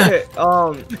Okay,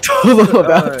 told him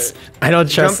about. I don't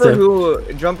trust Jumper him. Who,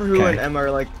 Okay. and Emma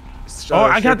are like. Oh,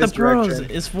 I got the this pearls.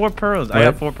 direction. It's 4 pearls. I Wait.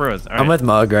 got 4 pearls. All I'm right. with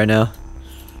Mug right now.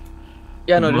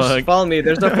 Yeah, no, just Mug. follow me.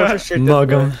 There's no fortress straight this Mug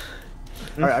way. him.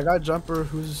 Alright, I got Jumper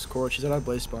who's scored. She's at our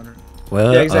blaze spawner.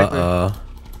 Well, Yeah, exactly.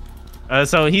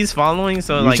 So he's following.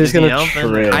 So He's like, just is he gonna helping?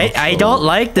 trail. I don't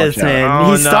like this, Watch out. man.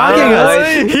 Oh, He's no. stalking us.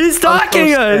 Nice. He's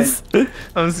stalking us.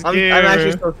 I'm scared. I'm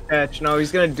actually so sketch. No,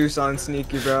 he's gonna do something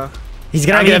sneaky, bro. He's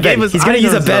gonna I mean, get a he gave bed. us He's gonna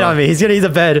use a items, bed though. on me. He's gonna use a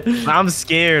bed. I'm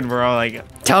scared, bro. Like,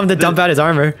 Tell him to dump out his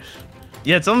armor.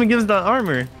 yeah, someone gives the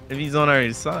armor if he's on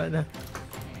our side.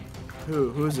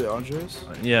 Who is it? Andres?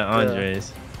 Yeah,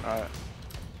 Andres. Alright.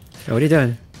 Yo, what are you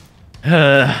doing?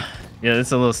 Yeah,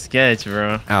 it's a little sketch,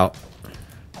 bro. Out.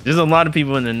 There's a lot of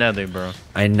people in the Nether, bro.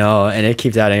 I know, and it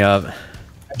keeps adding up.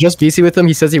 Just BC with him.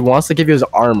 He says he wants to give you his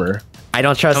armor. I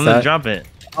don't trust I'm gonna that. drop it.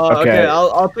 Oh, okay. Okay.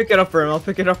 I'll pick it up for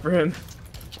him.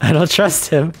 I don't trust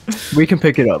him. We can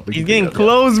pick it up. He's getting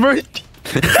close, bro.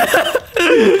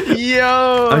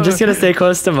 Yo. I'm just gonna stay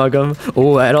close to Mugum.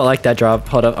 Oh, I don't like that drop.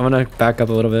 Hold up, I'm gonna back up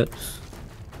a little bit.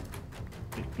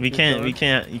 You can't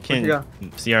you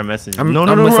see our message. I'm- No,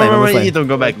 I'm whistling, I'm wait, whistling. Etho,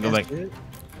 go back.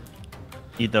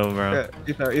 Etho, bro.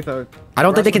 Yeah, Etho. I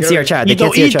don't think they can see our chat. They Etho,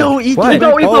 can't see our chat. Etho, What?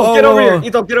 Etho, Oh, get over oh, here. oh.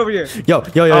 Etho, get over here. Yo.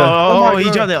 Oh, my he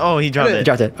God. dropped it. Oh, he dropped He it.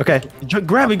 dropped it. Okay.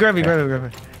 Grab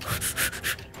it.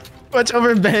 Watch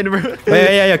over bed, bro.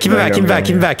 Yeah. Keep it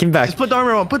back. Just put the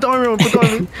armor on. Put the armor on.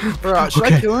 Bro, should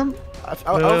I kill him? I'll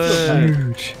feel bad.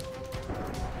 Huge.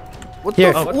 What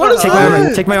Here, the? What is take that? my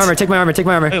armor. Take my armor. Take my armor. Take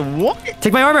my armor. Wait, what?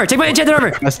 Take my armor. Take my enchanted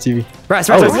armor. That's TV. Ras,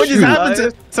 Oh, Ras, What Ras. just happened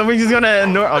to? So we're just gonna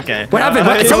ignore. Okay. What happened?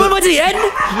 What? Someone went to the end?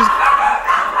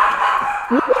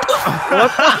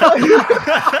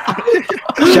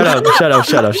 Shut up. Shut up.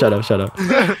 Shut up. Shut up. Shut up.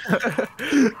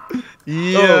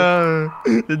 Yeah.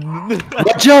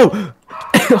 Joe!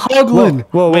 Hoglin!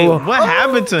 Whoa, whoa, Wait, whoa. what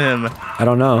happened to him? I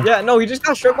don't know. Yeah, no, he just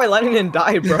got struck by lightning and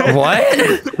died, bro. What?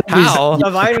 How?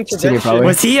 Divine intervention. probably.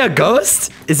 Was he a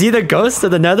ghost? Is he the ghost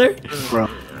of the nether? Bro.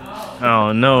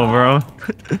 Oh no, bro.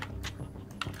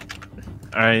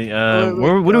 Alright,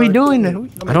 what are we doing?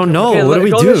 I don't know. Okay, What do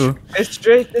we go do? It's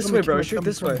straight this way, bro. Straight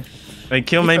this way. Like,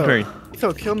 kill Mayberry.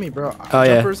 Etho, kill me, bro. Oh,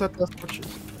 yeah. Jumpers at the fortress.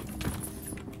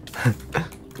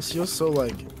 This feels so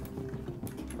like.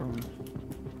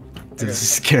 This is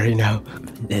scary now.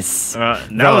 This. That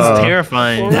was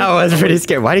terrifying. That was pretty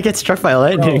scary. Why did he get struck by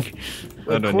lightning?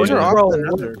 I don't Those need are it. off Bro, the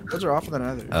nether. Those are off the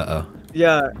nether. Uh-oh.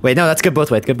 Yeah. Wait, no, that's good both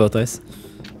ways. Good both ways.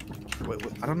 Wait,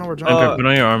 I don't know where Okay, jumping. put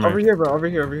on your armor. Over here, bro. Over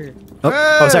here. Over here.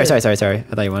 Oh, sorry. I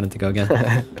thought you wanted to go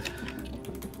again.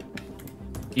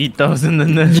 Eat those in the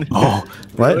net. Oh,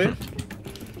 What? Really?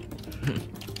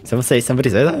 Somebody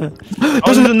say that? Oh,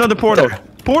 there's another portal.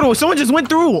 Portal! Someone just went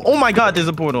through! Oh my god, there's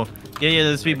a portal. Yeah,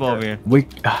 there's people over here. we.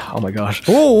 Oh my gosh.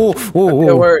 Whoa,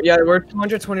 whoa, Yeah, whoa. we're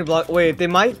 220 blocks. Wait, they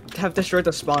might have destroyed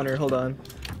the spawner. Hold on.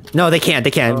 No, they can't.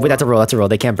 They can't. Wait, that's a rule. That's a rule.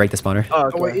 They can't break the spawner. Oh,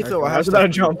 okay. Oh wait, Etho, okay. I I have was about to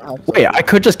jump. Wait, I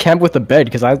could just camp with the bed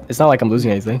because it's not like I'm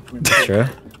losing anything. True.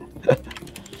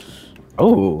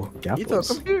 Oh, Etho, apples.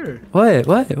 come here. What?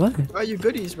 Buy you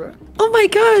goodies, bro. Oh my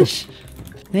gosh.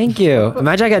 Thank you.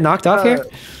 Imagine I get knocked off here.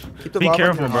 Keep the Be lava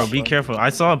careful, in bro. your Be mouth, careful. I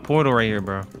saw a portal right here,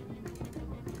 bro.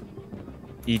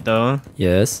 Etho.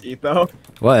 Yes. Etho,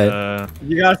 What?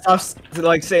 you gotta stop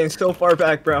like saying so far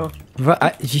back, bro.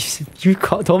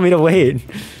 Told me to wait.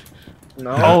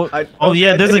 No. Oh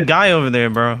yeah, I there's a did. guy over there,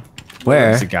 bro. Where?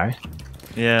 There's a guy.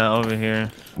 Yeah, over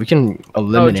here. We can No,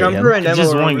 eliminate Jumper him. and It's Emma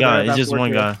just were one over guy. there It's at just that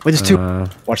one fortress. guy. Wait, there's two. Uh,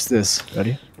 Watch this.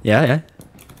 Ready? yeah.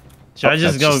 Should I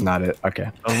just That's go? just not it. Okay.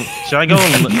 Should I go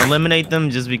eliminate them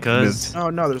just because?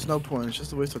 No, there's no point. It's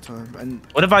just a waste of time. And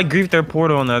What if I grief their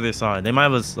portal on the other side? They might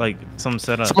have us like some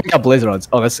setup. Someone got blaze rods.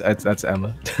 Oh, that's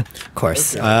Emma. Of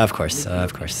course. Of course.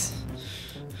 Of course.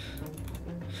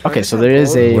 Okay, so there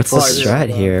is a. What's the fortress. strat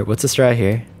here? What's the strat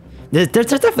here? There's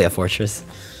definitely a fortress.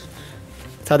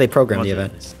 That's how they program the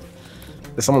event.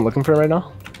 Is someone looking for it right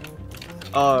now?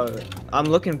 I'm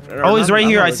looking. Oh, it's right I'm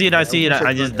here. not I see it. I see it. looking.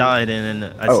 I just died and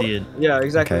then I Oh. see it. Yeah,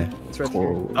 exactly. Okay. It's right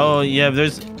Cool. Oh yeah,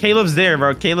 there's Caleb's there,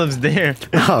 bro. Caleb's there.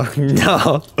 Oh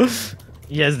no.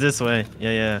 Yes, this way.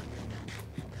 Yeah.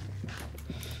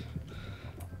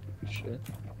 Shit.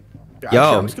 yeah, Yo.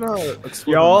 actually, I'm just gonna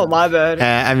explore Yo, the map. my bad.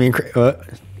 I mean, what?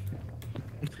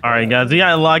 All right, guys, we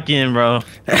gotta lock in, bro.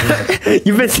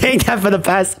 You've been saying that for the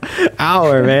past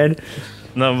hour, man.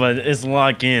 No, but it's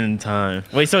lock in time.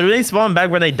 Wait, so do they spawn back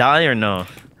where they die or no?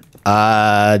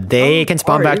 They can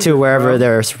spawn far back is to it, wherever bro?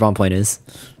 their spawn point is.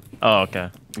 Oh, okay.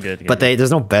 Good. But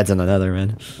there's no beds in the nether,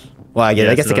 man. Well, I guess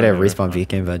Yeah, they so could have a they're respawn fine.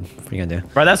 beacon, but what are you gonna do?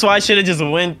 Bro, that's why I should have just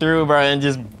went through, bro, and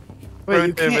just. Wait, you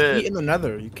burnt their can't bed. eat in the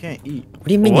nether. You can't eat. What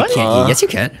do you mean What? you can't eat? Yes, you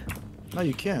can. No,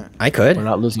 you can't. I could. We're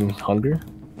not losing hunger.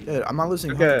 Yeah, I'm not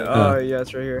losing. Okay. hunger. Yeah,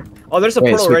 it's right here. Oh, there's a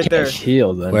Wait, portal so we right can't there.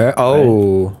 heal then. Where? right?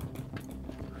 Oh.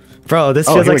 Bro, this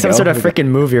Oh, feels here like we some go, sort of here we freaking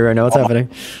movie right now. What's happening?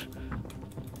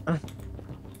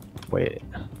 Wait.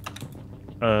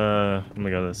 Let me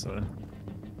go this way.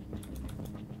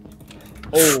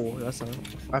 Oh, that's not.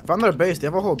 I found their base. They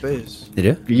have a whole base. Did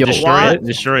you? Yo, Destroy what? it.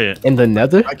 Destroy it. In the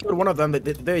nether? I killed one of them.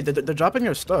 They're dropping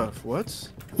your stuff. What?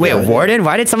 Wait, Yeah. a warden?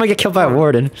 Why did someone get killed by a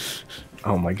warden?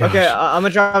 Oh my gosh. Okay, I'm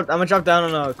gonna drop down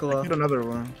on I Kula. killed another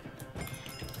one.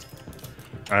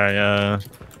 All right.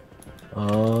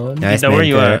 Nice, Ethan, where man,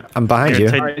 you there. at? I'm behind Here,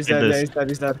 you. take- Alright, he's Get dead. this. Yeah, he's dead.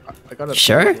 He's dead. I got a.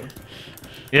 Sure?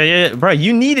 Yeah, bro.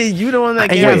 You need it. You the one that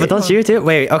gave Yeah, it. but don't you too?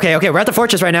 Wait, okay, we're at the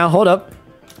fortress right now. Hold up.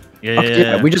 Yeah. Okay,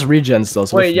 yeah, we just regen still.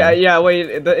 So Wait, we're yeah, fine. wait.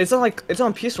 It's on like it's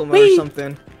on peaceful mode Wait. or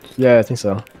something. Yeah, I think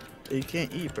so. You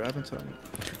can't eat, bro. I've been telling you.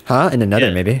 Huh? In the nether,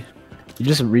 Yeah. maybe. You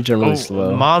just regen really Oh,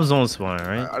 slow. mobs don't spawn,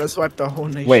 right? I just wiped the whole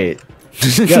nation. Wait.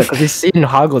 Yeah, because he's seeing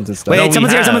hoglins and stuff. Wait, No, we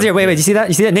someone's here, have. someone's here. Wait, you see that?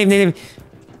 You see that? Name.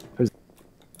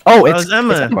 Oh, That it's was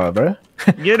Emma. It's Emma, bro.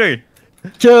 Get her.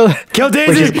 Kill. Kill Wait,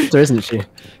 Daisy! she's there, isn't she?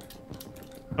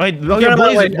 Wait, no, okay,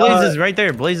 Blaze, wait, Blaze is right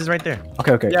there. Blaze is right there.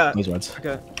 Okay. Yeah. Those ones.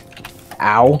 Okay.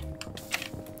 Ow.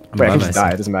 I'm Wait, I by can just die.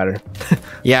 myself. It doesn't matter.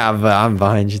 Yeah, but I'm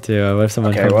behind you too. What if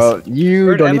someone Okay, comes? well, you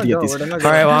Where'd don't Emma need to get go? these. Where'd Emma All go?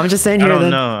 right, well, I'm just staying I here don't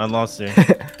then. know. I lost her.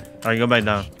 All right, go back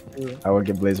down. I will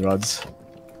get blaze rods.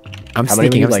 I'm How many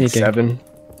sneaking. we I'm need? Like sneaking. 7,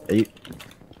 8.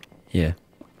 Yeah.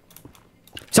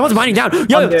 Someone's mining down.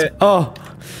 Yo. I'm dead. Oh.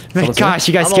 My Someone's gosh,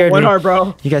 you guys I'm on scared one me. heart,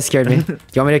 bro. You guys scared me. You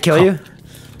want me to kill you?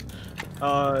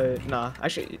 Nah.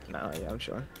 Actually, nah. Yeah, I'm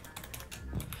sure.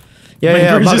 Yeah, Man,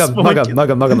 yeah, we're mug just him, mug him, fucking- mug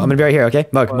him, mug him. I'm gonna be right here, okay?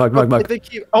 Mug. They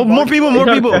keep Oh, more people, more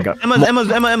Okay. people. Okay.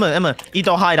 Emma.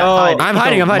 Etho, hide, Oh, hide. I'm Etho,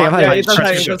 hiding. Yeah, mark- he's Sure,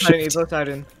 hiding. sure, He's sure. hiding. He's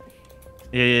hiding.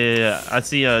 Yeah. I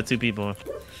see 2 people.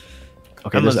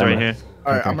 Okay, Emma's there's right Emma. here.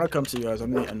 All right, Okay. I'm gonna come to you guys.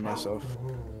 I'm gonna end myself.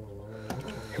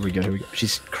 Here we go.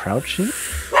 She's crouching. You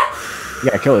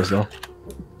gotta kill her still.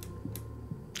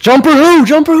 Jumper who?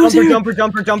 Jumper who's here? Jumper. Can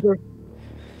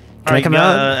I Alright, come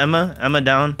got, out? Emma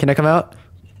down. Can I come out?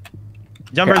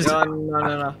 Jumpers.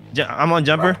 No. I'm on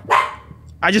jumper.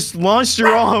 I just launched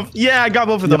her off. Yeah, I got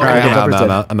both of them. Yeah, Alright, okay, I'm jumper's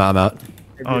out. I'm out.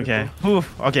 Okay. Whew.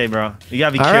 Okay, bro. You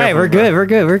gotta be All careful. right, we're bro. good.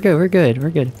 We're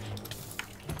good.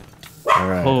 All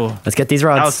right. Oh, Let's get these that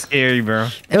was rods. scary, bro.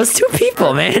 It was 2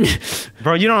 people, man.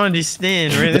 Bro, you don't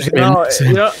understand, really. No,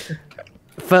 you know,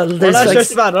 But we're there's not like...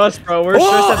 stressed about us, bro. We're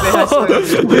stressed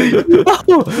that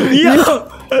they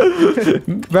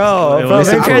had Bro,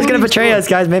 listen, Manpair's gonna betray us,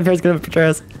 guys. Manpair's gonna betray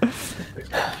us.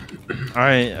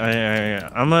 Alright.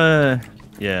 I'm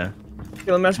yeah.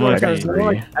 Yo, let me ask you one time. Is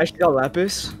someone like actually got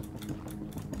lapis?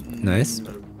 Nice.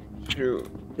 Shoot.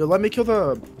 Yo, let me kill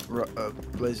the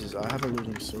blazes. I have a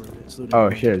looting sword. It's looting. Oh,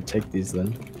 here, take these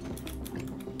then.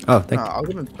 Oh, thank I'll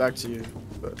give them back to you.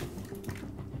 But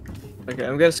Okay,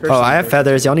 I'm gonna search. Oh, I have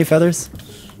feathers. Y'all need feathers?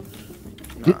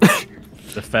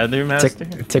 The feather master?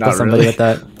 Tickle Not somebody really. with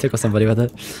that. Tickle somebody with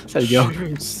it. There you go.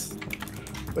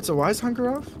 what's a wise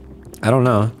hunger off? I don't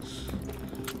know.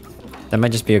 That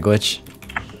might just be a glitch.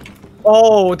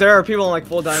 Oh, there are people in like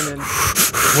full diamond.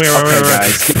 Wait. Okay,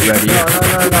 guys, get ready. No.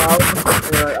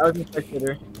 I was a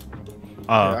spectator.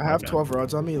 Oh, I have okay. 12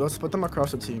 rods on me. Let's put them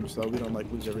across the team so we don't like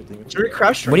lose everything. Should we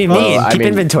crash? What do you Well, mean? I Keep mean,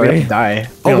 inventory. We have to die.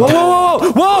 Oh, whoa!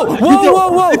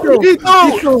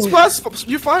 No! Splash!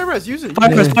 You fire res, use it.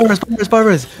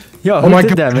 Fires. Yo, Oh who my did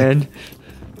God. that, man?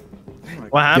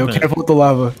 What Yo, happened? careful with the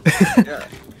lava. Yeah.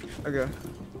 Okay.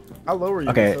 I'll lower you.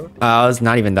 Okay. So. I was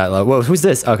not even that low. Whoa, who's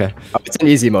this? Okay. Oh, it's an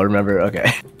easy mode, remember?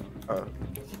 Okay.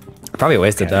 Probably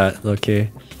wasted that, low key.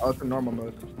 Oh, it's a normal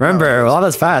mode. Remember,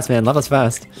 lava's fast, man. Lava's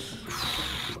fast.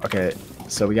 Okay,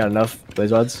 so we got enough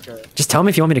blaze rods? Just tell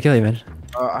me if you want me to kill you, man.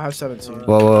 I have 17.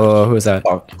 Whoa. Who is that?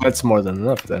 Oh, that's more than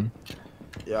enough then.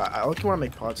 Yeah, I only want to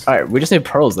make pots. Alright, we just need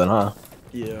pearls then, huh?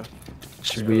 Yeah.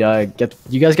 Should we get...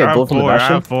 You guys I get have gold from the 4. I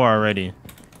bastion? have 4 already.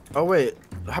 Oh, wait.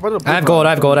 How about a blue I have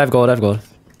gold.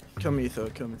 Kill me, Etho.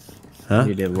 Kill me. Huh?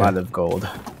 We need a lot of gold.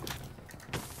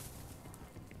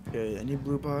 Okay, any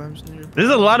blue bottoms near? There's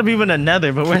a lot of people in the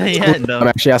nether, but where they at, though?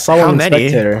 Actually, I saw How one in many?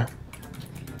 Spectator.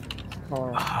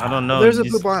 I don't know. There's a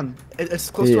Just- blue bottom. It's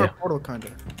close to Yeah. our portal, kind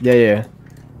of. Yeah.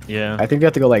 Yeah. I think we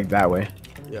have to go like that way.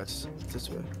 Yeah, it's this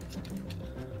way.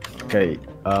 Okay,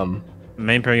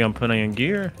 Main pair gonna put on your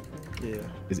gear. Yeah.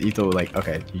 is Etho like...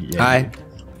 Okay, yeah. Hi.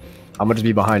 I'm gonna just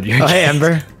be behind you. Oh, hey,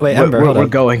 Ember. Wait, We're- Ember, we're, hold we're on.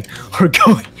 going. We're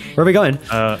going Where are we going? to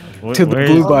the where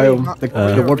blue is- biome,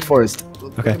 the warped forest.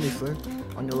 Look Okay. at me, Flynn.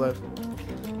 On your left.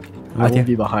 I with will you.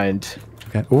 be behind.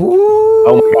 Okay. Ooh.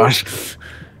 Oh my gosh.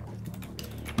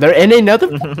 They're in another...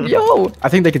 Yo! I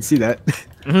think they can see that.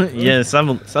 Yeah,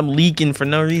 some leaking for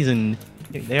no reason.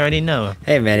 They already know.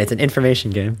 Hey, man, it's an information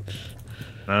game.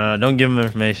 Don't give them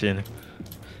information.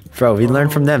 Bro, we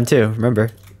learned from them, too.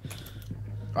 Remember?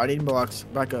 I need blocks.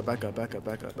 Back up.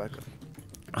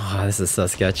 Oh, this is so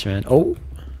sketch, man. Oh.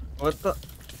 What the?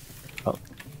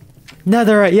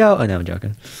 Netherite, yo. Oh, no, I'm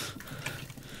joking.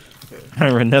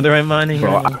 Another mining.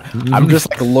 Bro, I'm just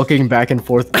like looking back and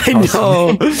forth. I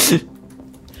know.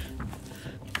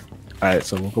 Alright,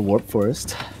 so we'll go warp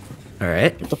forest. All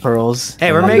right. Get the pearls.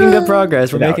 Hey, we're making good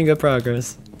progress. We're making good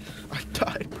progress. I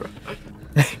died, bro.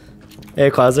 Hey,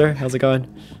 Clouser, how's it going?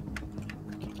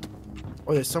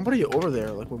 Oh, there's somebody over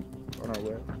there. Like, we're on our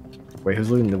way. Wait,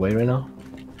 who's leading the way right now?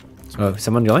 Oh,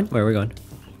 someone going? Where are we going?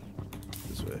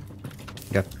 This way.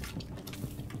 Okay.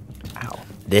 Ow.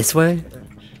 This way?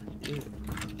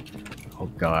 Oh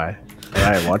god.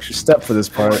 Alright, watch your step for this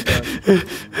part.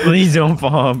 Please don't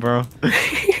fall, bro.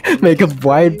 Make a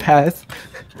wide path.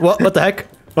 What the heck?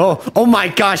 Oh my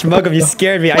gosh, Mugum, you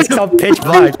scared me. I saw pitch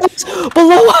black.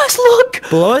 Below us, look!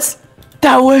 Below us?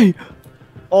 That way!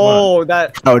 Oh,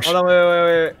 that. Ouch. Hold on,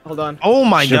 wait. Hold on. Oh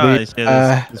my Should we, gosh.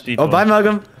 Yeah, there's people. Oh, bye,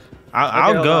 Mugum.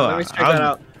 I'll hold go. on, let me check that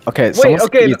out. Okay, Wait, someone's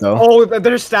okay. eat, though. Oh,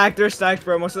 they're stacked,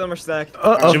 bro. Most of them are stacked.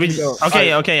 Uh-oh. Should we?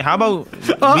 Okay. How about we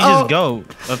just go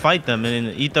and fight them, and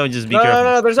then Etho just be No, careful.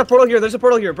 no, there's a portal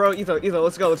here, bro. Etho,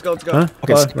 let's go. Huh?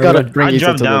 Okay, so Where gotta are we going? bring I Etho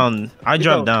dropped to the... down. I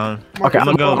dropped down. Okay, I'm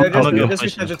gonna go. Yeah, I'm gonna go. just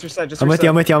push reset, them. just reset. I'm with you.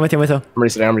 I'm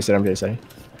resetting.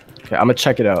 Okay, I'm gonna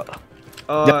check it out.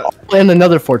 In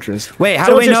another fortress. Wait, how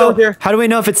do we Soldier, know? soldier. How do we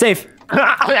know if it's safe?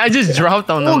 I just dropped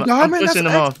on them. I'm Diamond, pushing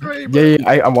them that's off. X-ray, Yeah,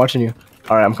 bro. yeah, I'm watching you.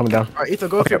 All right, I'm coming down. Alright, Etho,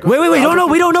 go Okay. through. Wait, we don't know.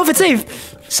 We don't know if it's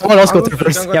safe. Someone else go through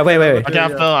first. Yeah, wait. Okay,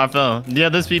 I fell. Yeah,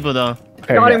 there's people though.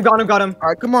 Okay, Got yeah. him, got him, got him.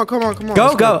 Alright, come on. Go,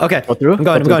 Let's go. Okay. Go through? I'm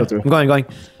going. Go through. I'm going. I'm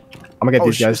gonna get Oh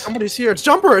these shit, guys. somebody's here. It's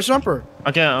Jumper.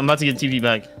 Okay, I'm about to get TV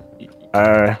back.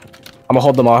 I'm gonna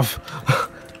hold them off.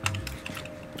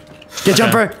 Get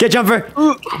jumper.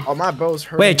 Oh, my bow's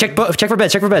hurting. Wait, check for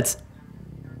beds.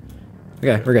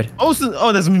 Okay, we're good. Oh,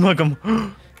 that's me, Malcolm.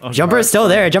 Oh, Jumper is still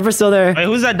there. Wait,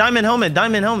 who's that diamond helmet?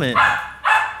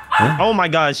 Oh my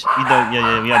gosh.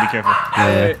 Yeah, we gotta be careful.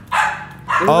 Yeah.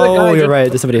 Oh, you're right.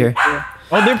 There's somebody here.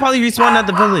 Oh, they're probably respawning at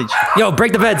the village. Yo,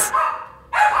 break the beds.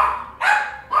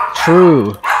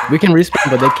 True. We can respawn,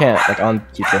 but they can't. Like on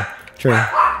Keeper. True.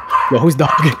 Yo, who's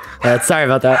dog? Sorry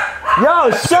about that.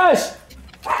 Yo, shush.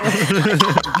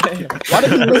 Why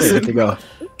did you listen to go?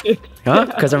 Huh?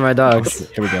 Because they're my dogs.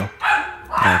 Here we go.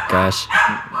 Oh gosh.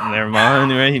 Never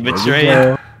mind, right? He Here we betrayed.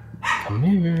 go. Come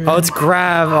here. Oh, it's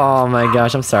Grav. Oh my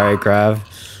gosh. I'm sorry, Grav.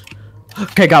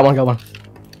 Okay, got one.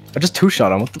 I just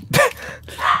two-shot him. What the?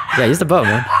 Yeah, use the bow,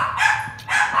 man.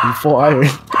 I'm full iron.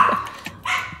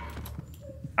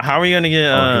 How are we gonna get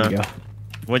Here we go.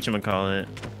 whatchamacallit?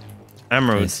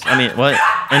 Emeralds. I mean, what?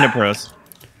 Ender pearls.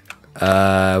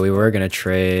 We were gonna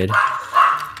trade.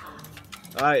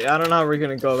 I don't know how we're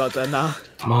gonna go about that now.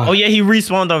 Come on. Oh yeah, he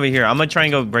respawned over here. I'm gonna try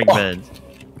and go break beds.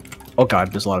 Oh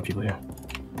god, there's a lot of people here.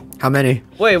 How many?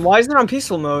 Wait, why is it on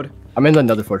peaceful mode? I'm in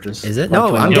another fortress. Is it? No,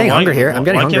 Like, I'm Yo, getting why- hunger here. I'm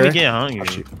getting Why hunger. can't we get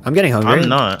hungry? I'm getting hungry. I'm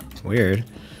not. Weird.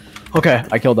 Okay,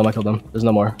 I killed them. There's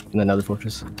no more in another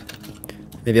fortress.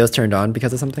 Maybe it was turned on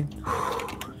because of something.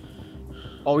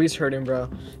 Always hurting, bro.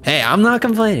 Hey, I'm not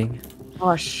complaining.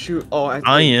 Oh shoot. Oh,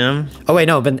 I am. Oh wait,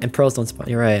 no, but and pearls don't spawn.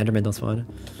 You're right. Enderman don't spawn.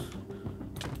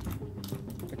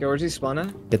 Okay, where's he spawn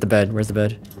at? Get the bed. Where's the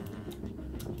bed?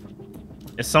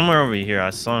 It's somewhere over here. I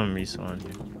saw him respawn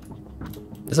here.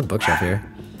 There's a bookshelf here.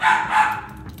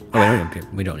 Oh wait,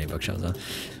 we don't need bookshelves though.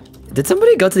 Did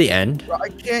somebody go to the end? Bro, I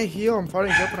can't heal. I'm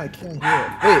fighting Jump and I can't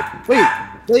heal.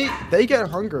 Wait. They get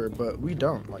hunger, but we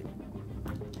don't. Like,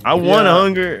 I want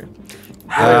hunger.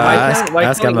 Why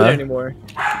ask can't we Emma. get anymore?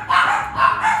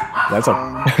 That's a.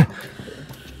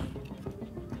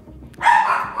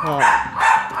 Oh,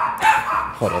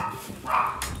 Hold up.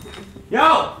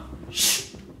 Yo.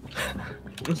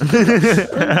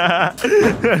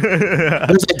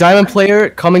 There's a diamond player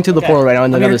coming to the portal right now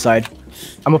on the other side.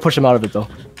 I'm gonna push him out of it though.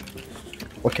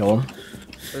 Or kill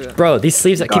him. Bro, these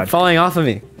sleeves that keep God. falling off of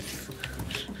me.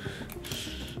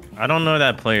 I don't know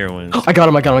that player wins. I got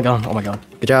him. Oh my god.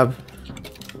 Good job.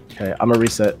 Okay, I'm gonna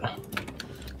reset.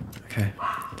 Okay.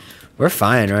 We're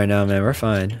fine right now, man. We're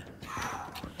fine.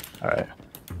 Alright.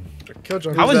 kill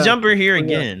Jumper. How was Jumper here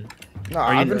again? No,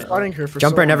 Are you I've been there? fighting her for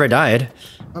Jumper so never long. died.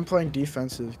 I'm playing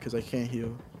defensive because I can't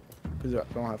heal. Because I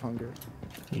don't have hunger.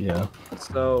 Yeah.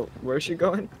 so where's she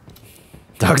going?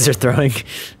 Dogs are throwing.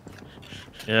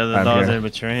 Yeah, the I'm dogs here. are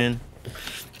betraying.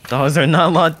 Dogs are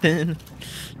not locked in.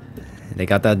 They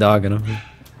got that dog in them.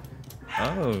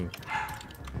 Oh.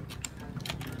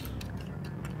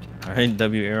 Alright,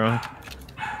 W arrow.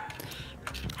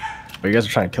 But you guys are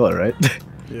trying to kill it, right?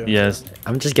 Yeah. Yes.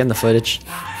 I'm just getting the footage.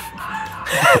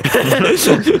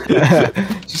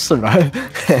 Just survive.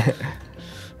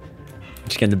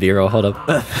 Just getting the B-roll. Hold up.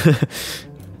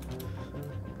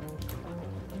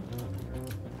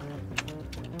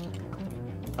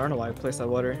 I don't know why I placed that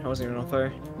water. I wasn't even on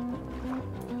fire.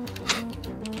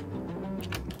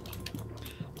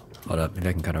 Hold up. Maybe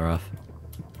I can cut her off.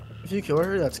 If you kill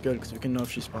her, that's good because we can know if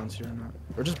she spawns here or not.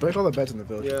 Or just break all the beds in the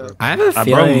village. Yeah. bro. I have a I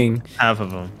feeling. broke half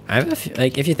of them. I have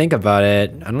like, if you think about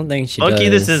it, I don't think she Lucky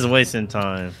does. this is wasting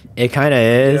time. It kind of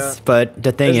is, Yeah. but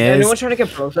the thing Is is, anyone trying to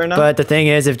get broke right now? but the thing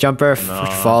is, if Jumper No.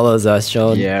 follows us,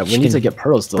 she'll Yeah, we she need to can get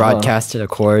pearls still. broadcast to the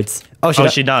chords. Oh, Oh,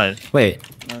 she died. Wait.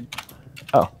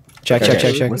 Oh. Check.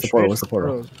 Okay. Check. What's the portal? What's the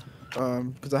portal?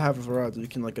 Because I have a variety, you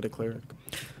can like get a cleric.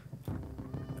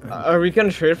 Are we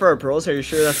gonna trade for our pearls? Are you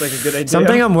sure that's like a good idea?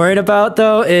 Something I'm worried about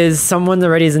though is someone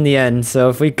already is in the end. So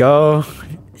if we go,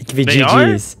 it could be They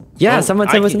GG's. Yeah, Oh, someone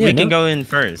said it was in the we end. can no? go in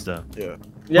first though. Yeah.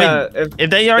 Yeah. If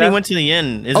they already Yeah. went to the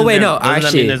end, Oh, wait, no, doesn't that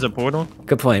actually- mean there's a portal?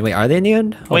 Good point. Wait, are they in the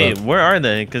end? Hold Wait, up. where are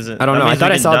they? Because I don't know. I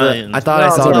thought I saw the. I thought I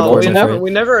No, saw the no, portal. for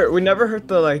it. we never heard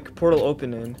the like portal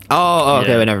opening. Oh,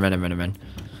 okay. Yeah. Wait, never mind.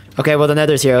 Okay, well the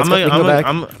Nether's here. Let's go, we can go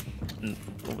back.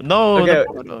 No. Okay.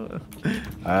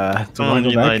 Someone go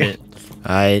relight back? it.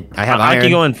 I have I iron.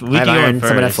 can go in. We I have can go iron. in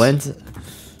Someone have first. flint.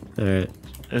 Alright.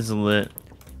 It's lit.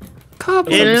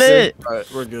 Copy. It lit.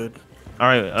 Alright, we're good. All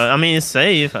right. I mean, it's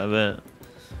safe. I bet.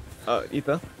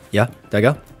 Etha. Yeah, did I go?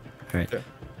 All right. Yeah.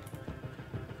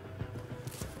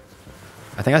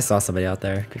 I think I saw somebody out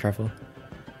there. Be careful.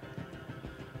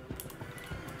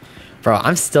 Bro,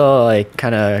 I'm still like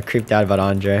kind of creeped out about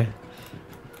Andre.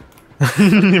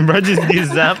 Bro just gets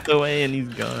zapped away and he's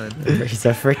gone. He's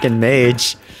a freaking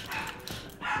mage.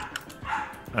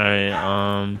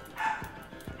 Alright,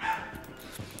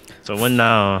 so what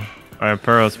now? Alright,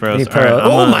 pearls. Need Alright, pearl.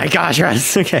 Oh my gosh,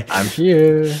 Russ. Okay. I'm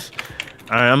here.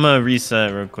 Alright, I'm gonna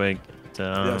reset real quick. To,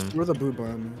 Yeah, see where the blue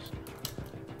biome is.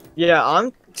 Yeah,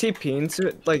 I'm TPing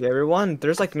to like everyone.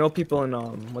 There's like no people in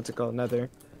what's it called, Nether.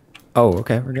 Oh,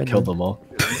 okay, we're good. Killed them all.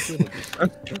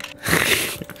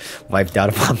 Wiped out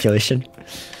a population.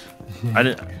 I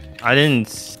didn't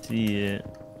see it.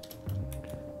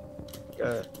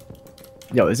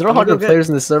 Yo, is there I'm gonna go 100 get- players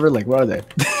in the server? Like, what are they?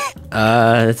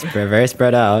 It's very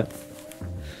spread out.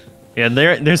 Yeah,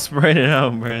 they're spread it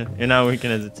out, bro. You're not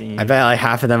working as a team. I bet like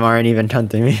half of them aren't even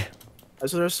hunting me.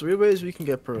 So there's 3 ways we can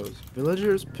get pearls: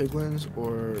 villagers, piglins,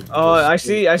 or. Oh, I just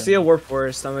see like, a warp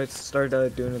forest. I might start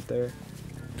doing it there.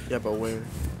 Yeah, but where?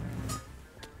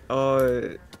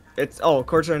 It's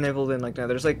courts are enabled in like now.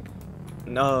 There's like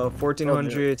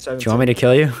 1400. Do you want me to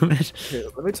kill you? Here,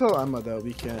 let me tell Emma that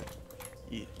we can't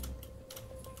eat.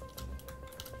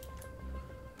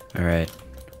 All right.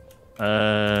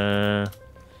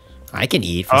 I can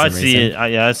eat. For Oh, I some see reason.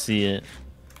 it. Yeah, I see it.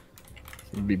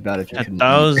 It'd be bad if you couldn't.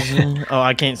 1,000. Oh,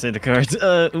 I can't say the cards.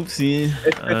 Oopsie.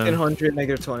 It's 1500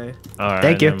 -20. All right.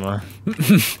 Thank you. never mind.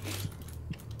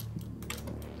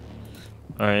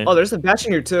 All right. Oh, there's a batch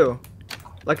in here too,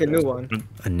 like a new one.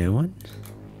 A new one?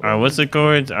 All right. What's the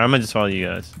chords? I'm gonna just follow you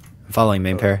guys. I'm following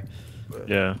main pair.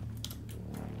 Yeah.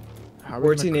 How are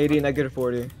we gonna- 1480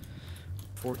 -40.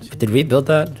 14. Did we build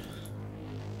that?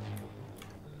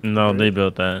 No, they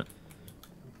built that.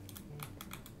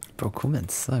 Bro, Coolman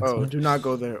sucks. Oh, What? do not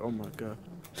go there. Oh my god.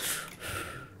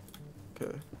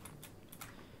 Okay.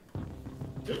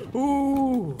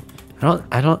 Ooh.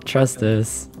 I don't trust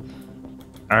this.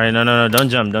 All right. No. Don't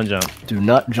jump. Do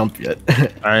not jump yet.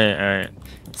 All right.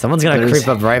 Someone's gonna There's- creep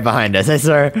up right behind us. I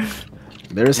swear.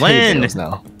 There's When? hay bales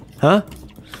now. Huh?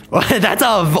 What? That's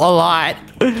a lot.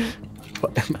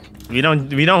 We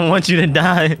don't want you to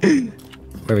die.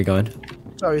 Where are we going?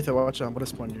 Sorry, Ethan, watch out. I'm gonna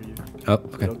spawn near you. Oh, You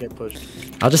okay. don't get pushed.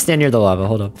 I'll just stand near the lava.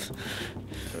 Hold up.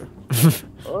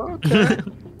 Okay.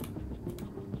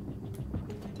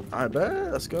 Alright,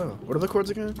 bet. Let's go. What are the chords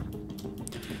again?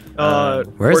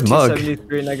 Where's Mug?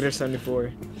 1473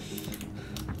 -74.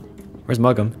 Where's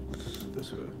Muggum?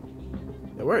 This way.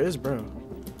 Yeah, where is bro?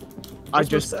 I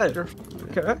just said.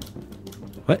 Okay.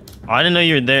 What? Oh, I didn't know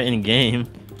you were there in game.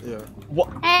 Yeah.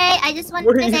 Hey, I just wanted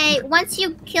What are to you- say, once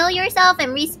you kill yourself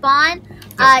and respawn,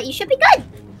 you should be good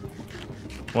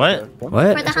What?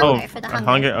 What? for the Oh, hunger. For the hunger.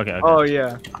 hunger. Okay. Oh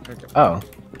yeah. Oh.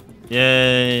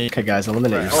 Yay. Okay, guys,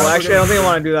 eliminate Oh, yourself. actually, I don't think I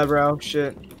want to do that, bro.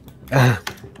 Shit.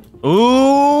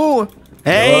 Ooh.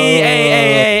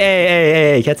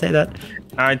 Hey! Can't say that.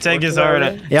 All right, take his What's heart.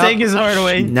 that? Yep. Take his heart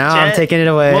away. Now I'm Chat, taking it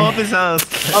away. Blow up his house.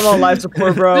 I'm on life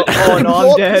support, bro. Oh no,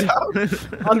 I'm dead.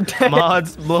 I'm dead.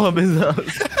 Mods, blow up his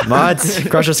house. Mods,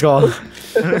 crush your skull.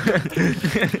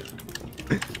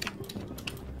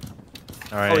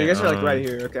 All right. Oh, you guys are like right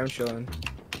here. Okay, I'm chilling.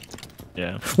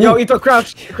 Yeah. Yo, Etho,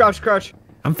 crouch, crouch.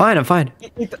 I'm fine.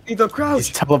 Etho, crouch. He's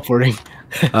teleporting.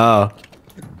 Oh.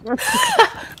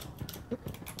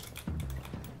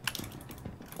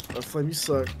 Oh, Flame, you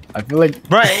suck. I feel like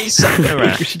Right.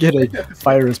 we should get a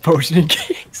fire potion in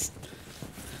case.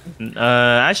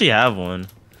 I actually have one.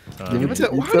 Give it to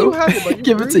Why do you have it, but you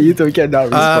Give it to you, though. We cannot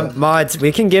respawn. Mods,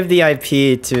 we can give the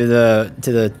IP to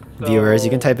the viewers. You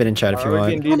can type it in chat if you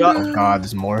want. Oh god,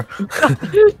 there's more.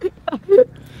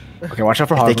 Okay, watch out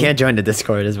for They Hogwarts. can't join the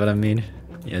Discord, is what I mean.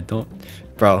 Yeah, don't,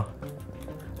 bro.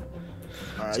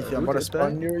 Alright, Ethan, I'm gonna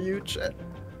spawn near you, chat.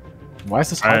 Why is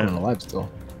this Alright. Hogwarts alive still?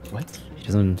 What? He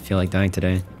doesn't feel like dying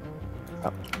today.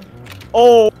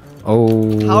 Oh,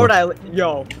 Oh. how would I?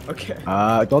 Yo, okay.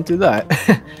 Don't do that.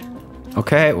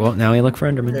 Okay, well now we look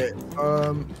for Enderman. Okay,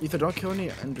 Ethan, don't kill any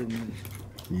Endermen.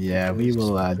 Yeah, we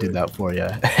will do that for you.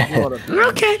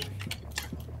 Okay.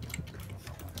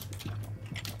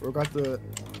 We got the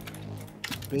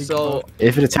big So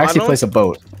If it attacks I you, don't- place a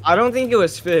boat. I don't think it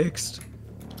was fixed.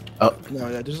 no, yeah,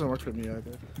 it doesn't work for me either.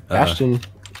 Bastion.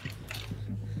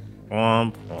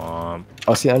 Womp womp.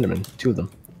 Oh, see Enderman. 2 of them.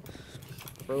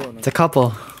 Bro, no. It's a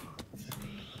couple.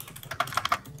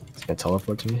 It's gonna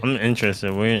teleport to me. I'm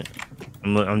interested.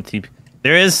 I'm TP.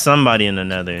 There is somebody in the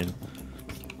Nether.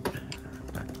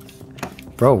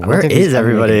 Bro, don't where think these is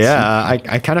everybody? Endermen can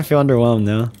Yeah, I kind of feel underwhelmed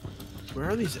now. Where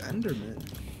are these Endermen?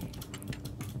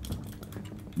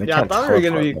 They Yeah, I can't thought we were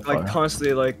gonna be teleport like that far.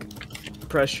 constantly like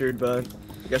pressured, but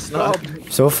I guess not.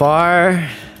 So far,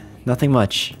 nothing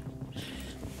much.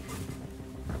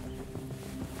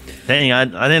 Dang, I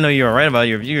didn't know you were right about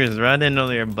your viewers, bro. I didn't know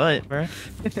they were butt, bro.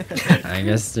 I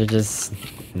guess they're just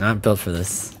not built for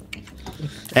this.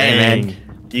 Hey, man. Dang.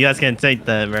 You guys can take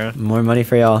that, bro. More money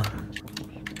for y'all.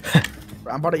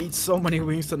 I'm about to eat so many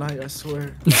wings tonight, I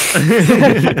swear. The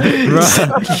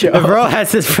bro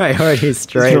has his priorities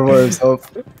straight.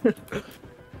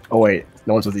 Oh wait,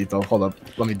 no one's with Etho. Hold up,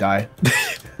 let me die.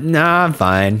 Nah, I'm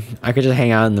fine. I could just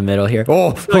hang out in the middle here.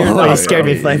 Oh, you scared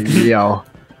me, Flame. Yo,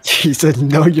 he said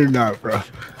no, you're not, bro.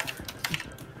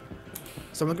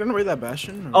 Someone gonna raid that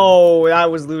bastion? Or? Oh,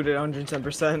 that was looted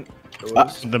 110%. It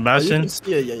was? The Oh, you Bastion? can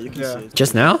see it, yeah, you can Yeah. see it.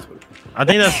 Just now? I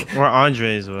think that's where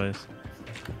Andres was.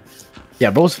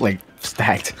 Yeah, bro's like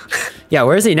stacked. Yeah,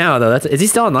 where is he now, though? Is he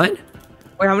still online?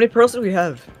 Wait, how many pearls do we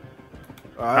have?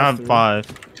 I have 5.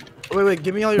 Wait,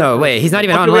 give me all your. No, wait, he's not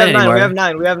even Okay, online we have 9,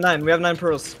 anymore. we have 9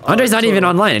 pearls. Andre's not even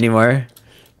online anymore.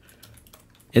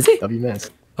 Is he? W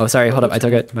missed. Oh, sorry, hold up, I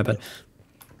took it. My bad.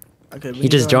 Okay, He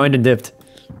just joined and dipped.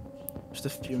 Just a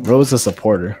few more. Bro's a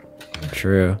supporter.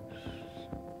 True.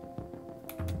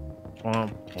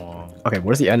 Okay,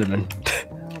 where's the Enderman?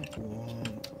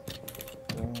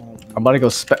 I'm about to go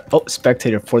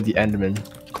spectator for the Enderman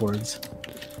chords.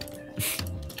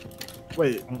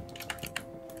 Wait,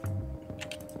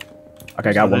 Okay,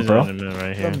 I got one, bro.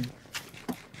 Right here.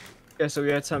 Okay, so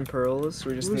we had 10 pearls.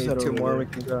 We just Who's need that 2 over more. there? We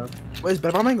can go. wait, is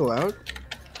bed bombing allowed?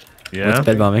 Yeah. What's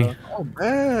bed bombing? Oh,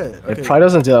 bad. It Okay, probably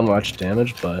doesn't do that much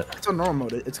damage, but it's on normal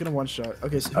mode. It's gonna one shot.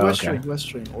 Okay, so Oh, who has okay. string? Who has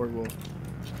string? Or wolf?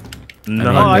 No. I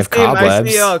mean, Oh, I with see him. I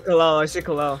cobwebs. see Kalal. I see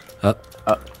Kalal.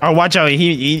 Oh, watch out.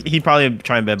 He probably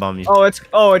try and bed bomb you. Oh,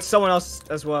 it's someone else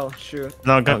as well. Shoot.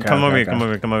 No, come, Okay, come over okay, here. Come okay.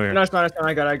 over here. Come over here. No, it's not. It's not.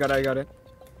 I got it.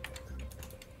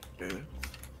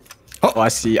 oh, I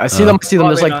see them. I see them. Oh,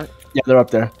 There's they like, not. yeah, they're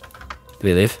up there. Do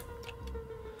we leave?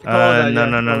 No.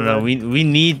 yeah. We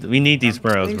need these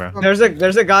pearls, bro. There's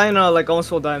a guy in a like almost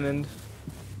full diamond.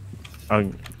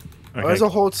 Oh, Oh, there's okay. a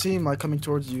whole team like coming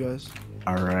towards you guys.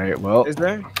 All right, well, Is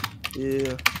there?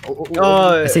 Yeah.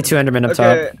 I see 2 Endermen up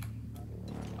Okay. top.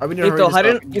 I mean, you're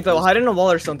Hide in a wall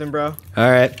or something, bro.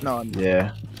 Alright. No,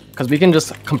 yeah, because we can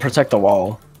just come protect the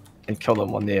wall and kill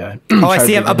them when they. Oh, I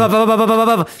see him.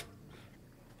 Above.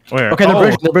 Where? Okay,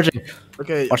 they're bridging.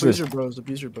 okay, Watch abuse this. your bros.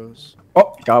 Abuse your bros.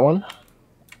 Oh, got one.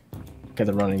 Okay,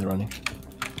 they're running.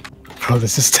 Bro,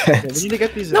 this is Okay, we tense. need to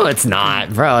get these. No, it's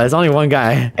not, bro. There's only one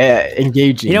guy.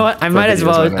 Engaging. You know what? I for might as videos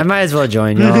well. right now. I might as well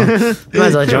join y'all. Might as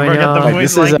well join Forget the y'all. point.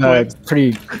 This is Like,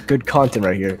 pretty good content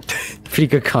right here. Pretty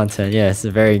good content. Yeah, it's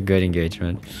a very good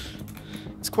engagement.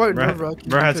 It's quite Bro, nerve-wracking.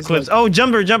 bro has because, clips. like, Oh,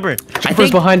 jumper. I Jumper's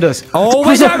think. behind us. Oh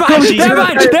wait, never mind. She's Never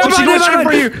mind. going Never straight for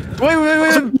mind. you.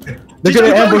 Wait. They're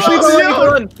gonna ambush us. Yeah, she's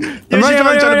running, trying to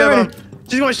running, bed running. bomb.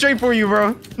 She's going straight for you,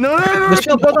 bro. No. There's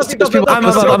people I'm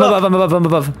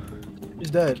above.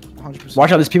 he's dead. 100%.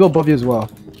 Watch out, there's people above you as well.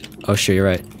 Oh sure, you're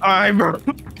right. All right, bro.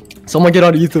 Someone get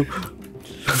on Etho.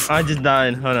 I just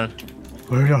died. Hold on.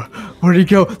 Where'd he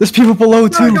go? There's people below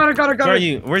too. Got Where are it.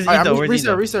 you? Where's Alright, Etho? Where's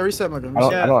Etho? reset, my gun.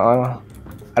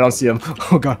 I don't see him.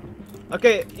 Oh god.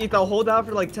 Okay, Ethan, hold out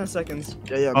for like 10 seconds.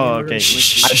 Yeah. Oh, we're okay.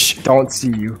 gonna- I don't see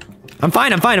you. I'm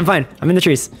fine. I'm in the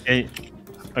trees. Okay.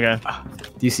 Okay.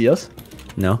 Do you see us?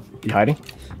 No. You hiding?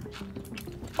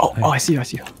 Oh, I see you.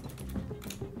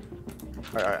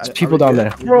 Alright, There's people down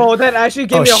there. Bro, that actually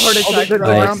gave me a heart attack. they're bro.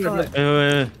 down That's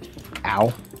there. not-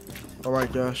 Ow. Oh my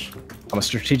gosh. I'm a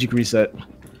strategic reset.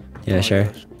 Yeah, Oh my sure.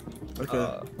 gosh.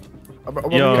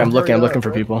 Okay. Yo. Okay, I'm looking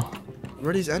for people.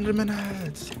 Where are these Enderman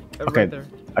at? Okay. Right there.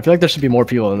 I feel like there should be more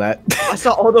people than that. I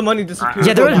saw all the money disappear.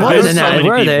 Yeah, there was There's more than so that. many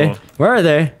Where are they? people. Where are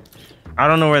they? I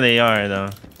don't know where they are though.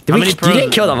 Did How we, many you pearls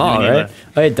didn't kill them do we all, need right? left?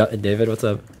 Oh, hey, David, what's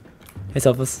up? Hey,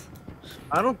 Selfless.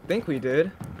 I don't think we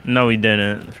did. No, we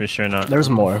didn't. For sure not. There's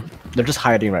more. They're just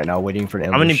hiding right now, waiting for an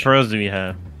ambush. How many pearls do we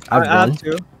have? I have one. have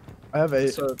 2. I have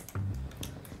 8. So.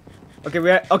 Okay,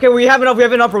 we have enough. We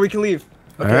have enough, or we can leave.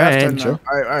 Okay, I have 10 Alright, now. sure.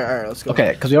 Alright, let's go.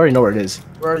 Okay, because we already know where it is.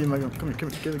 Where are you, Megan? Come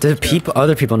here. Do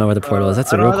other people know where the portal is?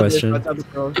 That's I a don't real have the question. base, but I have the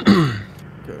pearls.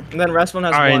 And then Rasmus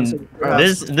has All right. 1.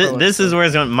 So This is where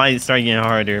it might start getting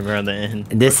harder, bro. The end.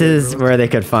 This is where they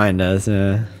could find us.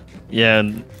 Yeah.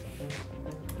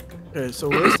 Okay, so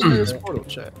where's the nearest portal,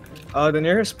 chat? the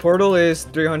nearest portal is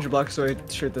 300 blocks away,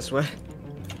 straight this way.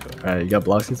 Alright, you got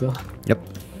blocks and stuff? Yep.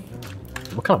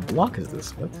 What kind of block is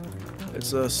this? What?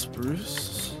 It's a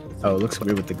spruce. Oh, it looks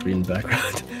weird with the green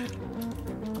background.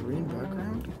 Green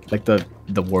background? Like the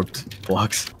warped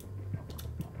blocks.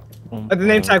 The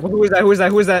name tag. Who is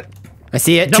that? I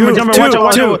see it. Jumper, watch out,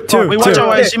 watch out. Two. Wait, watch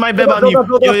out. She might bed on you.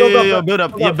 Yo, build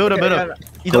up. Yeah, build up.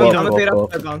 I'm gonna fade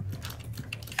up bed bomb.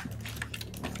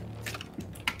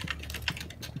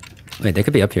 Wait, they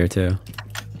could be up here too.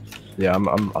 Yeah, I'm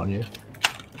on you.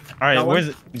 All right, where's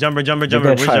it? Jumper? They're Where's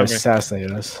gonna try to Jumper?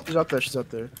 assassinate us. She's up there. She's up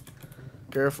there.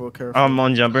 Careful. I'm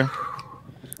on Jumper.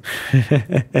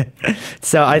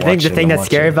 So I think the Watching, thing that's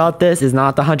scary watching. about this is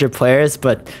not the 100 players,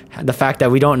 but the fact that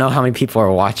we don't know how many people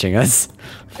are watching us.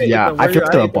 Yeah, Ethan, I where feel you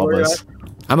they're at? above Where you us.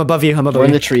 I'm above you. I'm We're above in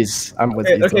you. the trees. I'm with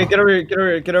you. Okay, get over here.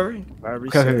 Get over here. Alright,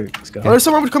 Okay, reset. let's go. Oh, there's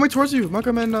someone coming towards you.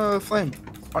 Malcolm and Flame.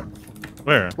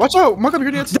 Where? Watch out, Malcolm.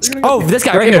 You're gonna get. Oh, this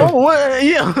guy right here. Oh, what?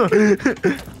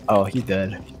 Yeah. Oh, he's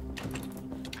dead.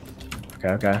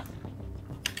 Okay.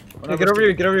 Hey, get over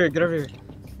here. Get over here.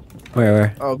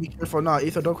 Where? Oh, be careful. Nah,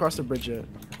 Etho, don't cross the bridge yet.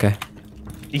 Okay.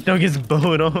 Etho gets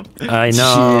bowed off. I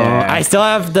know. Yeah. I still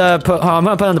have the. I'm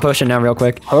gonna put on the potion now, real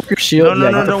quick. Hold up your shield. No,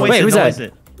 Yeah, get the no, potion. Wait, who's don't that? waste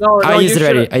it. No, I used it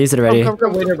already. I used it already. Come,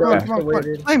 Wait, bro. come.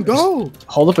 Wait. Flame, go.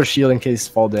 Hold up a shield in case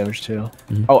fall damage too.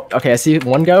 Mhm. Oh, okay. I see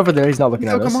one guy over there. He's not looking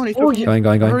Etho, at us. come on, Etho. Oh, yeah.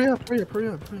 Going. Hurry up.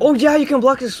 Oh yeah, you can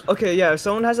block this. Okay, yeah. If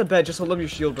someone has a bed, just hold up your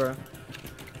shield, bro.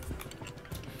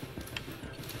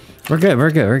 We're good. I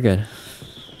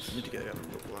need to get out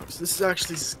of the blocks. This is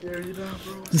actually scary now,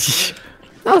 bro.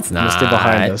 No, it's Just not. stay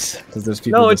behind us because there's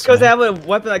people. No, it's this because they way. have a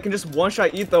weapon that can just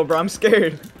one-shot Etho, bro. I'm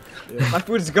scared. My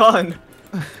food's gone.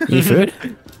 Eat food?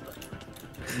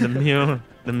 The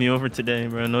meal for today,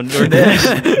 bro. No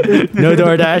DoorDash. No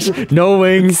DoorDash. No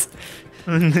wings.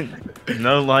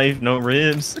 No life, no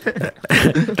ribs.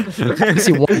 I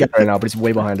see one guy right now, but he's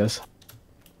way behind us.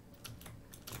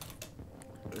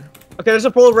 Okay, there's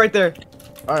a pole right there.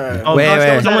 Alright. Oh, Wait, no,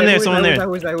 wait. someone there, Who's someone there.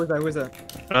 Who's that?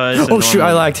 It's a Oh shoot! I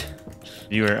normal lagged.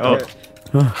 viewer. Oh, Okay.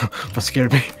 That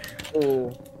scared me.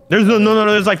 Oh. there's no.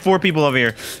 There's like 4 people over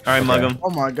here. All right, mug 'em. Oh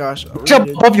my gosh. Jump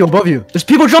above you. There's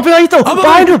people jumping on you though.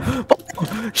 Behind him.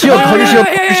 Shield. Hold your shield.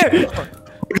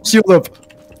 Hold your shield up.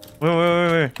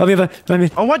 Wait. Behind me.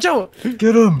 Oh, watch out.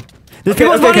 Get him. There's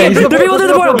people okay, spawning in. he's- There are people through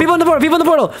the portal. People in the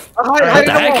portal. Hide the in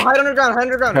the wall. heck? Hide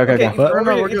underground. Okay. Ethan,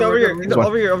 over here. Ethan, over here. Ethan,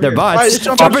 over here. They're bots. Alright,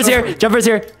 jump, Jumpers jump, here. Jumpers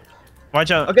here. Watch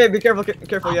out. Okay, be careful.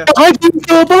 Careful, yeah. Behind you.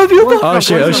 Above you. Oh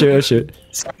shoot!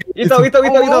 Ethan, hold up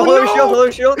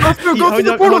your shield. Go through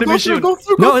the portal. Go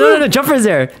through. No. Jumpers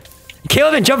there.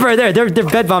 Caleb and Jumper are there. They're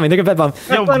bed bombing. They're gonna bed bomb.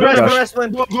 Yo, Rest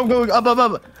one. go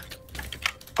up.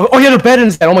 Oh, he had a bed in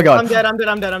his head. Oh my god.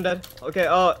 I'm dead. Okay,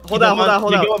 hold out.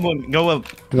 Go up.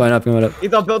 Going up.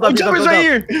 Ethan, build up. Jumper's right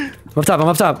here. I'm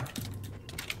up top.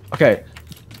 Okay.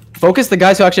 Focus the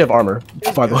guys who actually have armor.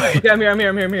 By the way. Okay, I'm here.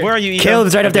 Where are you? Ethan?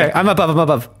 Caleb's right up there. I'm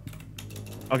above.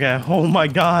 Okay. Oh my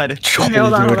God. Okay,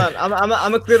 hold on. I'm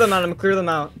gonna clear them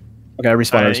out. Okay, I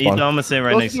respawn. Alright, Ethan, I'm gonna sit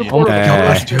right next to you. Oh my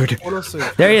gosh, Okay. dude.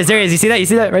 There he is. You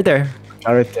see that? Right there.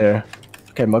 Right there.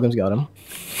 Okay, Muggum's got him.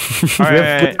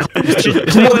 Alright.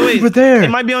 There's no over there. It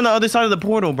might be on the other side of the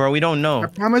portal, bro. We don't know. I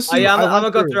promise you. Yeah, I'm I gonna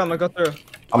went go through. through. I'm gonna go through.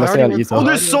 I'm gonna stay on already Ethan. Oh,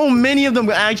 there's so many of them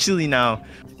actually now.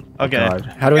 Okay. God.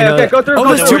 How do we Okay, know? okay, that? go through, Oh,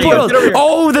 go there's through, two get over portals. here.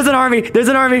 Oh, there's an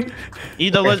army.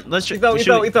 Ethan, let's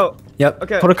Ethan. Yep.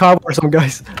 Okay. Put a car or some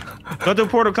guys. Go through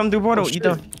portal. Come through portal.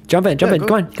 Ethan. Jump in. go.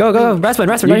 Come on. Go. Raspman,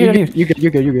 right here. You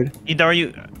good. Ethan, are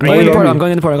you? I'm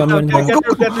going in the portal. I'm going in the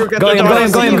portal. Get through.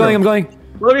 I'm going.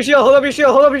 Hold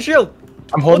up your shield.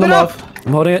 I'm holding them Hold up.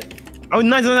 I'm holding it. Oh,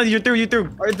 nice. You're through.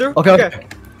 Are you through? Okay.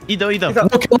 Ethan.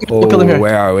 We'll kill him here.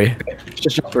 Where are we?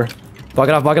 Just jumper. Block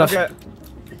it off. Okay.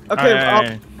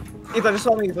 Alright. Ethan, just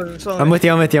follow me. I'm with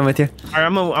you. Alright,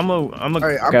 I'm a.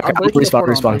 Alright, Okay, I'm breaking the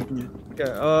respawn. portal.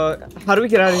 Okay. How do we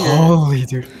get out of here? Holy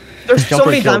dude. There's so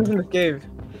Jumper many killed. diamonds in this cave.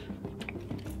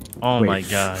 Oh Wait. my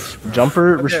gosh.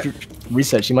 Jumper Okay.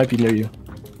 reset. She might be near you.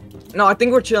 No, I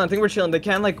think we're chilling. They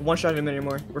can't like one-shot him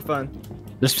anymore. We're fine.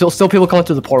 There's still people coming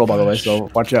through the portal, by the way. So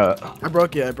watch out. I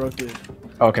broke it.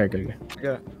 Okay, good.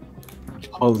 Okay.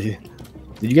 Holy.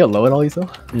 Did you get low at all, Ethan?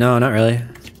 No, not really.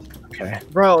 Okay.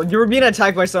 Bro, you were being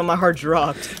attacked by someone. My heart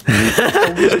dropped.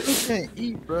 You can't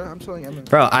eat, bro. I'm telling you.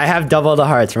 Bro, I have double the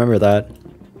hearts. Remember that.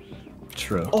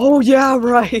 True. Oh yeah,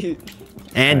 right.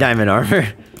 And diamond armor.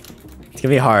 It's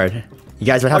gonna be hard. You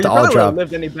guys would have Oh, to you all probably drop.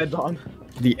 would've lived any bed bomb.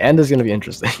 The end is gonna be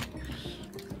interesting.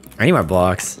 I need more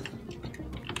blocks.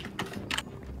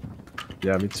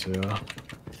 Yeah, me too.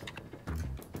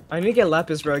 I need to get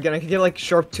lapis, bro. Again, I could get like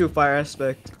sharp 2 fire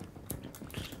aspect.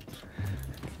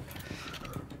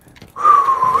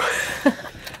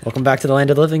 Welcome back to the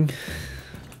land of the living.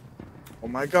 Oh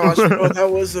my gosh, bro. That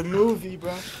was a movie,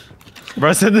 bro.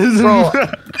 Bro said this. Bro,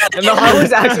 and the heart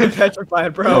was actually petrified, No,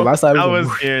 bro. last time I was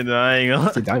was scared though. I ain't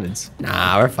gonna. the diamonds.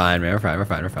 Nah, we're fine, man. We're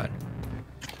fine.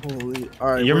 Holy.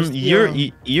 Alright, where's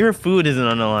the, Your food isn't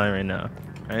on the line right now,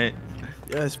 right?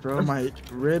 Yes, bro. My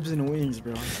ribs and wings,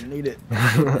 bro. I need it.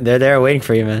 They're there waiting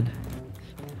for you, man.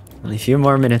 Only a few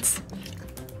more minutes.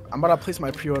 I'm about to place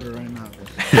my pre-order right now.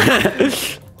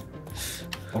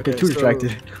 Okay, too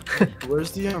distracted.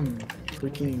 Where's the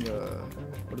freaking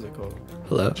what is it called?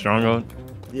 Hello. Stronghold.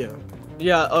 Yeah.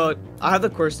 Yeah, I have the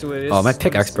course to it. Oh, my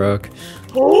pickaxe broke.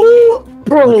 Oh,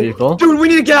 bro. People. Dude, we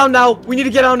need to get out now. We need to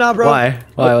get out now, bro. Why?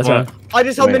 Why? What's What? wrong? I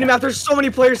just held Wait. minimap. There's so many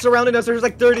players surrounding us. There's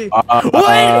like 30. What?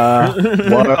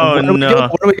 Oh, no.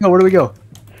 Where do we go?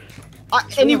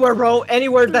 Anywhere, bro.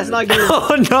 Anywhere that's not you.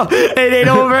 Oh no! It ain't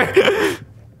over.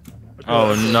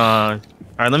 Oh, nah.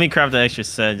 Alright, let me craft the extra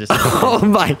set. Just Oh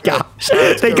my gosh!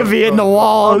 They go, could be in the go.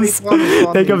 walls. Follow me.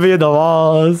 They could be in the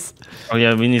walls. Oh,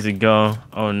 yeah, we need to go.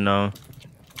 Oh, no.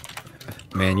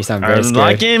 Man, you sound very Alright,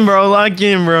 scared. lock in, bro. Lock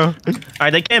in, bro.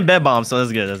 Alright, they can't bed bomb, so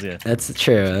that's good. That's good. That's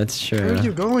true. That's Where are true.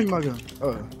 you going, Maga?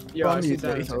 Oh. Yo, I follow see me,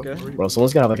 that. It's Etho. okay. Bro,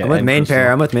 someone's gonna have like I'm an with end main crystal.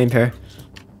 pair. I'm with main pair.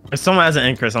 If someone has an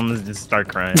increase, I'm gonna just start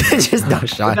crying. Just no Is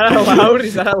shot. that allowed?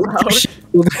 Is that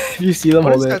allowed? You see them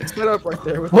What is hold that it. set up right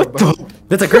there? With What the? the?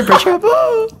 That's a creeper trap.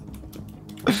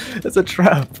 It's a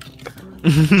trap.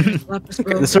 Bro.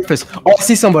 The surface. Oh, I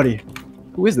see somebody.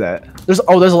 Who is that? There's a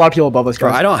lot of people above us,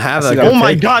 Bro, guys. I don't have I a see good that. Oh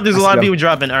my pick. god, there's a I lot see of them. people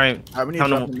dropping. Alright. I need to Count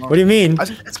drop them. them off. What do you mean?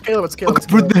 It's Caleb. It's Caleb. Look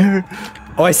It's over Caleb.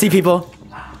 there. Oh, I see people.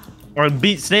 Or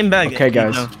beat, stay back. Okay,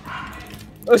 guys. No.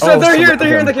 Oh, so Oh, they're so here. They're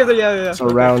here in the them. cave. Yeah. It's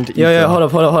around. Yeah, Etho.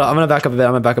 hold up. I'm gonna back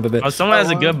up a bit. Oh, someone has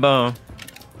a good bow.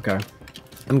 Okay.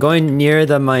 I'm going near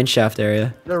the mine shaft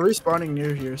area. They're respawning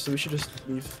near here, so we should just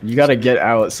leave. You gotta get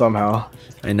out somehow.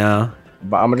 I know.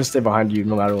 But I'm gonna just stay behind you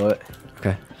no matter what.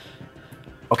 Okay.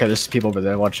 Okay, there's people over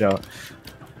there. Watch out.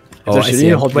 Oh, There's I shit, see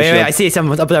you him. hold Wait, your wait, shield. I see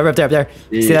someone up there. Yeah.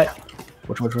 See that?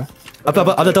 Which one? Up the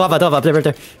lava, up there, right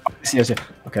there. I see.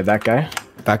 Okay, that guy.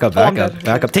 Back up. I'm dead.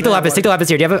 Take the lapis here.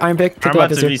 Do you have an iron pick? Take I'm the about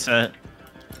lapis to here. reset.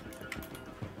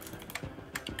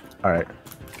 All right.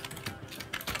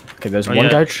 Okay, there's Oh, one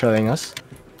yeah. guy trailing us.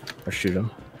 Or shoot him.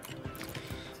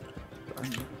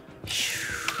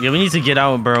 Yeah, we need to get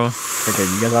out, bro. Okay,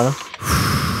 you guys on him?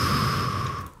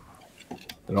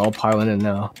 They're all piling in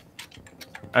now.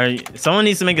 Alright, someone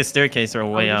needs to make a staircase or a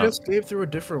way We out. just gave through a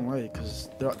different way because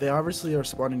they obviously are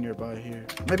spawning nearby here.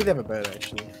 Maybe they have a bed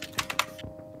actually.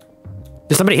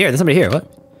 There's somebody here. What?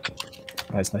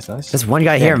 Nice. There's one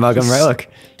guy here, Mug'em. Right, look.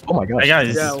 Oh my gosh. That guy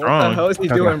is Yeah, what the strong. hell is he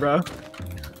doing, bro?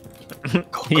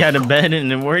 He had a bed and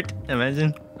it worked.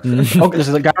 Imagine. Oh, there's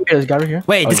a guy right here.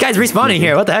 Wait, this Oh, guy's respawning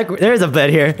here. What the heck? There's a bed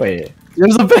here. Wait.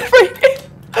 There's a bed right here.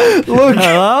 Look.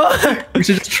 Hello? We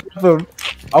should just trap him.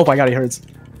 Oh my god, he hurts.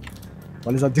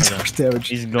 Why does that do so much damage?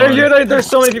 He's They're going. here. There's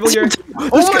so many people here.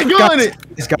 Oh my god!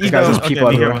 These guys, Etho. there's Okay, people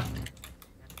be everywhere. careful.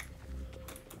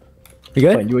 You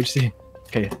Wait, good? UHC.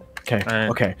 Okay. Alright.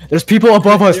 Okay. There's people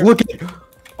above us. Look at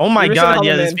Oh my Maybe god, some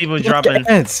yeah, Hollow there's Man. people look dropping. at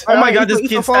ants. Oh my god, this Etho,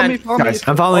 kid's follow me, fat. follow me. Guys,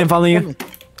 I'm following you.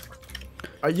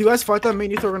 You guys fight that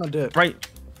main Etho, we're gonna dip. Right,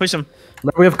 push him.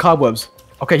 Remember, we have cobwebs.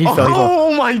 Okay, he fell. He fell.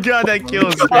 Oh my god, that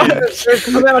kills me. They're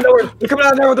coming out of nowhere. They're coming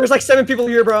out of nowhere. There's like 7 people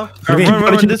here, bro.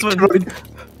 Run, this one.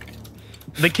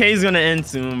 The K's gonna end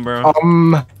soon, bro.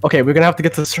 Okay, we're gonna have to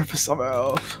get to the surface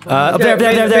somehow. Up there.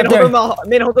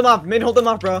 Main, hold them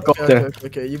off, bro. Go up there.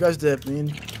 Okay, you guys dip. I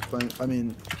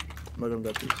mean, Mug'em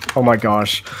got these. Oh my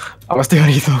gosh. I'm gonna stay on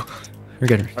Etho. We're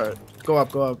good. Alright, go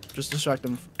up. Just distract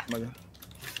them, Mug'em.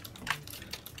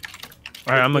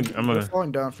 Alright, I'm They're gonna.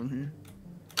 falling down from here.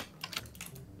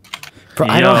 Bro,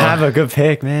 I don't Yo. have a good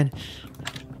pick, man.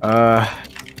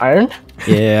 Iron?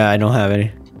 Yeah, I don't have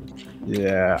any.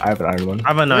 Yeah, I have an iron one. I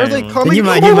have a Where are they nine. coming? You Oh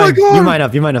my God! mine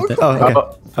up. Oh, okay.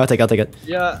 I'll take it.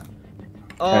 Yeah.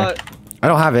 Okay. I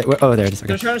don't have it. Oh, there it is.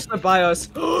 They're Okay. trying to slip by us.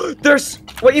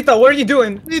 Wait, Etho, what are you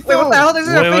doing? Wait, what the hell? This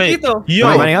is a fake Etho. Yo,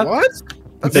 Am I running up? What?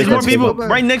 there's Big more ones, people big ones.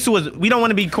 right next to us. We don't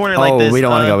want to be cornered like Oh, this. we don't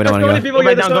want to go. We don't There's so want many to go. people Go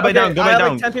here. back down, go back down, go I back have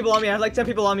down. like 10 people on me. I have like 10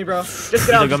 people on me, bro. Just get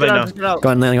Etho, out. go Just back get out. down. Just get out. Go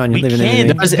on, We leave.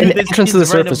 can't. There's an This entrance to the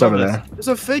kid's right surface above over us. there. There's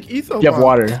a fake Etho. You have bomb.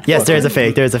 water. Yes, there's a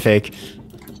fake.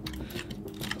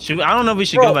 I don't know if we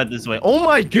should go back this way. Oh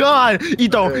my god!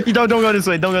 Etho, don't go this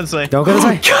way. Don't go this way. Don't go this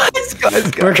way.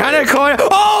 Guys. We're kind of cornered.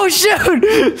 Oh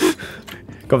shoot!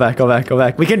 Go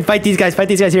back. We can fight these guys. Fight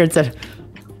these guys here instead.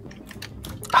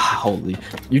 Holy.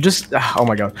 You just. Oh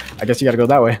my god. I guess you gotta go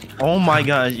that way. Oh my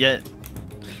god, yeah.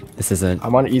 This isn't.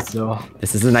 I'm on Etho.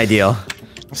 This isn't ideal.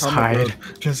 Just hide.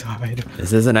 Just hide.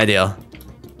 This isn't ideal.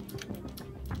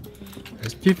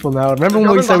 There's people now. Remember They're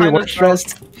when we coming said we behind weren't us, bro.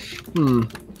 stressed?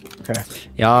 Okay.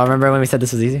 Y'all remember when we said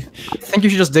this was easy? I think you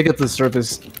should just dig at the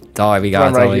surface. That's all we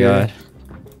got. Run That's all right we here.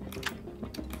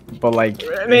 got. But like.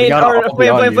 we Main, gotta all be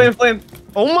on you. flame.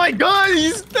 Oh my god,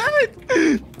 he's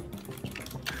dead.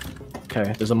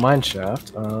 Okay, there's a mine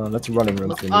shaft. That's a running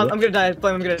room. I'm gonna die.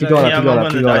 Flame, I'm gonna Keep die. going Yeah, up, keep going I'm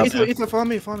up, keep gonna going die. up. Ethan, follow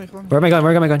me, follow me, follow me. Where am I going?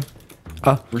 Where am I going?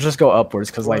 We'll just go upwards,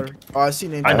 cause like Oh, I see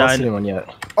name I I don't tags. died. see anyone yet.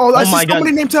 Oh, I Oh see my so God.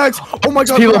 many name tags. Oh my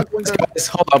god. People, we're not going down. guys,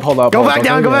 hold up. Go back hold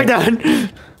down. Go up. back down.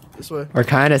 This way. We're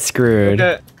kind of screwed.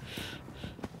 Okay.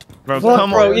 Bro, Fuck, come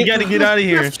bro, on. You gotta get out of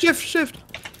here. Shift.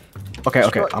 Okay,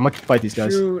 I'm gonna fight these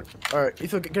guys. Shoot. All right,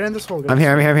 Ethan, get in this hole. I'm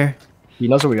here. He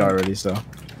knows where we are already, so.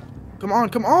 Come on,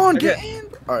 get Okay. in.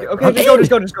 All right. Okay, just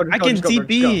go. I can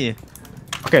TP.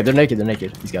 Okay, they're naked.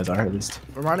 These guys are at least.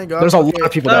 Reminding us. There's a lot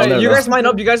of people down there. You though.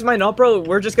 guys mine up, bro.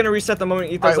 We're just gonna reset the moment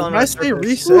Ethan's Alright, on. when I our say surface.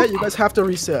 reset, you guys have to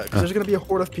reset because there's gonna be a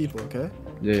horde of people. Okay.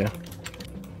 Yeah.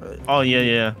 Oh,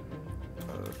 yeah.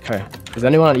 Okay. Is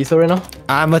anyone on Etho right now?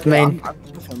 I'm with main. I'm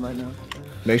with him right now.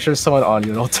 Make sure there's someone on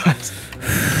you at all times.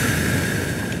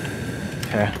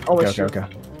 Okay. Okay.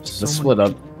 So Let's split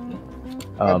up.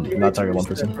 Be Not ready to target one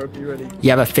reset, person. bro, be ready.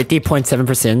 You have a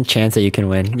 50.7% chance that you can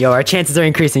win. Yo, our chances are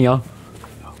increasing, y'all.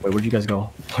 Wait, where'd you guys go?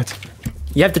 What?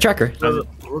 You have the tracker.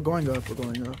 We're going up.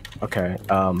 Okay.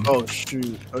 Oh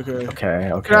shoot. Okay.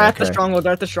 Okay. They're at the stronghold.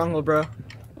 They're at the stronghold, bro.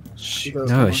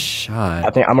 No shot. I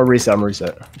think I'm gonna reset.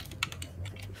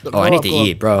 Oh, I need to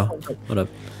eat, bro. Hold up.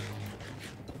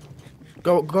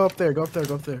 Go up there.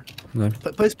 I'm going.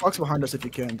 Place blocks behind us if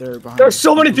you can. They're behind. There's us.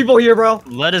 so many people here, bro.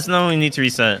 Let us know when we need to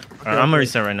reset. Alright, I'm gonna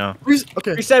reset right now.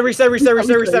 Okay. Reset.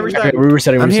 Okay, we're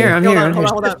resetting. I'm here.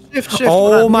 Hold on. Shift.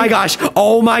 Oh my gosh.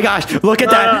 Look at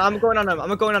No, that. I'm going on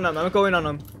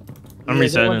them. I'm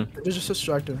resetting. They're just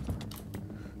distracted.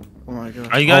 Oh my god.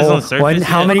 Are you guys on surface?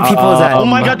 How yet? many people is that? Oh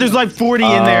my god, there's like 40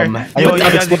 in there. Yo, you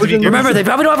guys need to be Remember, they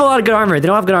probably don't have a lot of good armor. They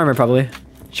don't have good armor, probably.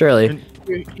 Surely.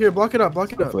 Here, block it up.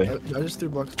 Hopefully. I just threw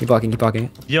blocks. Keep walking.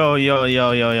 Yo.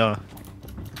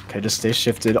 Okay, just stay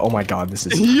shifted. Oh my god, this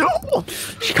is. Yo!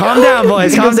 Calm down,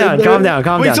 boys. Calm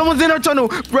down. Wait, someone's in our tunnel.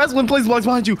 Breslin, place blocks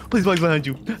behind you.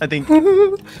 I think.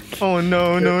 Oh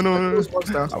no. Place blocks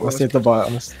down. I'm gonna stay at the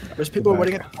bottom. There's people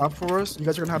waiting at the top for us. You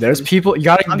guys are gonna have. There's to people. You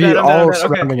gotta I'm be dead, I'm all dead, okay.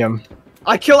 surrounding him.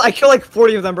 I kill like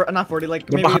 40 of them, bro. Not 40, like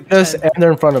They're maybe behind us 10. and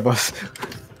they're in front of us.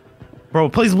 Bro,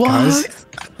 place blocks.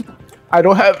 I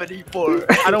don't have any more.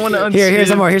 I don't want to Here's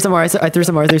some more. I threw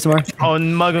some more. Oh,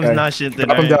 Muggum's Okay. not shit Drop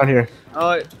them today. down here.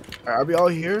 Alright, are we all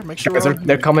here? Make sure Guys, we're all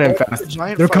they're here. coming in Oh, fast.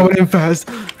 giant They're fire. coming in fast.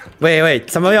 Wait.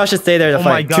 Some of y'all should stay there to Oh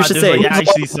my fight. god, Two should there's stay. like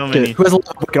actually so many. Who has a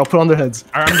bucket? I'll put on their heads.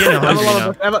 Alright, I'm getting hungry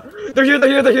now. They're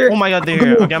here. Oh my god, they're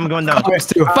here. Okay, I'm going down. Guys,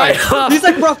 too. Fight off. He's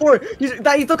like Pro 4.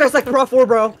 He took us like Pro 4,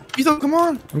 bro. Ethan, come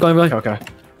on. I'm going. Okay.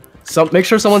 So make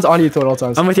sure someone's on you at all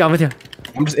times. I'm with you. I'm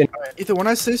just in. Ethan, when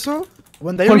I say so,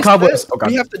 when they Put reset, cobwebs. Oh, God.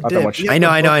 we have to Not that dip. much. We have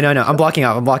I to know. I'm blocking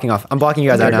off. I'm blocking you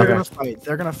guys out They're now. gonna fight.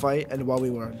 They're gonna fight, and while we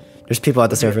run. There's people at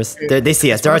the surface. They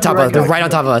see us. They're on top of us. They're right on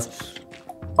top of us.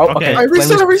 Oh, Okay. okay. Alright,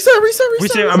 reset. I'm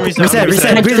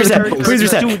resetting. Please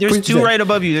reset. There's two right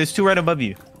above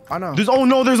you. I know.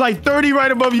 There's like 30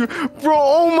 right above you. Bro,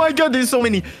 oh my god, there's so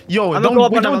many. Yo, I'm gonna go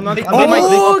up on them, I'm not-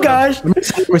 Oh gosh.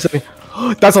 Resetting.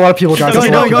 That's a lot of people, guys. That's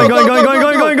a lot of people.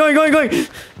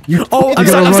 Going. Oh, I'm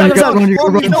You gotta run, you gotta stuck. run, you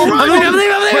gotta run. I'm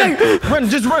leaving. Run,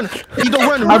 just run. Etho,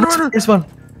 run. Respawn.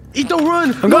 Etho,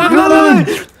 run. I'm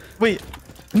going. Wait.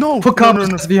 No. Put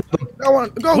cobwebs behind them. Go on.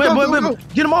 Go. Wait.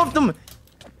 Get him off them.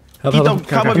 Etho,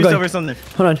 cobweb yourself or something.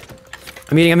 Hold on.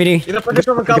 I'm eating. Either put this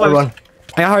over You gotta cobwebs. run.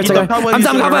 I got hearts. Etho,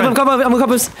 I'm cobwebs,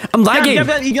 cobwebs. I'm lagging.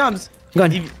 Egobs. I'm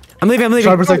going. I'm leaving.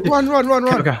 Try to protect you. Run.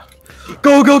 Okay.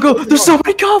 Go. There's so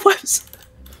many cobwebs.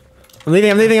 I'm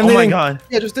leaving. Oh my god.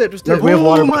 Yeah, just dip. We have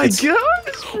water Oh my buckets. god.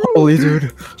 Holy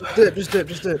dude. Just dip.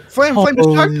 Flame, distract.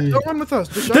 Holy. Don't run with us.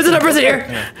 Distract There's us. another person here.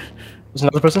 There's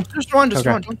another person? Just run.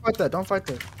 Okay. Don't fight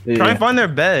that. Yeah, Try yeah. and find their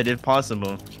bed if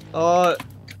possible.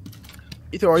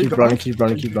 Ethan, are you Keep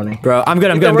running. Bro, I'm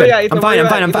good. Ethan, where you at? Ethan, I'm where you at?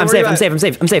 fine. Ethan, I'm where you safe.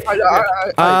 at? I'm safe. Follow me,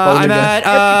 I'm guys.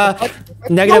 at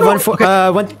negative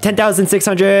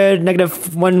 10,600,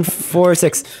 negative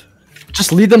 146.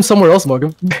 Just lead them somewhere else,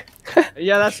 Muggum.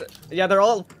 Yeah, they're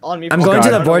all on me. I'm going to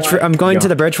God. the birch. I'm going to Yeah.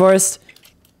 the birch forest.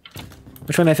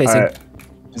 Which one am I facing? Alright.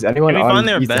 Is anyone Can we on find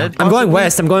their Ethan? bed? I'm going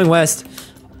west.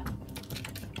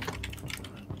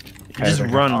 Okay, Just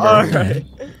okay. run, bro. Alright.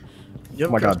 You have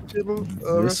Oh my a God. table?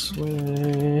 This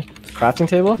way. Crafting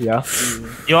table? Yeah.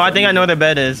 Yo, I think I know where their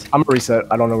bed is. I'm gonna reset.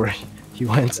 I don't know where he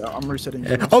went. Yeah, I'm resetting.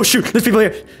 Oh shoot! There's people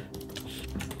here.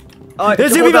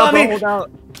 There's two hold people out, on bro, me. hold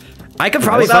out. I could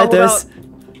probably Hold fight out, this.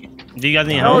 Do you guys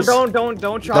need No, help? don't try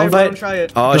Don't it, bro, fight. don't try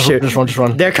it. Oh shoot! Just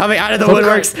run. They're coming out of the Okay.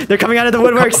 woodworks. They're coming out of the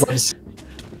woodworks.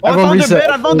 Oh, I Everyone found their reset. bed.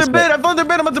 I found their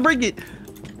bed. I'm about to break it.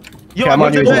 Yo, Okay, I'm I'm on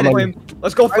on their you, bed. I'm on you. Flame.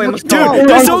 Let's go, Flame. Let's Dude, go.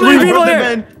 there's so many I people broke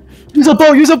their here. bed. Use a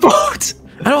boat!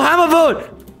 I don't have a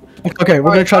boat. Okay,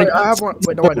 we're gonna try to. I have one.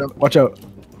 Wait, no, I don't. Watch out.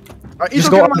 Alright, Just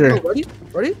Ethan, go get on my under. boat.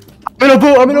 Ready? I'm in a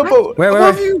boat. I'm in a boat. Where?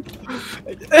 Above you.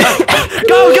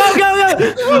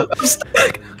 Go! I'm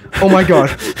stuck. Oh my god.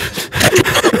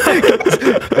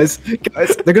 guys,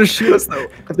 they're gonna shoot us though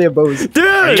if they have bows. Are you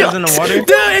Dude! guys in the water? Dude,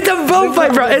 it's a boat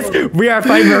fight, bro. We are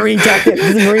fighting marine tactics.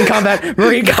 This is marine combat.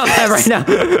 Marine combat right now.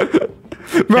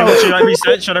 Bro. Okay, should I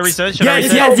reset? Should I reset? Should I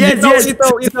Yes, reset? yes.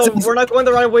 Etho, we're not going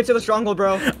the right way to the stronghold,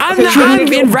 bro. I'm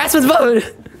in Rasmus' boat.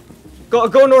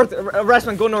 Go north,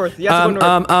 Rasmus, go north. You have to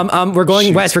go north. We're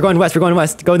going west. We're going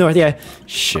west. Go north, yeah.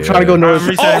 Shoot. I'm trying to go north.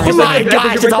 resetting, Oh my resetting.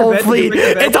 gosh, it's a whole fleet.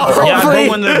 It's a whole Yeah, go fleet.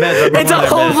 one of the beds. I'll go It's a one of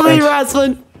the whole beds.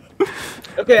 fleet, Raslin.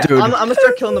 Okay, Dude. I'm gonna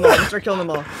start killing them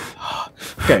all.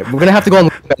 Okay, we're gonna have to go on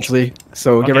the eventually,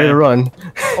 so get ready to run.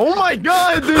 Oh my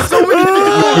god, there's so many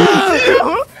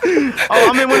people. Oh,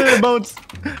 I'm in one of the boats.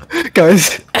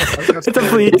 Guys. It's a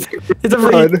fleet. It's a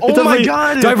Run. fleet. Oh It's a my fleet.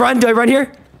 god. Do I run? Do I run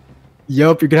here?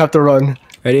 Yup, you're gonna have to run.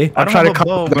 Ready? I don't Try have to a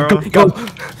bow, them. bro. Go.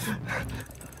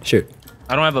 Shoot.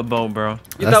 I don't have a bow, bro.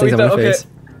 Last thing's on my okay. face.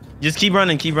 Just keep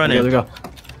running, keep running. There we go.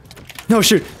 No,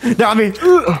 shoot. They're on me.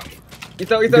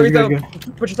 Etho,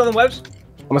 Good. put yourself in webs.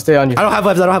 I'm gonna stay on you. I don't have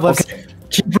webs. Okay.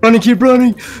 Keep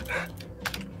running.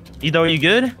 Edo, are you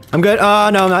good? I'm good. No,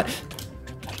 I'm not.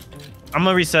 I'm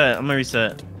gonna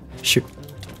reset. Shoot.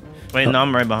 Wait, no,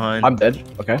 I'm right behind. I'm dead.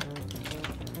 Okay.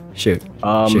 Shoot.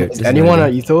 Is Shoot, this is anyone not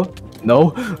at Etho?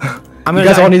 No. I'm You gonna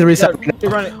guys die. all need to reset. Keep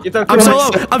running. Etho, I'm keep solo.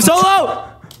 running. I'm solo.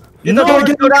 No,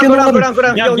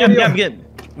 Go down. Get.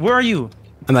 Where are you?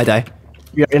 I might die.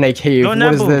 We are in a cave. Go What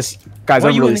is Napo. this? Guys, Why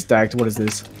I'm you really in- stacked. What is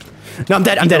this? No, I'm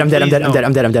dead. I'm dead. I'm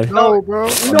dead. No, bro.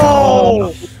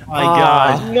 No, My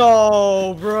god.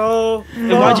 no, bro.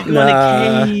 Then why'd you go in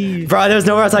the cave? Bro, there's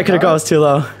nowhere else I could have gone. It's too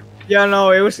low. Yeah,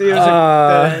 no, it was a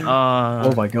dead end.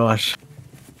 Oh my gosh.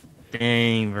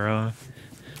 Dang, bro.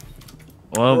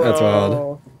 Well, Bro. That's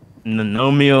wild.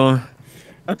 no meal.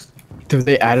 Dude,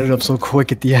 they added up so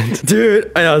quick at the end.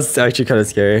 Dude, I know it's actually kind of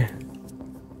scary.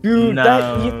 Dude, No.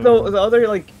 that Etho, the other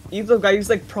Etho guy, he's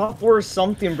like prop 4 or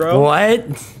something, bro. What?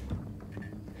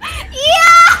 Yeah!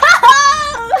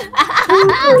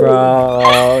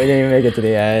 Bro, we didn't even make it to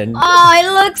the end. Oh,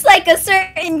 it looks like a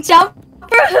certain jumper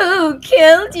who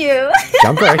killed you.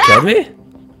 Jumper killed me?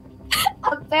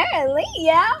 Apparently,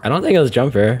 yeah. I don't think it was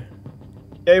Jumper.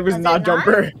 Yeah, it was Was not it not?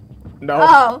 Jumper. No.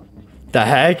 Oh. The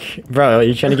heck? Bro, are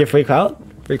you trying to get free clout?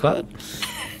 Free clout?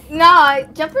 No,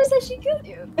 Jumper said she killed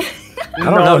you. I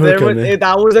don't know who there killed was, me.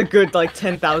 that was a good like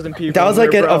 10,000 people. That was in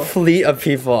like there, a bro. fleet of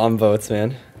people on boats,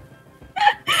 man.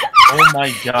 Oh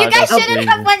my god. You guys that's shouldn't crazy.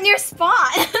 have went near spawn.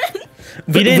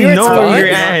 We We didn't were know spawn? where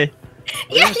you're at.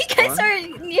 Yeah, you guys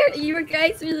are near. You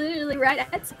guys were literally right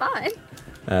at spawn.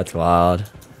 That's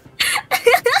wild.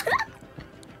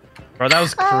 Bro, that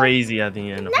was crazy at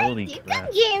the end. Holy Good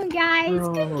crap. game, guys.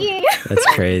 Good game. That's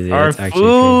crazy. Our That's actually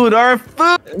food, our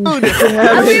food.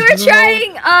 We were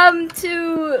trying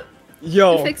to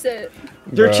Yo, fix it.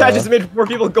 your Bro. chat just made more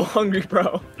people go hungry,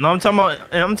 bro. No, I'm talking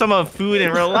about food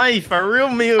in real life, our real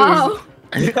meals. Oh.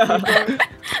 We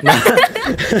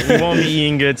won't be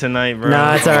eating good tonight, bro.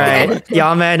 Nah, it's alright.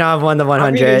 Y'all may not have won the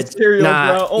 100. cereal,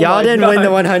 Nah, bro. Oh y'all my didn't win the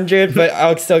God. 100, but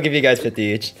I'll still give you guys 50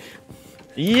 each.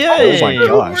 Yeah. Oh my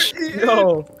gosh.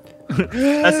 Yo,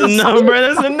 That's enough, bro.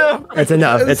 That's enough. It's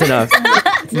enough. It's enough.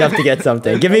 It's enough to get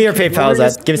something. Give me your PayPal's.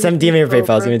 DM me your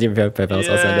PayPal's. Give me your PayPal's.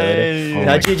 I'll send it Yay. later.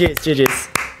 No, GG's.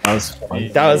 That was fun.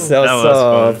 That was That was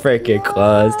so fun. freaking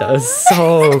close. That was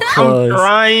so I'm close.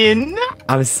 crying.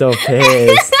 I'm so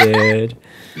pissed, dude.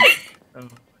 Oh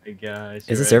my gosh. Is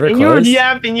the you're server right. And you were closed?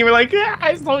 yapping. You were like,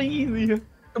 it's so easy.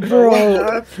 bro.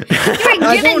 You're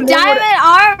getting diamond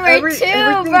armor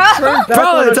too, bro.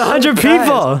 Bro, it's 100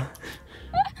 people.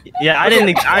 Yeah,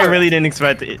 I really didn't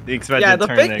expect it Yeah, to the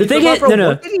turn thing, that. The thing bro, is- bro, no.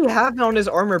 what did he have on his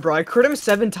armor, bro? I crit him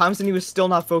 7 times and he was still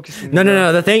not focusing.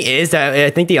 No. The thing is that I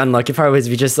think the unlucky part was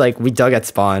we dug at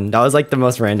spawn. That was like the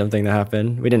most random thing that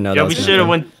happened. We didn't know that. Yeah, was we gonna should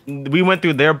have happen. we went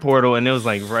through their portal and it was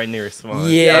like right near spawn.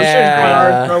 Yeah, we should have gone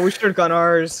ours, Yeah. bro. We should have gone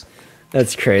ours.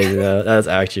 That's crazy though. That was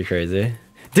actually crazy.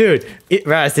 Dude,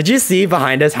 Raz, did you see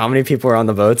behind us how many people were on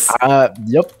the boats?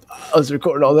 Yep. I was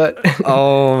recording all that.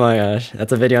 Oh my gosh.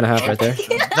 That's a video and a half right there.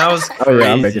 That was Oh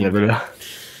yeah, I'm crazy, making a video.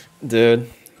 Dude.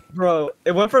 Bro,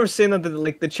 it went from saying that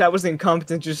the chat was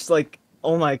incompetent, just like,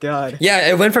 oh my god. Yeah,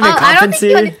 it went from Oh, I don't think you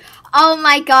incompetency. Oh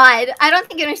my god. I don't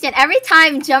think you understand. Every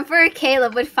time Jumper or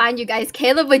Caleb would find you guys,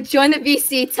 Caleb would join the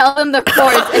VC, tell them the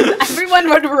course, and everyone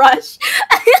would rush.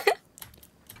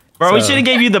 Bro, we So- should have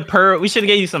gave you the pearl. We should have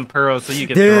gave you some pearls so you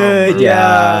could throw 'em, Dude, bro.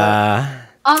 yeah.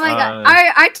 Oh my god.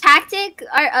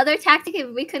 Our other tactic, if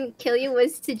we couldn't kill you,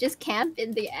 was to just camp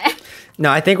in the end.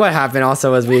 No, I think what happened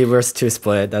also was we were too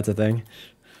split. That's the thing.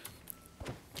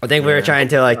 I think we were trying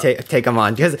to like take them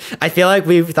on because I feel like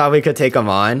we thought we could take them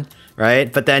on,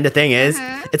 right? But then the thing is,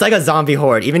 it's like a zombie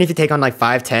horde. Even if you take on like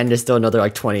 5, 10, there's still another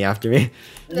like 20 after me.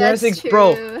 That's like, true.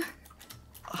 bro.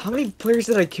 How many players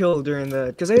did I kill during that?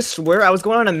 Because I swear I was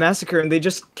going on a massacre and they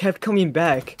just kept coming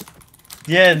back.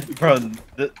 Yeah, bro.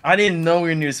 I didn't know we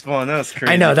were near spawn. That was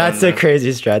crazy. I know that's the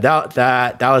craziest strat.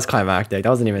 That was climactic. That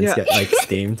wasn't even like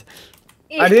steamed.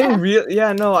 Yeah. I didn't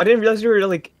realize you were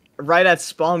like right at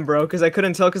spawn, bro. Because I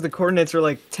couldn't tell because the coordinates were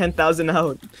like 10,000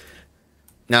 out.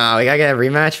 No, we gotta get a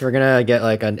rematch. We're gonna get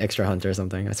like an extra hunter or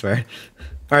something. I swear.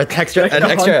 Or an extra.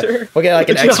 Hunter? We'll get like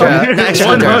an extra. Not extra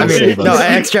hunter. No,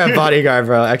 an extra bodyguard,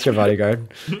 bro. Extra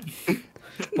bodyguard.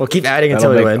 We'll keep adding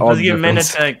until we win. Let's get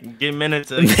Minitech. Get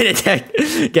Minitech.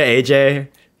 Minitech. Get AJ.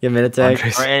 Get Minitech.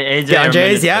 Or AJ. Get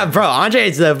Andres. or Yeah, bro.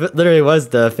 Andres literally was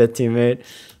the 5th teammate.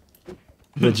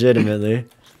 Legitimately.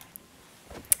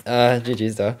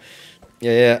 GG's though.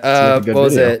 Yeah. What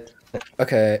was it?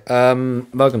 Okay.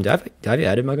 Mugum. Have you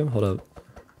added Mugum? Hold up.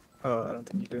 Oh, I don't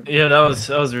think you do. Yeah, that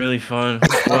was really fun.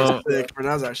 Well, That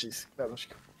was actually cool.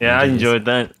 yeah, I enjoyed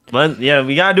that. But yeah,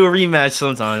 we gotta do a rematch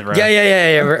sometime, bro.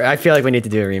 Yeah. I feel like we need to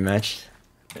do a rematch.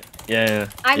 Yeah.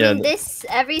 I yeah. mean,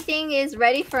 everything is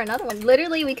ready for another one.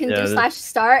 Literally, we can Yeah, do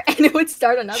 /start and it would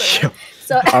start another one.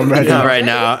 So I'm ready. Not right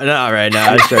now. Not right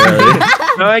now. It's too early.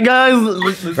 All right, guys.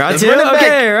 Round 2?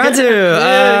 Okay, round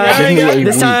 2.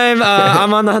 This time,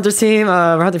 I'm on the Hunter's team.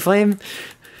 We're Hunter Flame.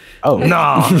 Oh. No.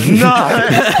 All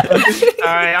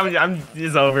right, I'm.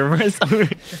 It's over, bro. It's over.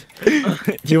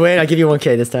 If you win, I'll give you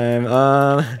 1K this time.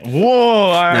 Whoa!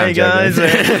 All right, guys.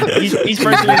 Each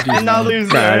person is $10. No.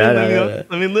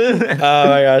 Let me live. Oh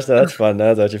my gosh, that's fun.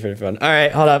 That's actually pretty fun. All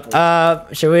right, hold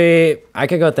up. Should we? I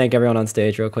could go thank everyone on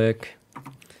stage real quick.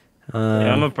 Yeah,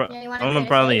 I'm you wanna gonna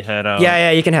probably head out. Yeah,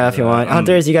 you can head if you want.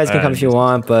 Hunters, you guys can come if you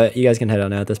want, but you guys can head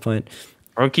out now at this point.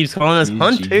 Bro keeps calling us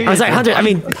hunters. I was like, Hunter. I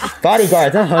mean,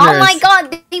 bodyguards, not hunters. oh my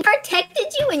god, they protected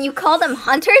you and you call them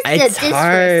hunters? It's The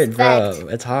hard, disrespect. bro.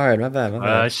 It's hard. My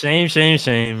bad. Shame,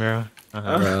 bro.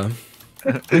 Bro.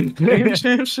 Shame.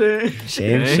 Shame.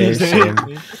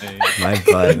 My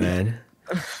butt, man.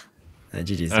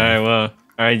 GG's. All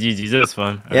right, GG's. It was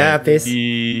fun. Yeah, All right, peace.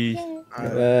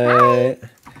 Bye.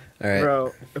 All right.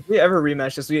 Bro, if we ever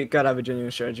rematch this, we gotta have a genuine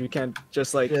strategy. We can't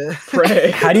just like pray.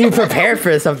 How do you prepare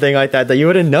for something like that you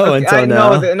wouldn't know until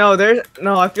now?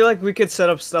 I feel like we could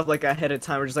set up stuff like ahead of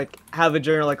time or just like have a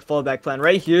general like fallback plan.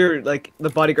 Right here, like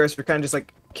the bodyguards were kind of just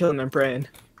like killing and praying.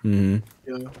 Mm-hmm.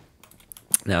 Yeah.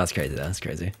 No, that's crazy. That's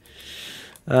crazy.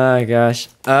 Oh gosh.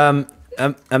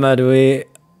 Emma, do we?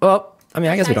 Well, I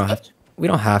mean, I guess we don't have. We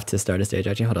don't have to start a stage.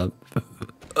 Actually, hold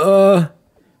up.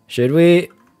 Should we?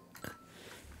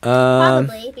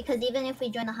 Probably, because even if we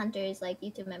join the hunters, like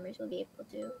YouTube members will be able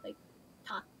to like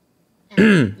talk,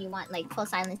 and you want like full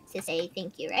silence to say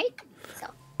thank you, right? So.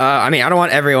 I mean, I don't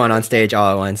want everyone on stage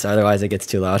all at once, otherwise it gets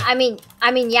too loud. I mean,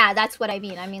 yeah, that's what I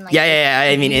mean. I mean, like. Yeah.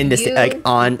 I mean, in this, like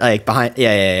on, like behind,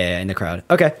 yeah, in the crowd.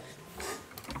 Okay.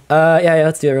 Yeah.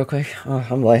 Let's do it real quick. Oh,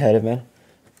 I'm lightheaded, man.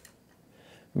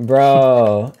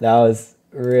 Bro, that was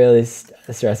really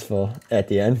stressful at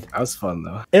the end. That was fun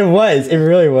though. It was. It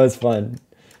really was fun.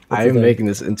 I am making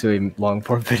this into a long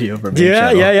form video for me.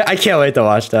 Yeah. I can't wait to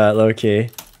watch that, low key.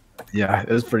 Yeah, it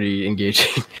was pretty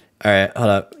engaging. All right, hold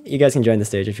up. You guys can join the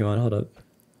stage if you want. Hold up.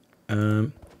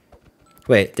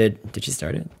 Wait, did she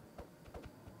start it?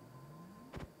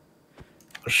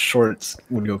 Shorts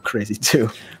would go crazy too.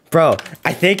 Bro,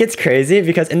 I think it's crazy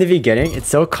because in the beginning, it's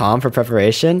so calm for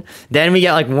preparation. Then we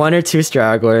get like 1 or 2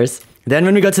 stragglers. Then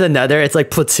when we go to the nether, it's like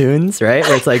platoons, right?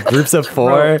 Where it's like groups of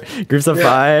 4, groups of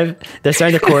 5. They're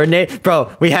starting to coordinate.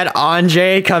 Bro, we had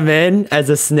Andre come in as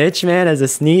a snitch, man, as a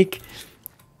sneak.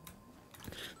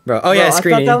 Bro, yeah,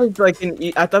 screening. I thought that was like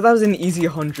I thought that was an easy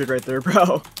 100 right there,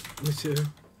 bro. Me too.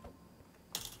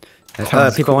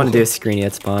 People want to do a screeny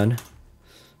at spawn.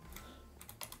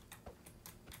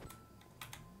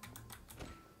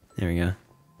 There we go.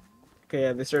 Okay,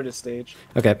 yeah, they started stage.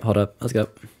 Okay, hold up. Let's go.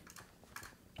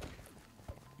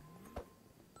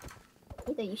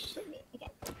 You should be. Okay.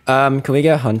 Can we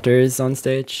get hunters on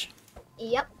stage?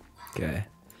 Yep. Okay.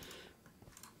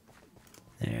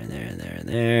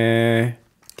 There.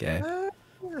 Okay.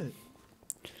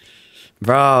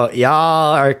 Bro,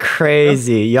 y'all are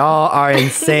crazy. Y'all are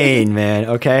insane, man.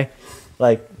 Okay?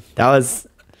 Like, that was...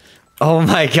 Oh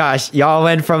my gosh. Y'all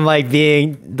went from, like,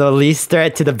 being the least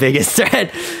threat to the biggest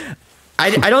threat.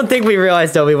 I don't think we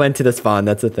realized that we went to the spawn.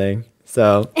 That's the thing.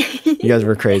 So, you guys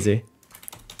were crazy.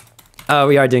 Oh,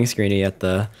 we are doing screeny at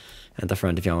the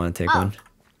front if y'all want to take one.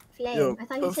 Flame. Yo, I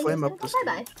thought you said Flame you up was the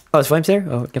gonna bye-bye. Oh, is Flame's here?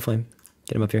 Oh, get Flame.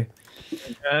 Get him up here.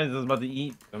 Guys, I was about to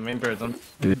eat the main person.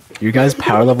 Dude, you guys'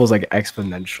 power level is like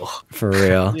exponential. For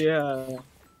real. Yeah.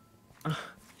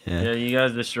 Yeah, you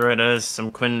guys destroyed us.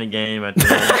 I'm quitting the game at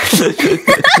the end.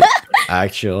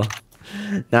 Actual.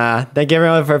 Nah, thank you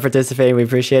everyone for participating. We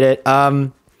appreciate it.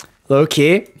 Low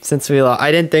key, since we lost,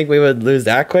 I didn't think we would lose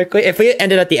that quickly. If we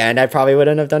ended at the end, I probably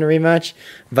wouldn't have done a rematch.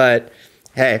 But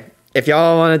hey, if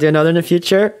y'all want to do another in the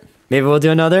future, maybe we'll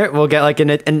do another. We'll get like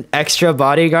an extra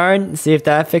bodyguard and see if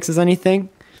that fixes anything.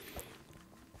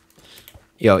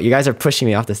 Yo, you guys are pushing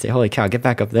me off the stage. Holy cow, get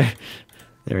back up there.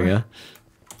 There we go.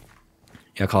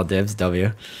 Yeah, call dibs,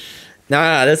 W.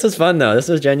 Nah, this was fun though. This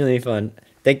was genuinely fun.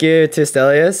 Thank you to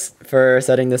Stelius for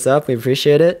setting this up. We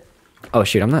appreciate it. Oh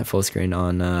shoot, I'm not full screen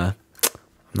on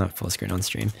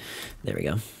stream. There we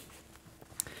go.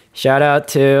 Shout out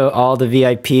to all the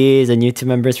VIPs and YouTube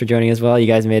members for joining as well. You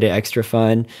guys made it extra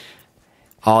fun.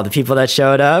 All the people that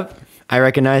showed up, I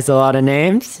recognized a lot of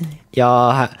names.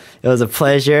 Y'all, it was a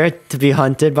pleasure to be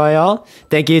hunted by y'all.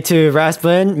 Thank you to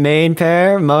Rasplin, Main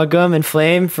Pair, Mugum, and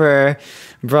Flame for,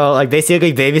 bro, like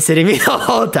basically babysitting me the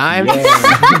whole time.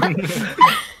 Yeah.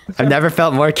 I've never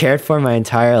felt more cared for in my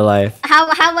entire life. How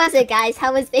was it, guys?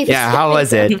 How was baby? Yeah, how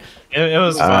was it? It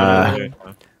was fun.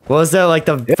 What was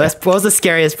the best? What was the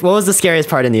scariest? What was the scariest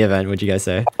part in the event? Would you guys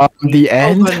say? The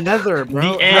end. Oh, the nether,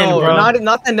 bro. The end, No, bro.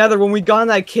 not the nether. When we got in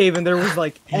that cave and there was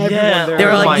like everyone there. They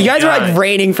were Oh like, my you guys were like God.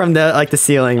 raining from the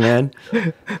ceiling, man.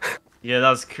 Yeah, that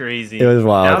was crazy. It was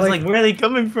wild. I was like, where are they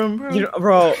coming from, bro? You know,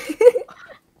 bro.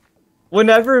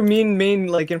 Whenever me and Main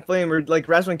like in Flame or like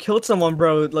Rasmus killed someone,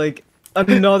 bro, like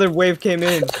another wave came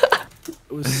in.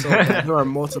 It was so bad. They were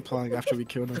multiplying after we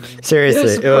killed them. Man. Seriously,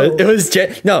 Yes, it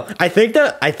was no. I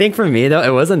think for me though,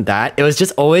 it wasn't that. It was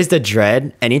just always the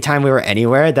dread. Anytime we were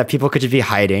anywhere, that people could just be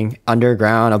hiding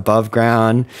underground, above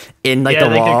ground, in like Yeah, the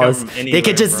they could come walls. from They anywhere,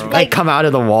 could just bro. like come out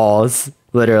of the walls,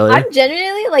 literally. I'm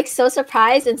genuinely like so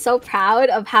surprised and so proud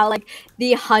of how like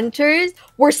the hunters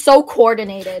were so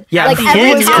coordinated. Yeah, like the every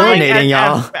ends time. coordinating,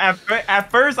 y'all. At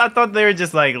first, I thought they were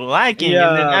just like lacking,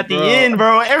 and then Yeah, at the bro. end,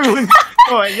 bro, everyone,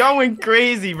 oh, y'all went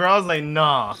crazy, bro. I was like,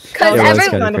 nah. Because It was every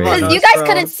kinda crazy. because you guys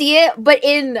couldn't see it, but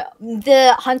in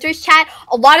the hunters chat,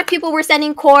 a lot of people were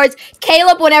sending chords.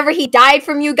 Caleb, whenever he died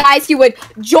from you guys, he would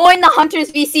join the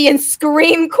hunters VC and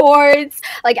scream chords.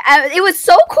 Like it was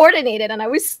so coordinated, and I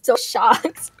was so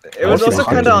shocked. It was Also, also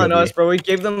kind of the on hunters us, bro. We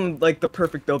gave them like the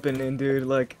perfect opening, dude.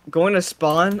 Like going to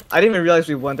spawn. I didn't even realize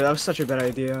we went there. That was such a bad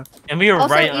idea. And we were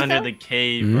Also, right Ethan? under the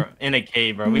cave, bro. In a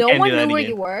cave, bro. We No can't one do knew that where again.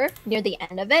 you were near the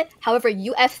end of it. However,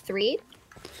 you F3,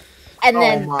 and Oh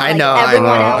then my- I like, know,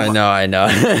 everyone else I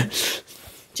know.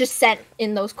 just sent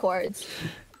in those chords.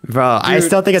 Bro, I Dude,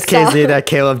 still think it's so- crazy that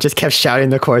Caleb just kept shouting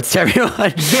the chords to everyone.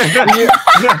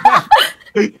 I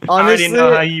already Honestly,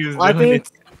 know how you was I doing think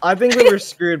I think we were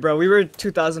screwed, bro. We were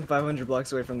 2,500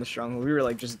 blocks away from the stronghold. We were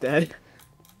like just dead.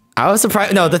 I was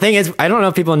surprised. No, the thing is, I don't know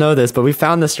if people know this, but we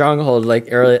found the stronghold like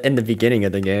early in the beginning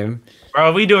of the game. Bro,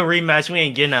 if we do a rematch, we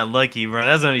ain't getting that lucky, bro.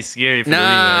 That's gonna be scary for the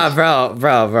Nah, rematch.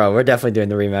 bro, we're definitely doing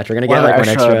the rematch. We're gonna get Well, like one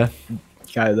extra.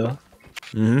 Guy though.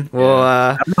 We'll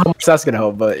I don't know how much that's gonna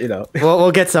help, but you know.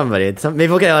 we'll get somebody. Maybe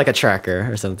we'll get like a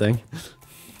tracker or something.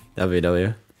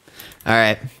 WW. All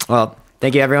right. Well,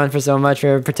 thank you everyone for so much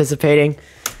for participating.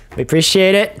 We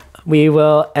appreciate it. We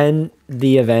will end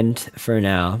the event for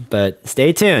now, but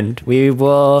stay tuned. We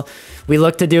look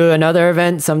to do another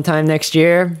event sometime next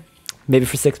year, maybe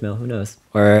for 6 mil, who knows,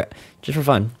 or just for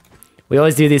fun. We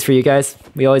always do these for you guys.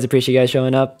 We always appreciate you guys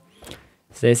showing up.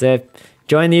 Stay safe.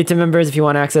 Join the YouTube members if you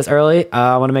want access early.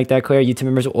 I want to make that clear. YouTube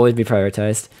members will always be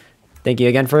prioritized. Thank you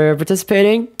again for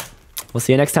participating. We'll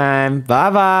see you next time.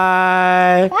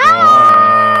 Bye-bye.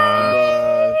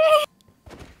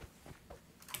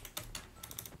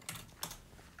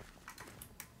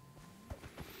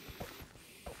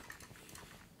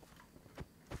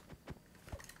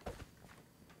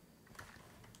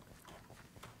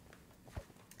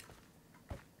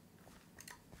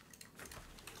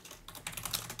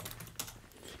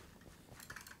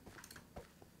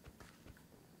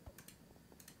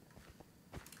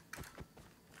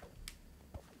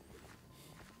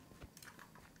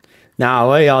 Nah,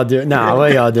 what y'all doing?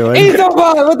 What y'all doing?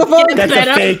 Ethobot, what the fuck? That's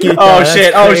a fake Etho. Oh That's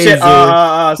shit! Oh shit!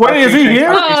 crazy. Wait, is he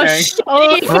here? Oh,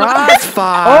 shit. Ross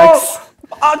Fox.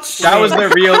 That was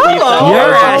the real Etho.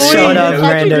 Your ass Oh, showed up it's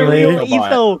randomly.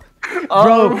 Ethobot.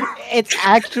 Bro, it's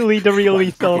actually the real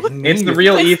Etho. It's the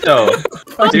real Etho,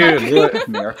 dude. Look.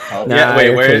 Nah, Yeah, wait,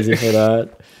 you're where- crazy for that.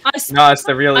 No, it's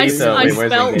the real I Etho. Wait,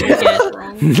 where's spelled the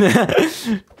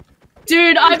it wrong.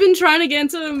 Dude, I've been trying to get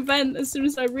into the event as soon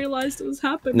as I realized it was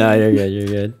happening. No, you're good. You're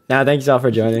good. Nah, thanks all for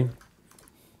joining.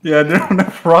 Yeah, no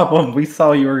problem. We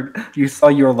saw you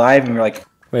were live, and we're like,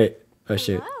 wait. Oh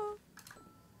shoot.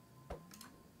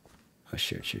 Oh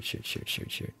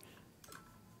shoot.